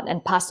suffered a lot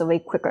and passed away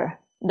quicker.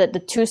 The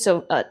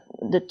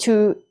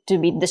two to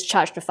be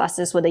discharged the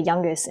fastest were the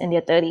youngest in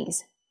their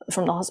 30s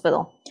from the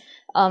hospital.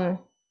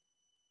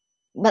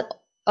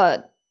 But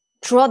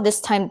throughout this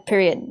time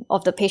period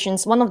of the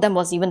patients, one of them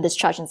was even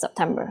discharged in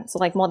September. So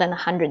like more than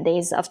 100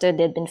 days after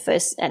they'd been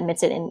first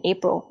admitted in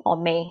April or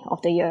May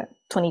of the year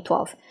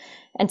 2012.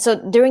 And so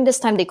during this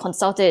time, they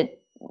consulted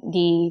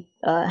the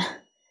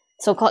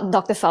so-called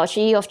Dr.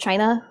 Fauci of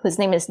China, whose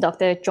name is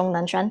Dr. Zhong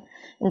Nanshan.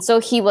 And so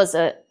he was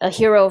a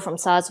hero from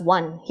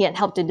SARS-1. He had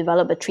helped to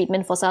develop a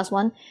treatment for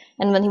SARS-1.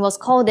 And when he was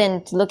called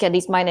in to look at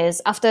these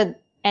miners after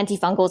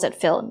antifungals had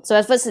failed. So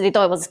at first they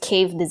thought it was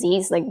cave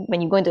disease. Like when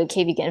you go into a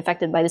cave, you get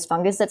infected by this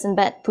fungus that's in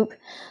bat poop.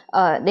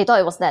 They thought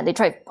it was that. They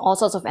tried all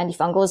sorts of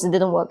antifungals. It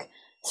didn't work.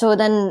 So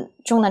then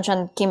Zhong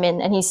Nanshan came in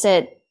and he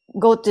said,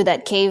 go to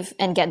that cave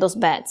and get those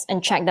bats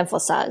and check them for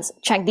SARS.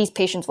 Check these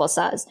patients for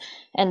SARS.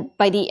 And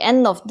by the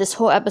end of this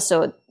whole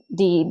episode,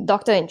 the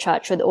doctor in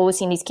charge who had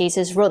overseen these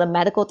cases wrote a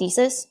medical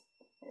thesis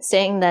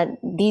saying that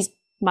these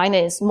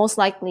miners most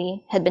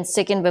likely had been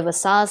sickened with a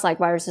SARS-like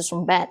viruses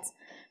from bats.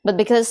 But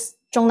because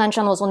Zhong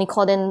Nanshan was only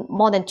called in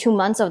more than 2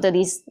 months after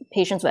these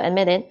patients were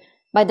admitted,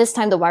 by this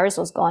time the virus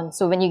was gone.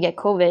 So when you get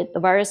COVID, the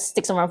virus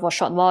sticks around for a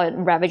short while, it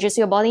ravages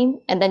your body,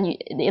 and then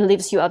it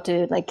leaves you up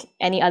to like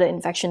any other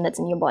infection that's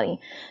in your body.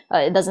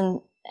 It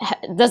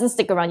doesn't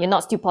stick around. You're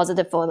not still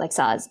positive for like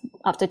SARS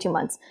after 2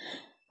 months.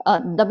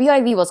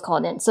 WIV was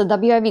called in. So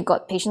WIV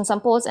got patient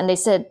samples and they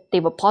said they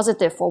were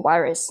positive for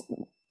virus,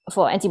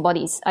 for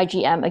antibodies,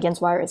 IgM against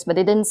virus, but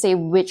they didn't say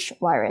which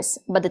virus.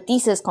 But the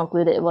thesis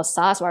concluded it was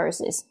SARS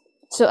viruses.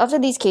 So after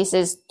these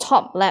cases,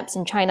 top labs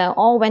in China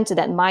all went to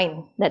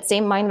that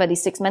same mine where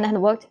these 6 men had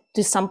worked,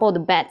 to sample the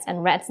bats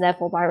and rats there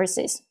for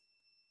viruses.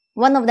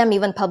 One of them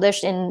even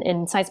published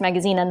in Science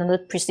Magazine and another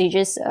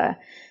prestigious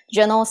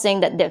journal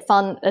saying that they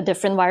found a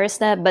different virus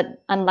there,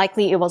 but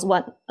unlikely it was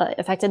what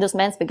affected those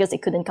men because they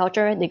couldn't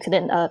culture it. They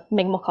couldn't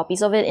make more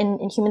copies of it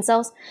in human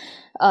cells.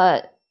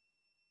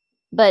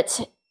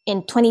 But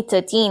in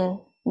 2013,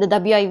 the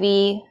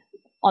WIV,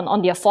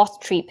 on their fourth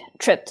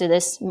trip to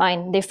this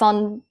mine, they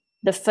found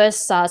the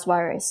first SARS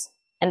virus,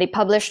 and they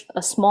published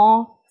a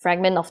small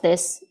fragment of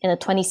this in a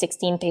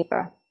 2016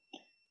 paper.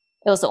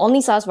 It was the only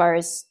SARS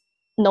virus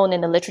known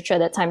in the literature at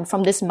that time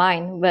from this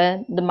mine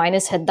where the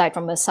miners had died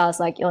from a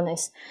SARS-like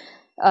illness.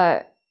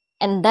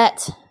 And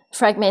that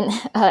fragment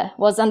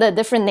was under a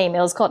different name. It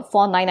was called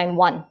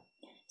 4991.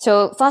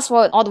 So fast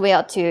forward all the way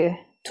out to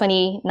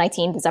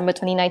 2019, December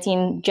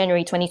 2019,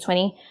 January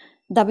 2020,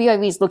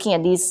 WIV is looking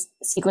at these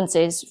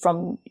sequences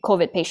from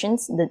COVID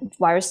patients, the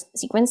virus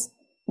sequence.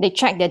 They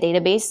check their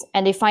database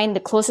and they find the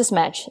closest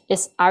match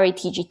is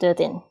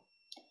RATG13.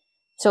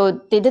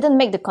 So they didn't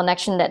make the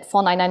connection that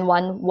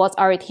 4991 was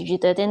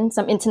RATG13.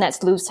 Some internet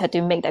sleuths had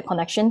to make that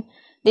connection.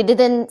 They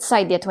didn't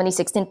cite their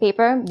 2016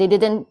 paper. They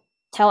didn't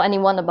tell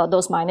anyone about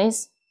those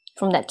miners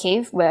from that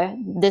cave where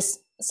this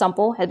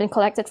sample had been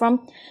collected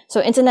from.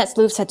 So internet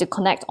sleuths had to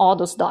connect all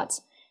those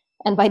dots.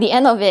 And by the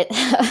end of it,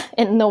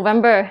 in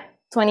November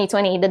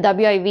 2020, the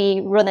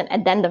WIV wrote an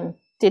addendum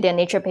to their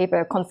Nature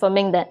paper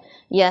confirming that,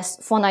 yes,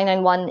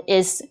 4991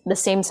 is the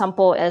same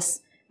sample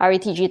as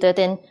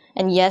RATG13.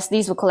 And yes,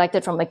 these were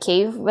collected from a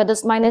cave where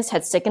those miners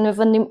had sickened with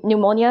a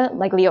pneumonia,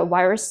 likely a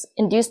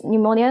virus-induced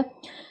pneumonia.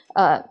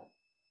 And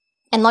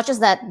not just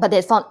that, but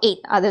they found 8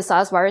 other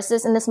SARS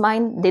viruses in this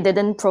mine. They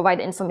didn't provide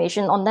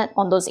information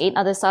on those 8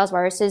 other SARS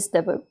viruses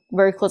that were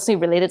very closely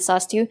related to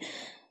SARS-2.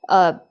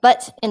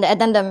 But in the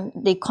addendum,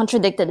 they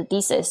contradicted the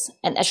thesis,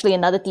 and actually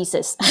another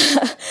thesis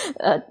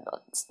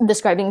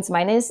describing its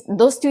miners.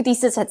 Those 2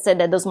 theses had said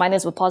that those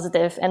miners were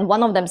positive, and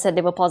one of them said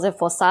they were positive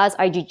for SARS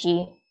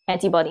IgG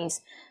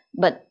antibodies.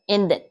 But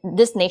in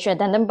this Nature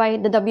addendum by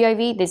the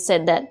WIV, they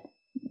said that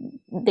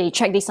they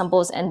checked these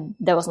samples and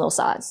there was no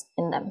SARS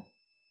in them.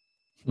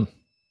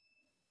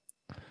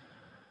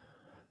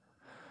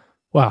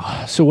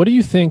 Wow. So what do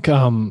you think,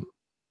 are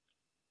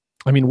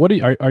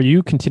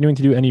you continuing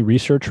to do any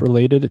research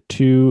related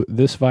to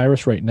this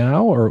virus right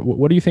now? Or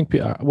what do you think,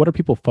 what are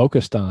people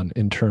focused on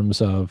in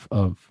terms of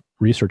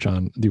research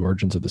on the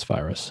origins of this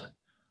virus?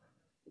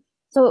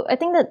 So I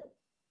think that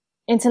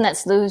internet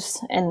sleuths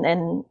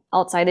and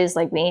outsiders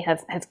like me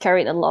have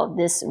carried a lot of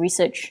this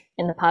research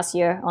in the past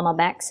year on our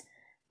backs,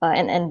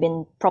 and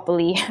been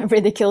properly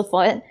ridiculed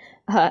for it,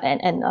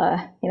 and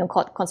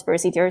called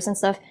conspiracy theorists and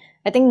stuff.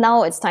 I think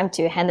now it's time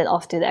to hand it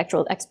off to the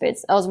actual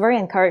experts. I was very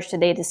encouraged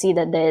today to see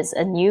that there's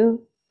a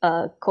new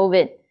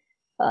COVID,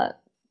 what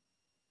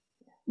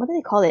do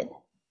they call it?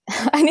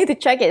 I need to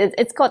check it.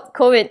 It's called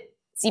COVID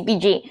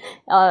CPG,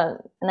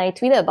 and I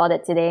tweeted about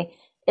it today.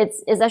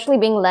 It's actually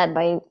being led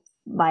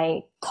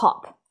by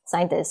top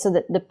scientists. So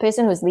the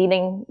person who's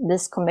leading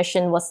this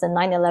commission was the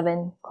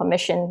 9/11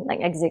 commission, like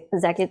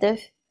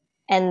executive.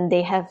 And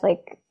they have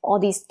like all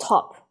these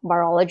top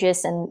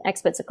virologists and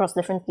experts across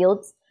different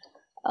fields.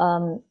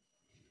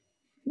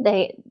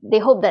 They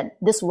hope that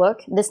this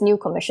new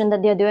commission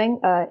that they're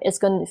doing, is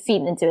going to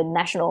feed into a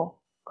national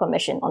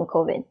commission on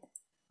COVID.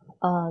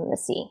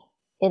 Let's see.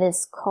 It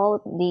is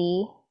called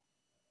the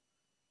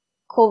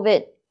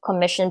COVID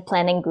Commission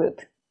Planning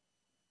Group.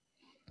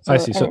 I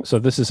see. So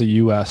this is a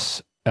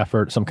U.S.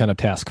 effort, some kind of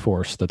task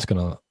force that's going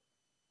to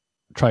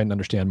try and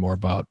understand more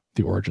about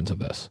the origins of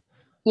this.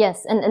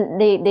 Yes,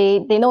 and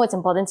they know it's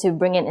important to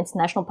bring in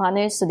international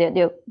partners, so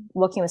they're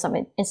working with some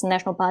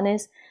international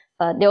partners.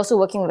 They're also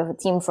working with a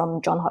team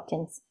from Johns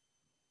Hopkins.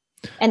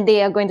 And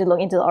they are going to look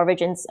into the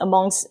origins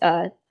amongst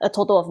a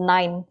total of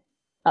 9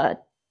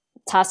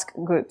 task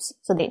groups.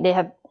 So they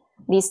have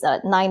these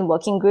 9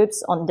 working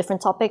groups on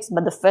different topics,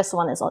 but the first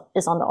one is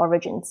on the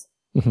origins.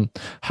 Mm-hmm.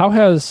 How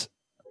has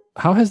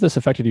this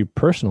affected you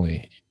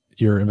personally,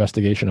 your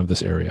investigation of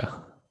this area?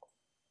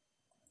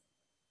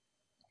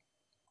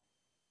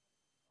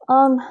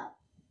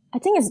 I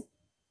think it's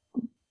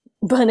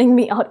burning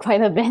me out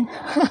quite a bit.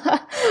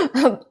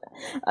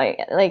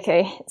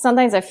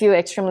 Sometimes I feel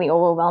extremely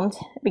overwhelmed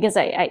because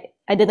I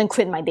didn't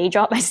quit my day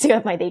job. I still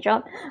have my day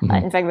job.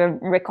 Mm-hmm. In fact, we're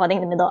recording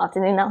in the middle of the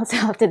afternoon now, so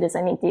after this,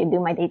 I need to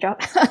do my day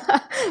job.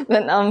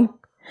 But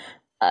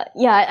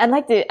I'd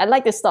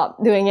like to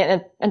stop doing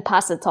it and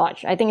pass the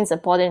torch. I think it's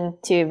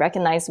important to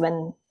recognize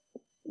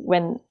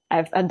when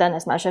I've done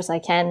as much as I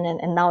can,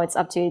 and now it's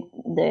up to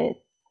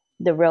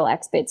the real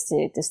experts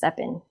to step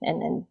in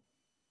and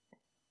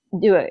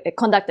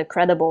conduct a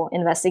credible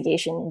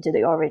investigation into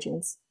the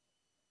origins.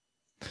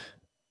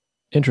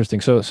 Interesting.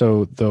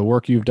 So the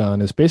work you've done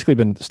has basically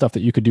been stuff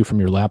that you could do from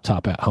your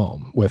laptop at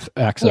home with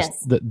access,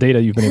 yes. The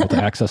data you've been able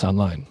to access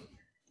online.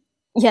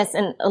 Yes,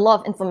 and a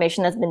lot of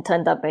information has been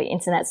turned up by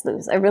internet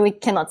sleuths. I really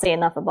cannot say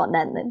enough about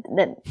that.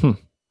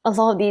 A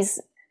lot of these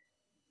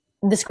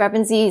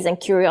discrepancies and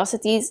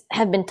curiosities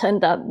have been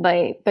turned up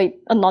by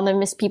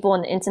anonymous people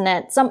on the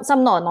internet, some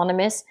not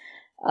anonymous.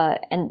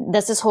 And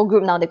there's this whole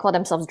group now, they call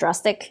themselves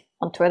Drastic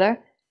on Twitter.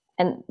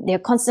 and they're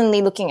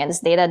constantly looking at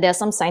this data. There are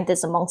some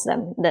scientists amongst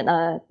them that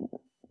are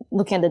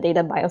looking at the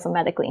data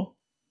bioinformatically.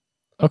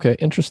 Okay,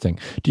 interesting.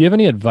 Do you have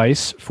any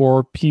advice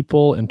for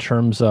people in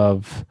terms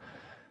of,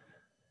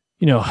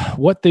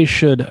 what they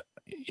should,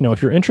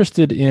 if you're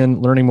interested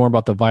in learning more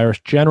about the virus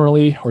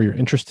generally, or you're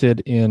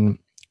interested in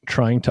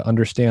trying to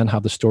understand how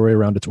the story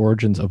around its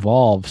origins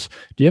evolves,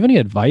 do you have any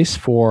advice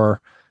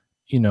for,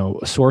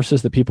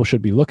 sources that people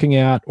should be looking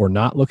at or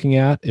not looking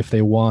at if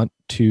they want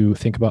to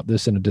think about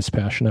this in a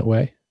dispassionate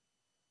way?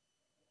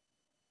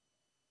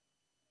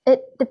 It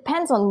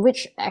depends on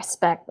which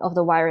aspect of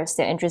the virus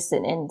they're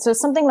interested in. So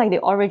something like the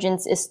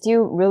origins is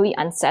still really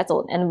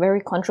unsettled and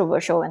very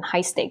controversial and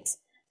high stakes.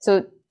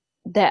 So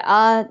there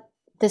are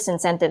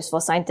disincentives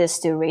for scientists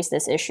to raise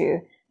this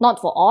issue.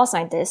 Not for all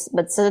scientists,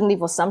 but certainly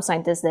for some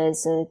scientists,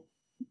 there's a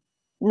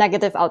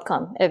negative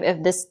outcome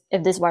if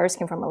this virus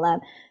came from a lab.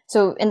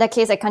 So in that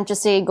case, I can't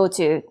just say go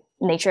to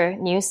Nature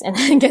News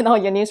and get all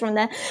your news from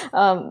there.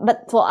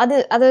 But for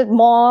other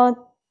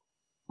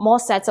more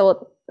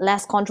settled,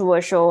 less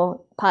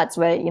controversial parts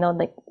where,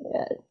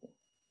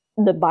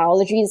 the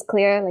biology is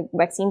clear, like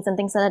vaccines and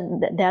things like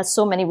that, there are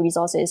so many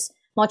resources,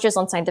 not just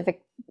on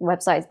scientific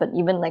websites, but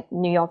even like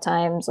New York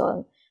Times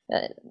or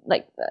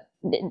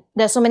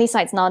there's so many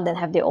sites now that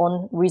have their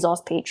own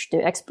resource page to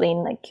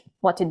explain like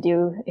what to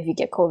do if you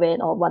get COVID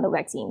or what are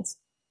vaccines.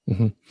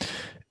 Mm-hmm.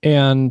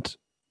 And,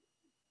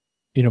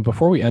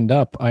 before we end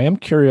up, I am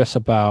curious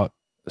about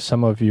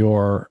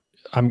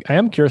I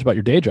am curious about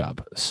your day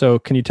job. So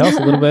can you tell us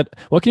a little bit,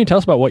 what can you tell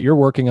us about what you're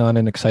working on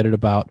and excited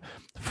about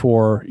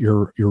for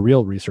your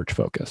real research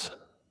focus?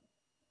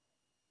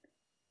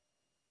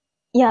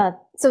 Yeah.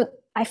 So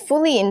I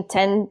fully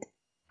intend,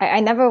 I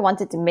never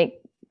wanted to make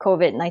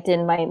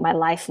COVID-19 my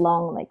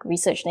lifelong like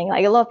research thing.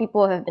 Like a lot of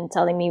people have been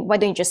telling me, why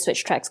don't you just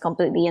switch tracks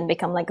completely and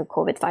become like a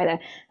COVID fighter?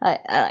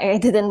 I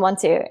didn't want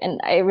to.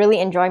 And I really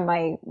enjoy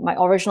my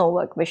original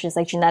work, which is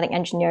like genetic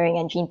engineering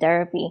and gene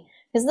therapy.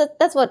 Because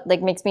that's what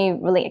like makes me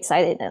really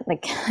excited,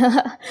 like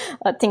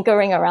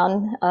tinkering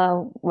around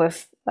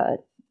with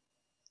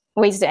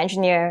ways to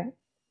engineer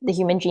the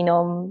human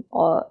genome,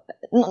 or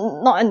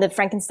not in the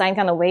Frankenstein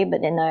kind of way,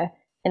 but in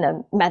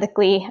a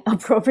medically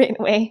appropriate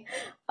way.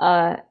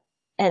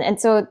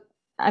 And so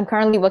I'm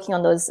currently working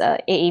on those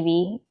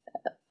AAV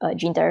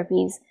gene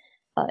therapies.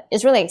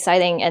 It's really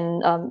exciting,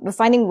 and we're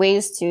finding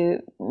ways to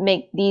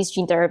make these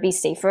gene therapies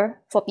safer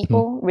for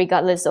people,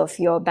 regardless of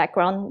your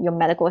background, your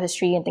medical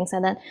history, and things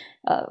like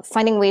that.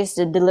 Finding ways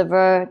to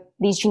deliver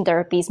these gene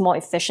therapies more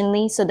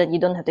efficiently, so that you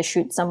don't have to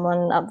shoot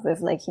someone up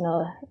with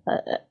an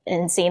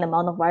insane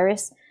amount of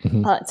virus.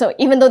 Mm-hmm. So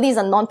even though these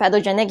are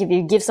non-pathogenic, if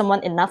you give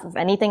someone enough of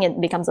anything, it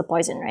becomes a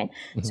poison, right?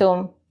 Mm-hmm.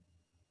 So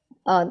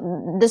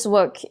this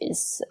work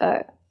is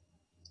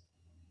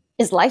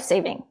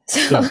life-saving. So,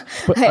 yeah.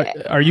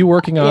 But are you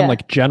working on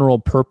like general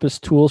purpose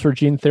tools for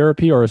gene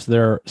therapy, or is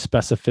there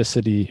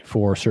specificity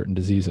for certain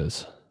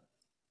diseases?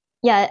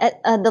 Yeah,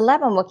 at the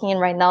lab I'm working in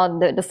right now,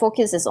 the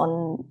focus is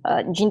on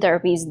gene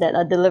therapies that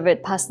are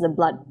delivered past the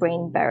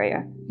blood-brain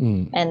barrier.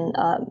 And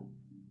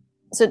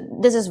so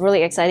this is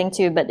really exciting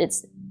too, but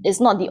it's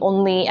not the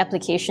only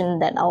application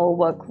that I'll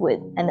work with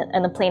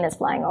and a plane is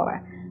flying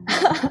over.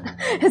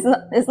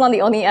 It's not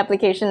the only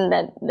application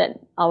that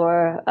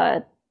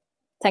our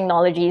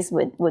technologies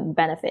would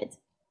benefit.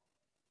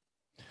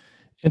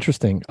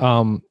 Interesting.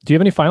 Do you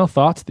have any final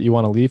thoughts that you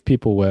want to leave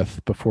people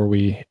with before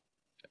we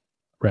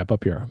wrap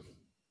up here?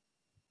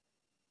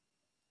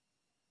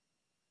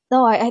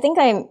 No, I think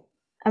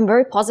I'm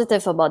very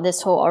positive about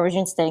this whole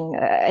origins thing.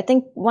 I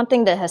think one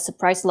thing that has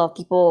surprised a lot of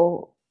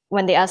people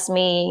when they ask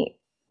me,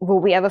 will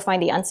we ever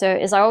find the answer,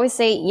 is I always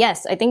say,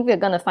 yes, I think we're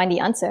going to find the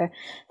answer.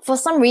 For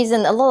some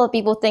reason, a lot of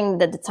people think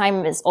that the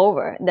time is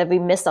over, that we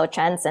missed our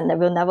chance and that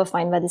we'll never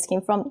find where this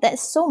came from. There's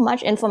so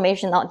much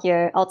information out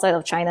here outside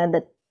of China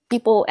that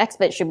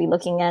experts should be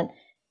looking at.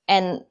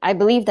 And I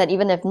believe that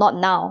even if not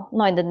now,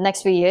 not in the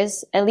next few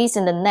years, at least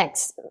in the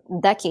next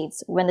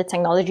decades, when the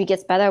technology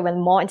gets better, when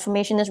more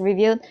information is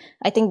revealed,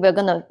 I think we're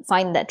going to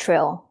find that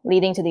trail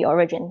leading to the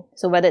origin.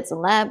 So whether it's a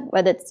lab,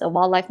 whether it's a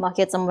wildlife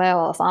market somewhere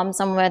or a farm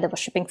somewhere that was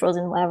shipping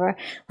frozen, whatever,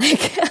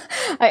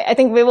 I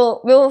think we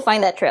will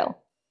find that trail.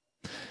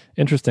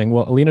 Interesting.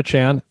 Well, Alina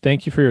Chan,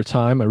 thank you for your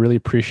time. I really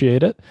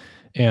appreciate it,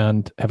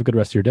 and have a good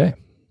rest of your day.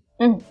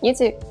 You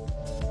too.